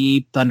Serena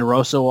Deeb. Thunder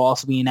Rosa will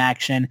also be in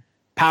action.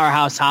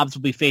 Powerhouse Hobbs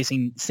will be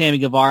facing Sammy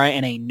Guevara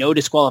in a no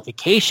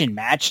disqualification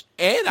match.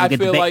 And I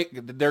feel like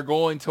they're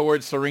going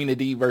towards Serena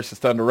Deeb versus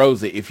Thunder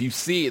Rosa. If you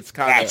see, it's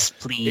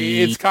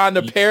kind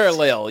of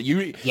parallel.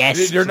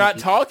 They're not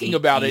talking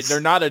about it. They're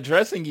not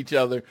addressing each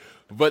other,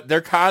 but they're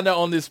kind of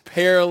on this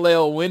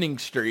parallel winning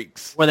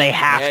streaks where they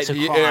have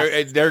to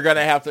cross. They're going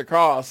to have to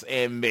cross,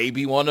 and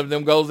maybe one of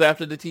them goes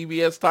after the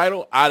TBS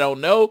title. I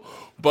don't know,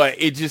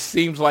 but it just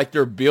seems like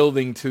they're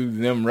building to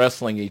them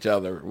wrestling each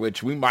other,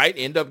 which we might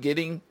end up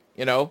getting.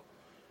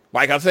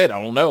 Like I said,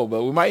 I don't know,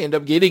 but we might end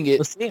up getting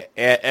it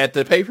at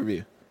the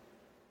pay-per-view.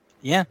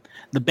 Yeah.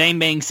 The Bang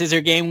Bang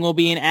Scissor game will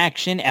be in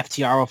action.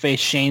 FTR will face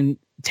Shane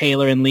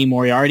Taylor and Lee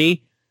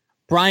Moriarty.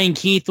 Brian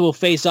Keith will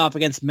face off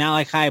against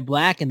Malachi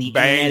Black, and the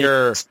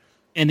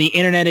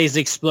internet is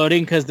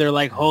exploding because they're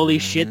like, holy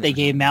shit, they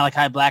gave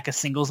Malachi Black a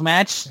singles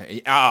match.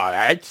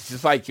 It's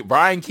just like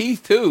Brian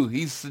Keith, too.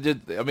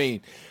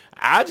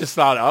 I just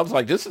thought, I was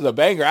like, this is a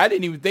banger. I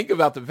didn't even think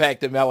about the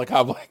fact that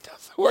Malachi Black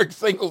doesn't work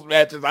singles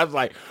matches. I was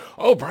like,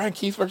 oh, Brian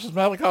Keith versus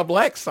Malachi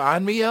Black,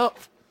 sign me up.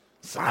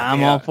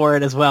 I'm all for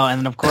it as well. And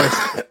then, of course,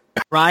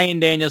 Bryan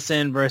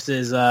Danielson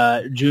versus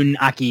Jun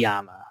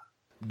Akiyama.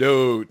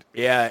 Dude,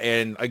 yeah,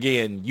 and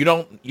again,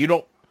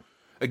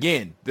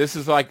 again, this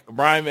is like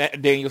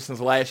Bryan Danielson's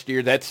last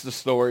year. That's the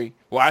story.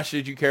 Why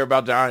should you care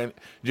about Jun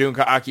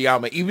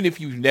Akiyama? Even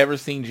if you've never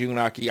seen Jun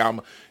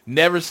Akiyama,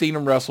 never seen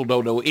him wrestle,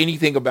 don't know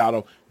anything about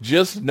him,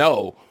 just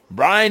know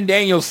Bryan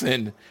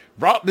Danielson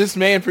brought this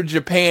man from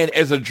Japan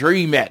as a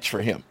dream match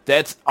for him.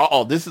 That's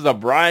all. This is a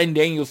Bryan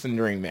Danielson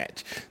dream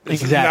match.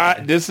 This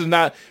is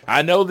not,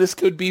 I know this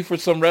could be for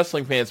some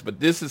wrestling fans,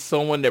 but this is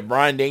someone that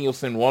Bryan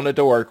Danielson wanted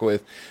to work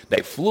with.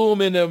 They flew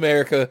him into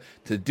America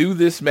to do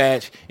this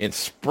match in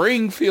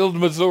Springfield,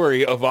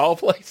 Missouri, of all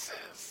places.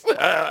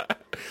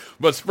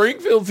 But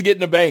Springfield's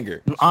getting a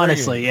banger.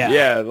 Honestly, yeah.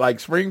 Yeah, like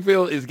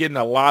Springfield is getting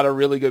a lot of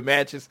really good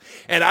matches.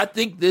 And I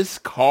think this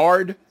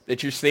card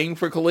that you're seeing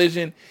for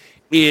Collision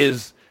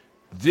is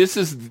this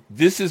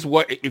is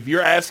what, if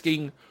you're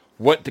asking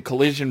what the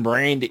Collision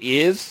brand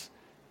is,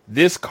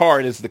 this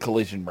card is the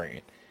Collision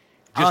brand.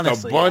 Just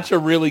honestly, a bunch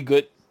of really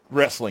good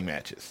wrestling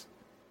matches.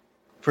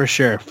 For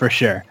sure.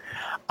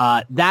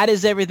 That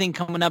is everything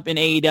coming up in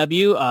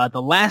AEW.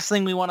 The last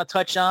thing we want to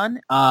touch on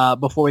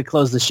before we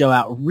close the show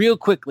out real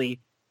quickly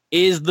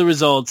is the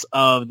results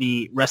of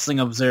the Wrestling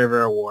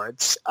Observer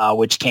Awards,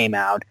 which came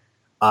out.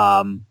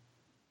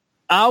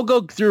 I'll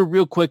go through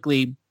real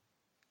quickly,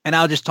 and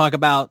I'll just talk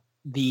about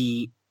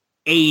the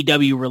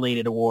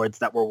AEW-related awards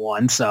that were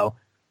won. So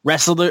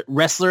Wrestler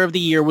of the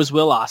Year was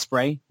Will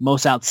Ospreay.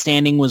 Most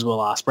Outstanding was Will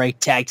Ospreay.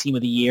 Tag Team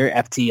of the Year,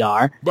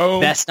 FTR.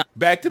 Boom.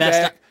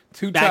 Back-to-back.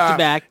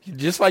 Back-to-back.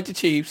 Just like the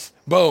Chiefs.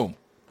 Boom.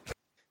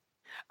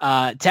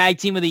 Tag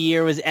Team of the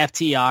Year was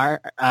FTR,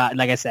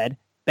 like I said.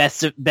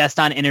 Best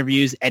on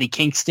Interviews, Eddie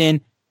Kingston.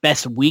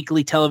 Best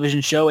Weekly Television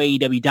Show,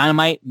 AEW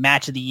Dynamite.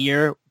 Match of the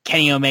Year,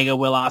 Kenny Omega,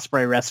 Will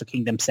Ospreay, Wrestle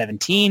Kingdom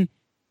 17.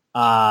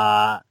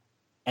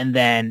 And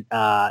then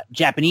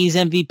Japanese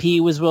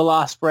MVP was Will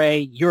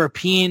Ospreay.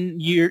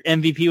 European Year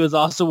MVP was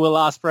also Will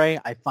Ospreay.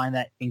 I find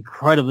that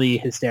incredibly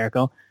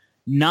hysterical.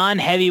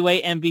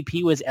 Non-heavyweight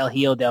MVP was El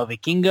Hijo del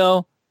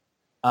Vikingo.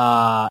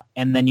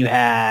 And then you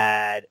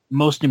had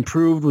Most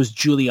Improved was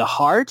Julia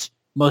Hart.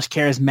 Most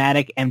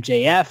Charismatic,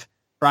 MJF.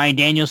 Bryan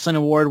Danielson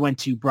Award went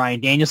to Bryan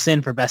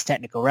Danielson for Best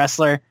Technical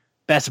Wrestler.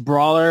 Best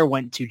Brawler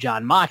went to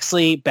Jon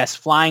Moxley. Best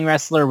Flying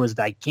Wrestler was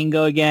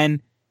Vikingo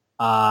again.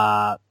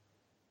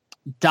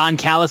 Don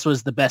Callis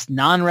was the Best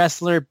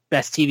Non-Wrestler.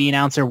 Best TV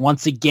Announcer,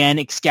 once again,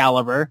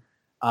 Excalibur.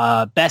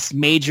 Best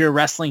Major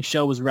Wrestling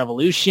Show was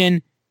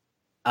Revolution.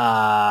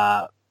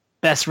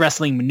 Best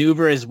Wrestling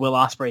Maneuver is Will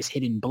Ospreay's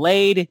Hidden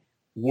Blade.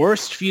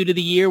 Worst Feud of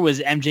the Year was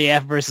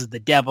MJF versus the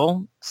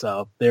Devil.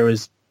 So there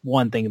was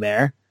one thing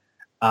there.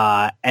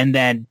 And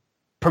then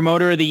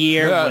Promoter of the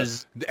Year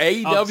was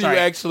AEW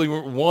actually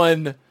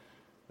won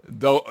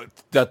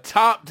the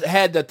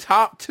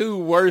top two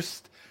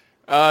worst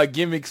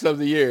gimmicks of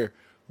the year.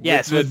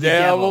 Yes, the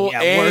Devil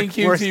yeah, and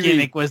QTV. Worst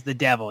gimmick was the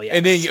Devil. Yes.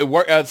 And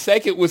then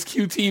second was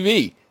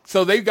QTV.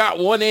 So they got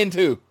 1 and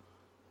 2.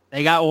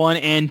 They got 1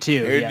 and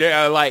 2.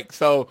 Yeah.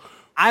 So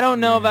I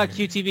don't know about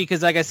QTV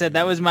because, like I said,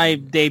 that was my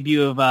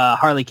debut of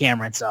Harley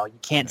Cameron. So you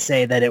can't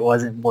say that it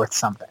wasn't worth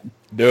something.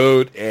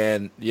 Dude,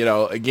 and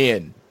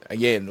again,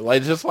 again,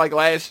 like just like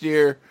last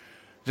year,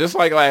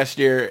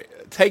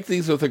 take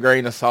these with a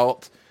grain of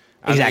salt.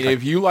 Exactly. I mean,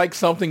 if you like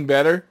something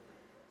better,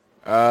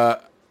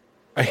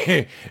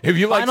 if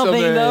you like final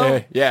something, thing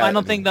though, yeah.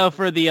 Final thing though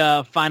for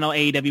the final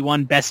AEW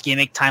one, best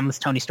gimmick, Timeless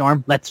Tony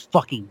Storm. Let's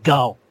fucking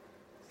go.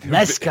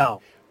 Let's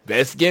go.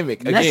 Best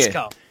gimmick. Let's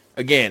go.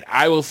 Again,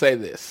 I will say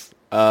this.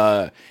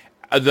 The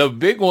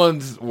big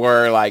ones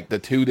were like the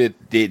two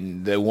that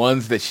didn't. The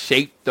ones that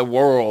shaped the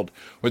world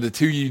were the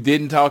two you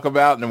didn't talk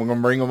about, and we're going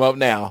to bring them up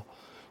now.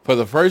 For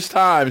the first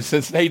time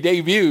since they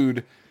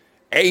debuted,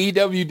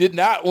 AEW did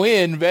not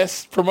win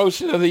Best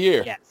Promotion of the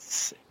Year.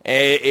 Yes.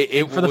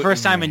 For the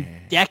first time in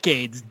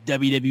decades,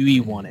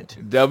 WWE won it.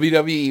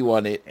 WWE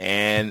won it,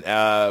 and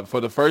for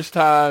the first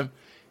time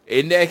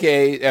in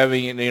decades, I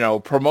mean,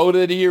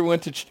 Promoter of the Year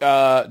went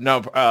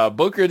to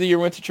Booker of the Year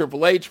went to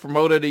Triple H.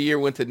 Promoter of the Year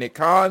went to Nick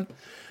Khan.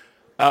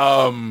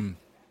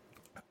 WWE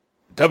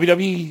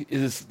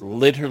is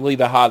literally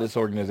the hottest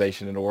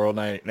organization in the world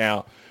right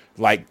now.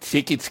 Like,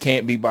 tickets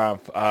can't be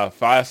bought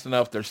fast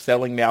enough. They're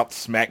selling out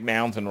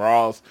SmackDowns and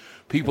Raws.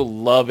 People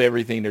love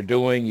everything they're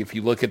doing. If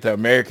you look at the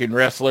American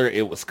Wrestler,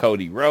 it was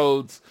Cody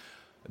Rhodes.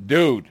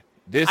 Dude,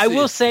 I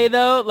will say,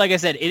 though, like I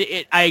said,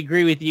 I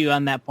agree with you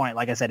on that point.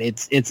 Like I said,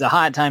 it's a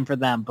hot time for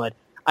them. But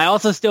I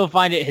also still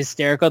find it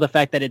hysterical, the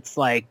fact that it's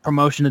like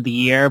Promotion of the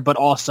Year, but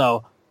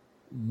also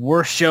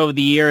worst show of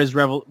the year is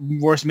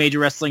worst major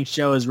wrestling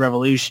show is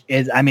Revolution.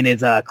 Is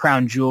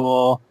Crown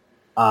Jewel.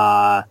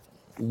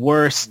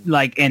 Worst,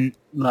 like, in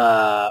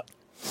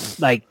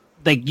like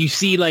you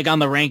see, like, on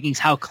the rankings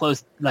how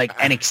close, like,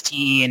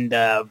 NXT and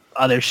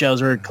other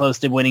shows were close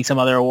to winning some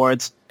other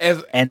awards.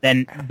 And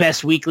then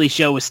best weekly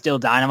show was still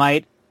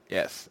Dynamite.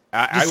 Yes.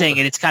 Just saying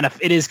it is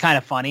kind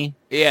of funny.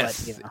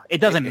 Yes. But,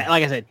 it doesn't matter.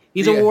 Like I said,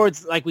 these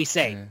awards, like we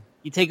say,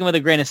 you take them with a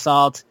grain of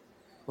salt.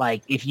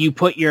 Like, if you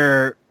put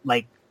your,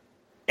 like,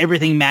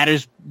 everything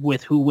matters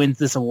with who wins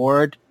this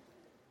award,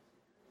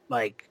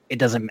 like, it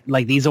doesn't,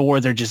 like, these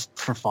awards are just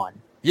for fun.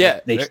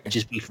 Yeah, they should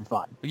just be for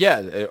fun. Yeah,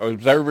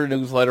 Observer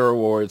Newsletter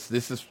Awards.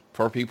 This is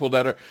for people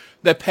that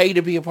pay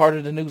to be a part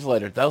of the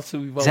newsletter. Those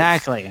who vote.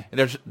 Exactly.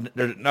 And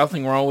there's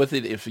nothing wrong with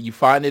it. If you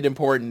find it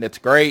important, that's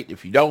great.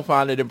 If you don't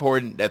find it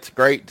important, that's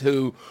great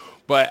too.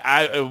 But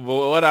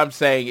what I'm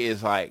saying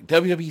is, like,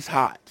 WWE's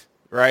hot,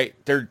 right?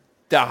 They're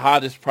the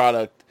hottest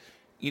product.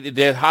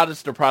 The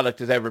hottest the product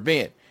has ever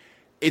been.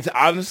 It's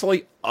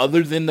honestly,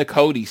 other than the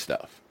Cody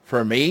stuff,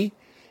 for me,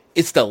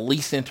 it's the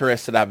least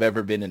interested I've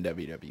ever been in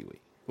WWE.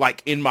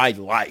 Like, in my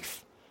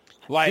life.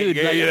 Like,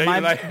 dude,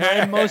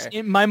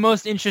 my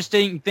most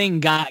interesting thing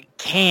got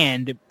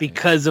canned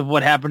because of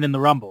what happened in the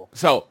Rumble.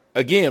 So,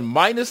 again,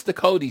 minus the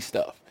Cody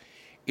stuff,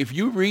 if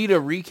you read a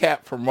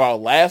recap from Raw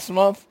last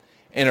month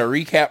and a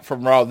recap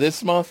from Raw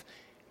this month,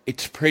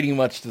 it's pretty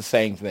much the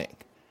same thing.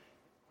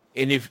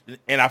 And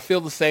I feel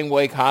the same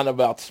way kind of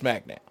about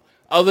SmackDown.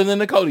 Other than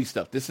the Cody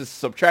stuff. This is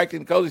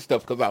subtracting Cody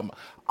stuff because I'm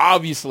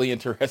obviously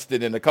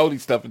interested in the Cody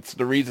stuff. It's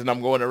the reason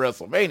I'm going to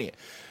WrestleMania.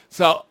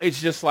 So it's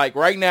just like,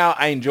 right now,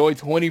 I enjoy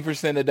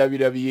 20% of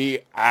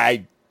WWE.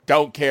 I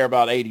don't care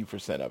about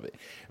 80% of it,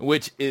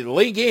 which is,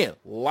 again,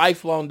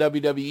 lifelong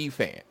WWE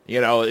fan.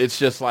 It's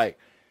just like,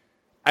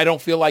 I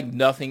feel like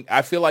nothing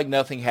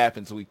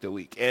happens week to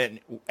week. And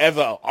as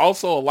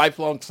also a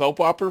lifelong soap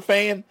opera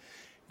fan,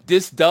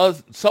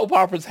 soap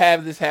operas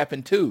have this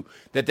happen too,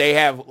 that they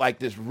have like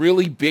this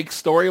really big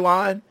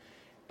storyline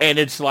and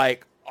it's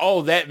like,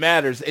 oh, that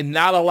matters, and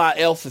not a lot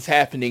else is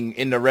happening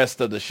in the rest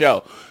of the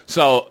show.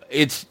 So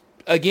it's,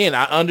 again,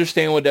 I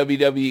understand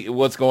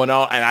what's going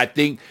on, and I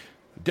think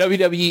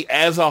WWE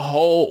as a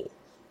whole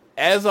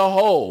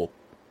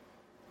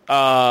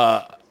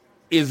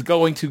is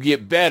going to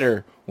get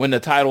better when the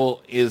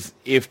title is,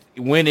 if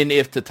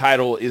the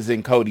title is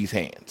in Cody's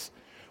hands.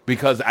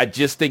 Because I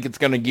just think it's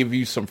going to give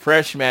you some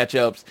fresh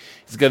matchups.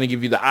 It's going to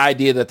give you the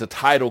idea that the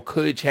title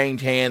could change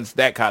hands,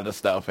 that kind of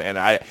stuff. And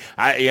I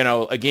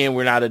again,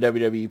 we're not a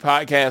WWE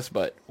podcast,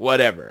 but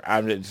whatever.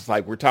 I'm just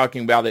like, we're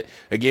talking about it.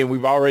 Again,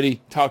 we've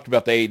already talked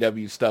about the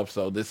AEW stuff.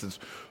 So this is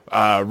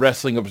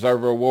Wrestling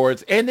Observer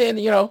Awards. And then,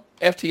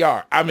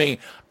 FTR. I mean,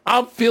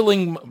 I'm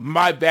feeling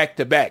my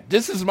back-to-back.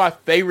 This is my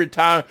favorite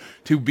time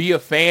to be a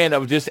fan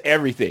of just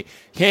everything.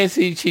 Kansas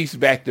City Chiefs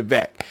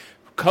back-to-back.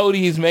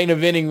 Cody's main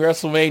eventing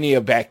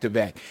WrestleMania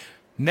back-to-back.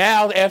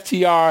 Now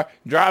FTR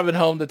driving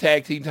home the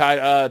tag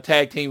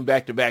team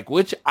back-to-back,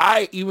 which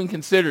I even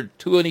considered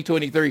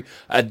 2023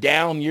 a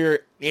down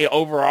year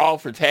overall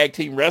for tag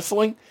team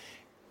wrestling.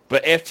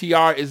 But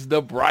FTR is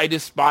the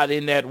brightest spot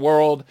in that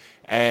world,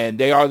 and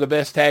they are the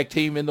best tag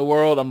team in the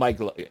world. I'm like,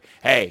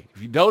 hey,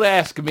 if you don't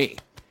ask me,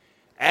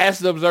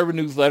 ask the Observer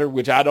Newsletter,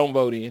 which I don't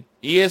vote in,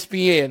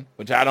 ESPN,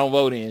 which I don't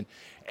vote in,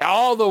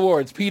 all the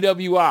awards,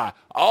 PWI,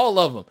 all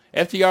of them.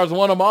 FTR's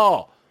won them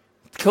all.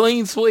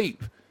 Clean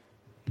sweep.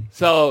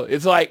 So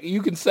it's like,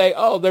 you can say,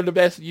 oh, they're the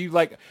best. You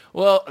like,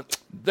 well,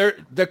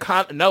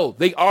 no,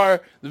 they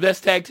are the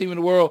best tag team in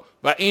the world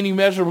by any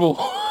measurable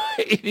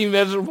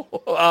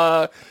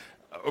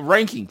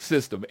ranking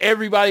system.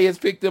 Everybody has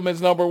picked them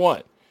as number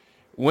one.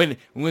 When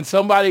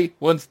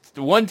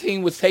one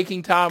team was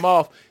taking time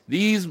off,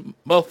 these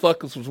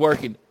motherfuckers was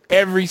working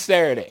every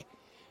Saturday.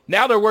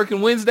 Now they're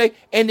working Wednesday,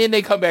 and then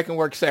they come back and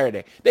work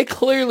Saturday. They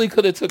clearly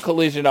could have took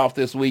Collision off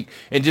this week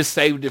and just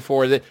saved it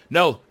for the.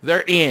 No,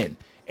 they're in.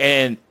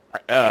 And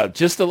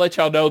just to let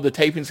y'all know, the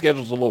taping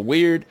schedule is a little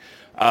weird.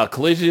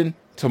 Collision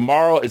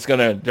tomorrow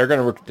they're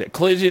gonna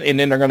Collision, and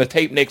then they're gonna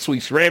tape next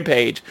week's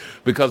Rampage,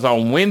 because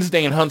on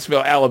Wednesday in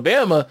Huntsville,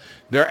 Alabama,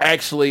 they're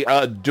actually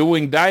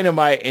doing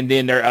Dynamite, and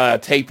then they're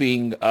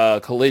taping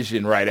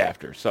Collision right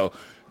after. So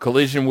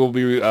Collision will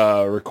be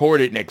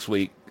recorded next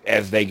week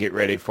as they get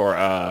ready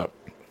for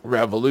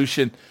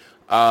Revolution.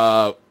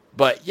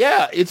 But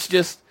yeah, it's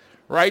just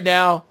right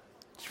now,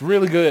 it's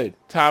really good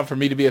time for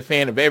me to be a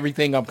fan of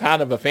everything I'm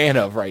kind of a fan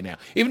of right now.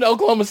 Even the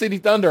Oklahoma City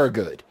Thunder are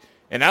good,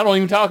 and I don't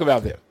even talk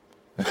about them.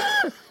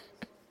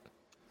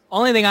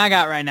 Only thing I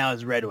got right now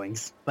is Red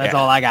Wings. That's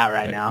all I got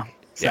right now.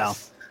 So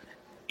Yes.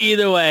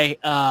 Either way,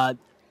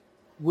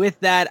 with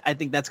that, I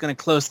think that's going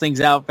to close things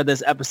out for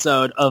this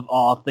episode of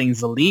All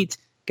Things Elite.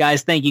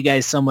 Guys, thank you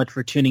guys so much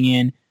for tuning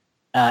in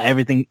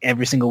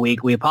every single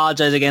week. We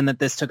apologize again that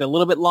this took a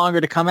little bit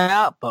longer to come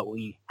out, but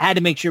we had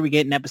to make sure we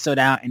get an episode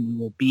out, and we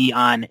will be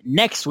on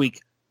next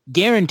week,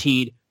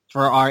 guaranteed,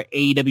 for our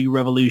AEW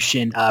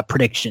Revolution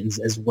predictions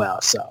as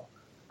well. So,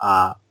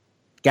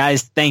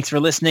 guys, thanks for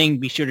listening.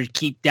 Be sure to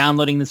keep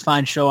downloading this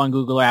fine show on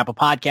Google or Apple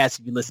Podcasts.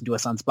 If you listen to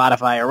us on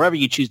Spotify or wherever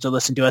you choose to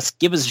listen to us,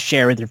 give us a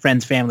share with your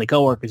friends, family,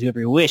 coworkers, whoever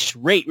you wish.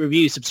 Rate,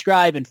 review,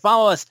 subscribe, and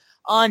follow us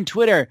on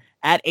Twitter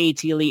at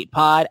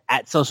ATElitePod,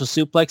 at Social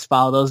Suplex.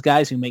 Follow those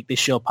guys who make this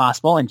show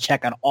possible, and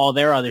check out all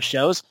their other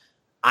shows.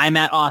 I'm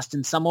at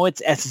Austin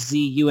Sumowitz,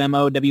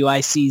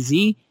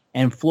 SZUMOWICZ,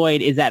 and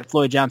Floyd is at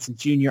Floyd Johnson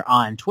Jr.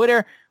 on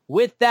Twitter.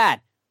 With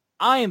that,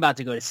 I am about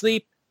to go to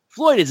sleep.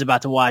 Floyd is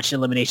about to watch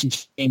Elimination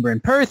Chamber in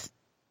Perth.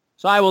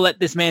 So I will let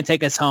this man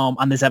take us home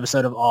on this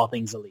episode of All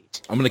Things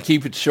Elite. I'm going to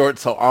keep it short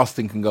so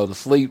Austin can go to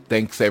sleep.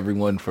 Thanks,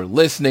 everyone, for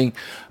listening.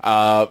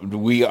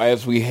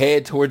 As we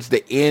head towards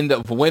the end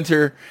of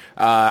winter,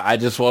 I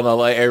just want to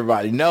let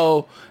everybody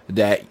know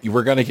that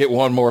we're going to get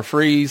one more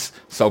freeze.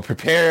 So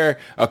prepare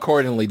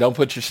accordingly. Don't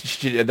put your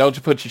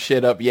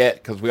shit up yet,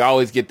 because we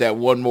always get that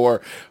one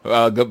more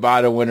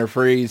goodbye to winter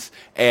freeze.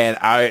 And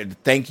I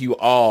thank you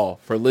all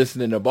for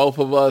listening to both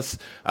of us.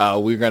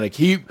 We're going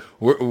to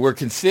we're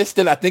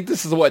consistent. I think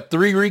this is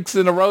 3 weeks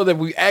in a row that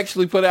we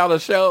actually put out a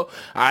show.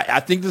 I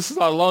think this is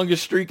our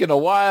longest streak in a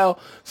while.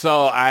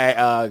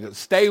 So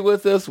stay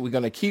with us. We're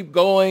going to keep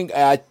going.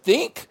 I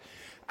think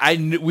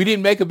we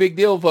didn't make a big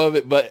deal of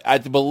it, but I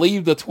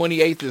believe the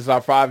 28th is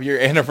our 5-year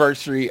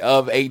anniversary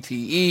of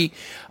ATE.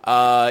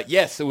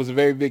 Yes, it was a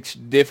very big,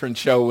 different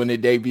show when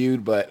it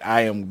debuted, but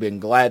I am been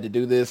glad to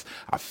do this.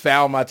 I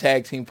found my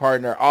tag team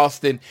partner,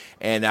 Austin,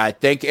 and I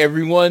thank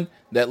everyone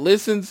that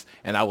listens,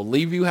 and I will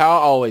leave you how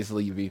I always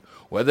leave you.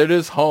 Whether it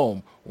is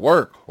home,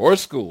 work, or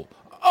school,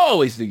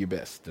 always do your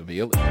best to be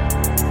elite.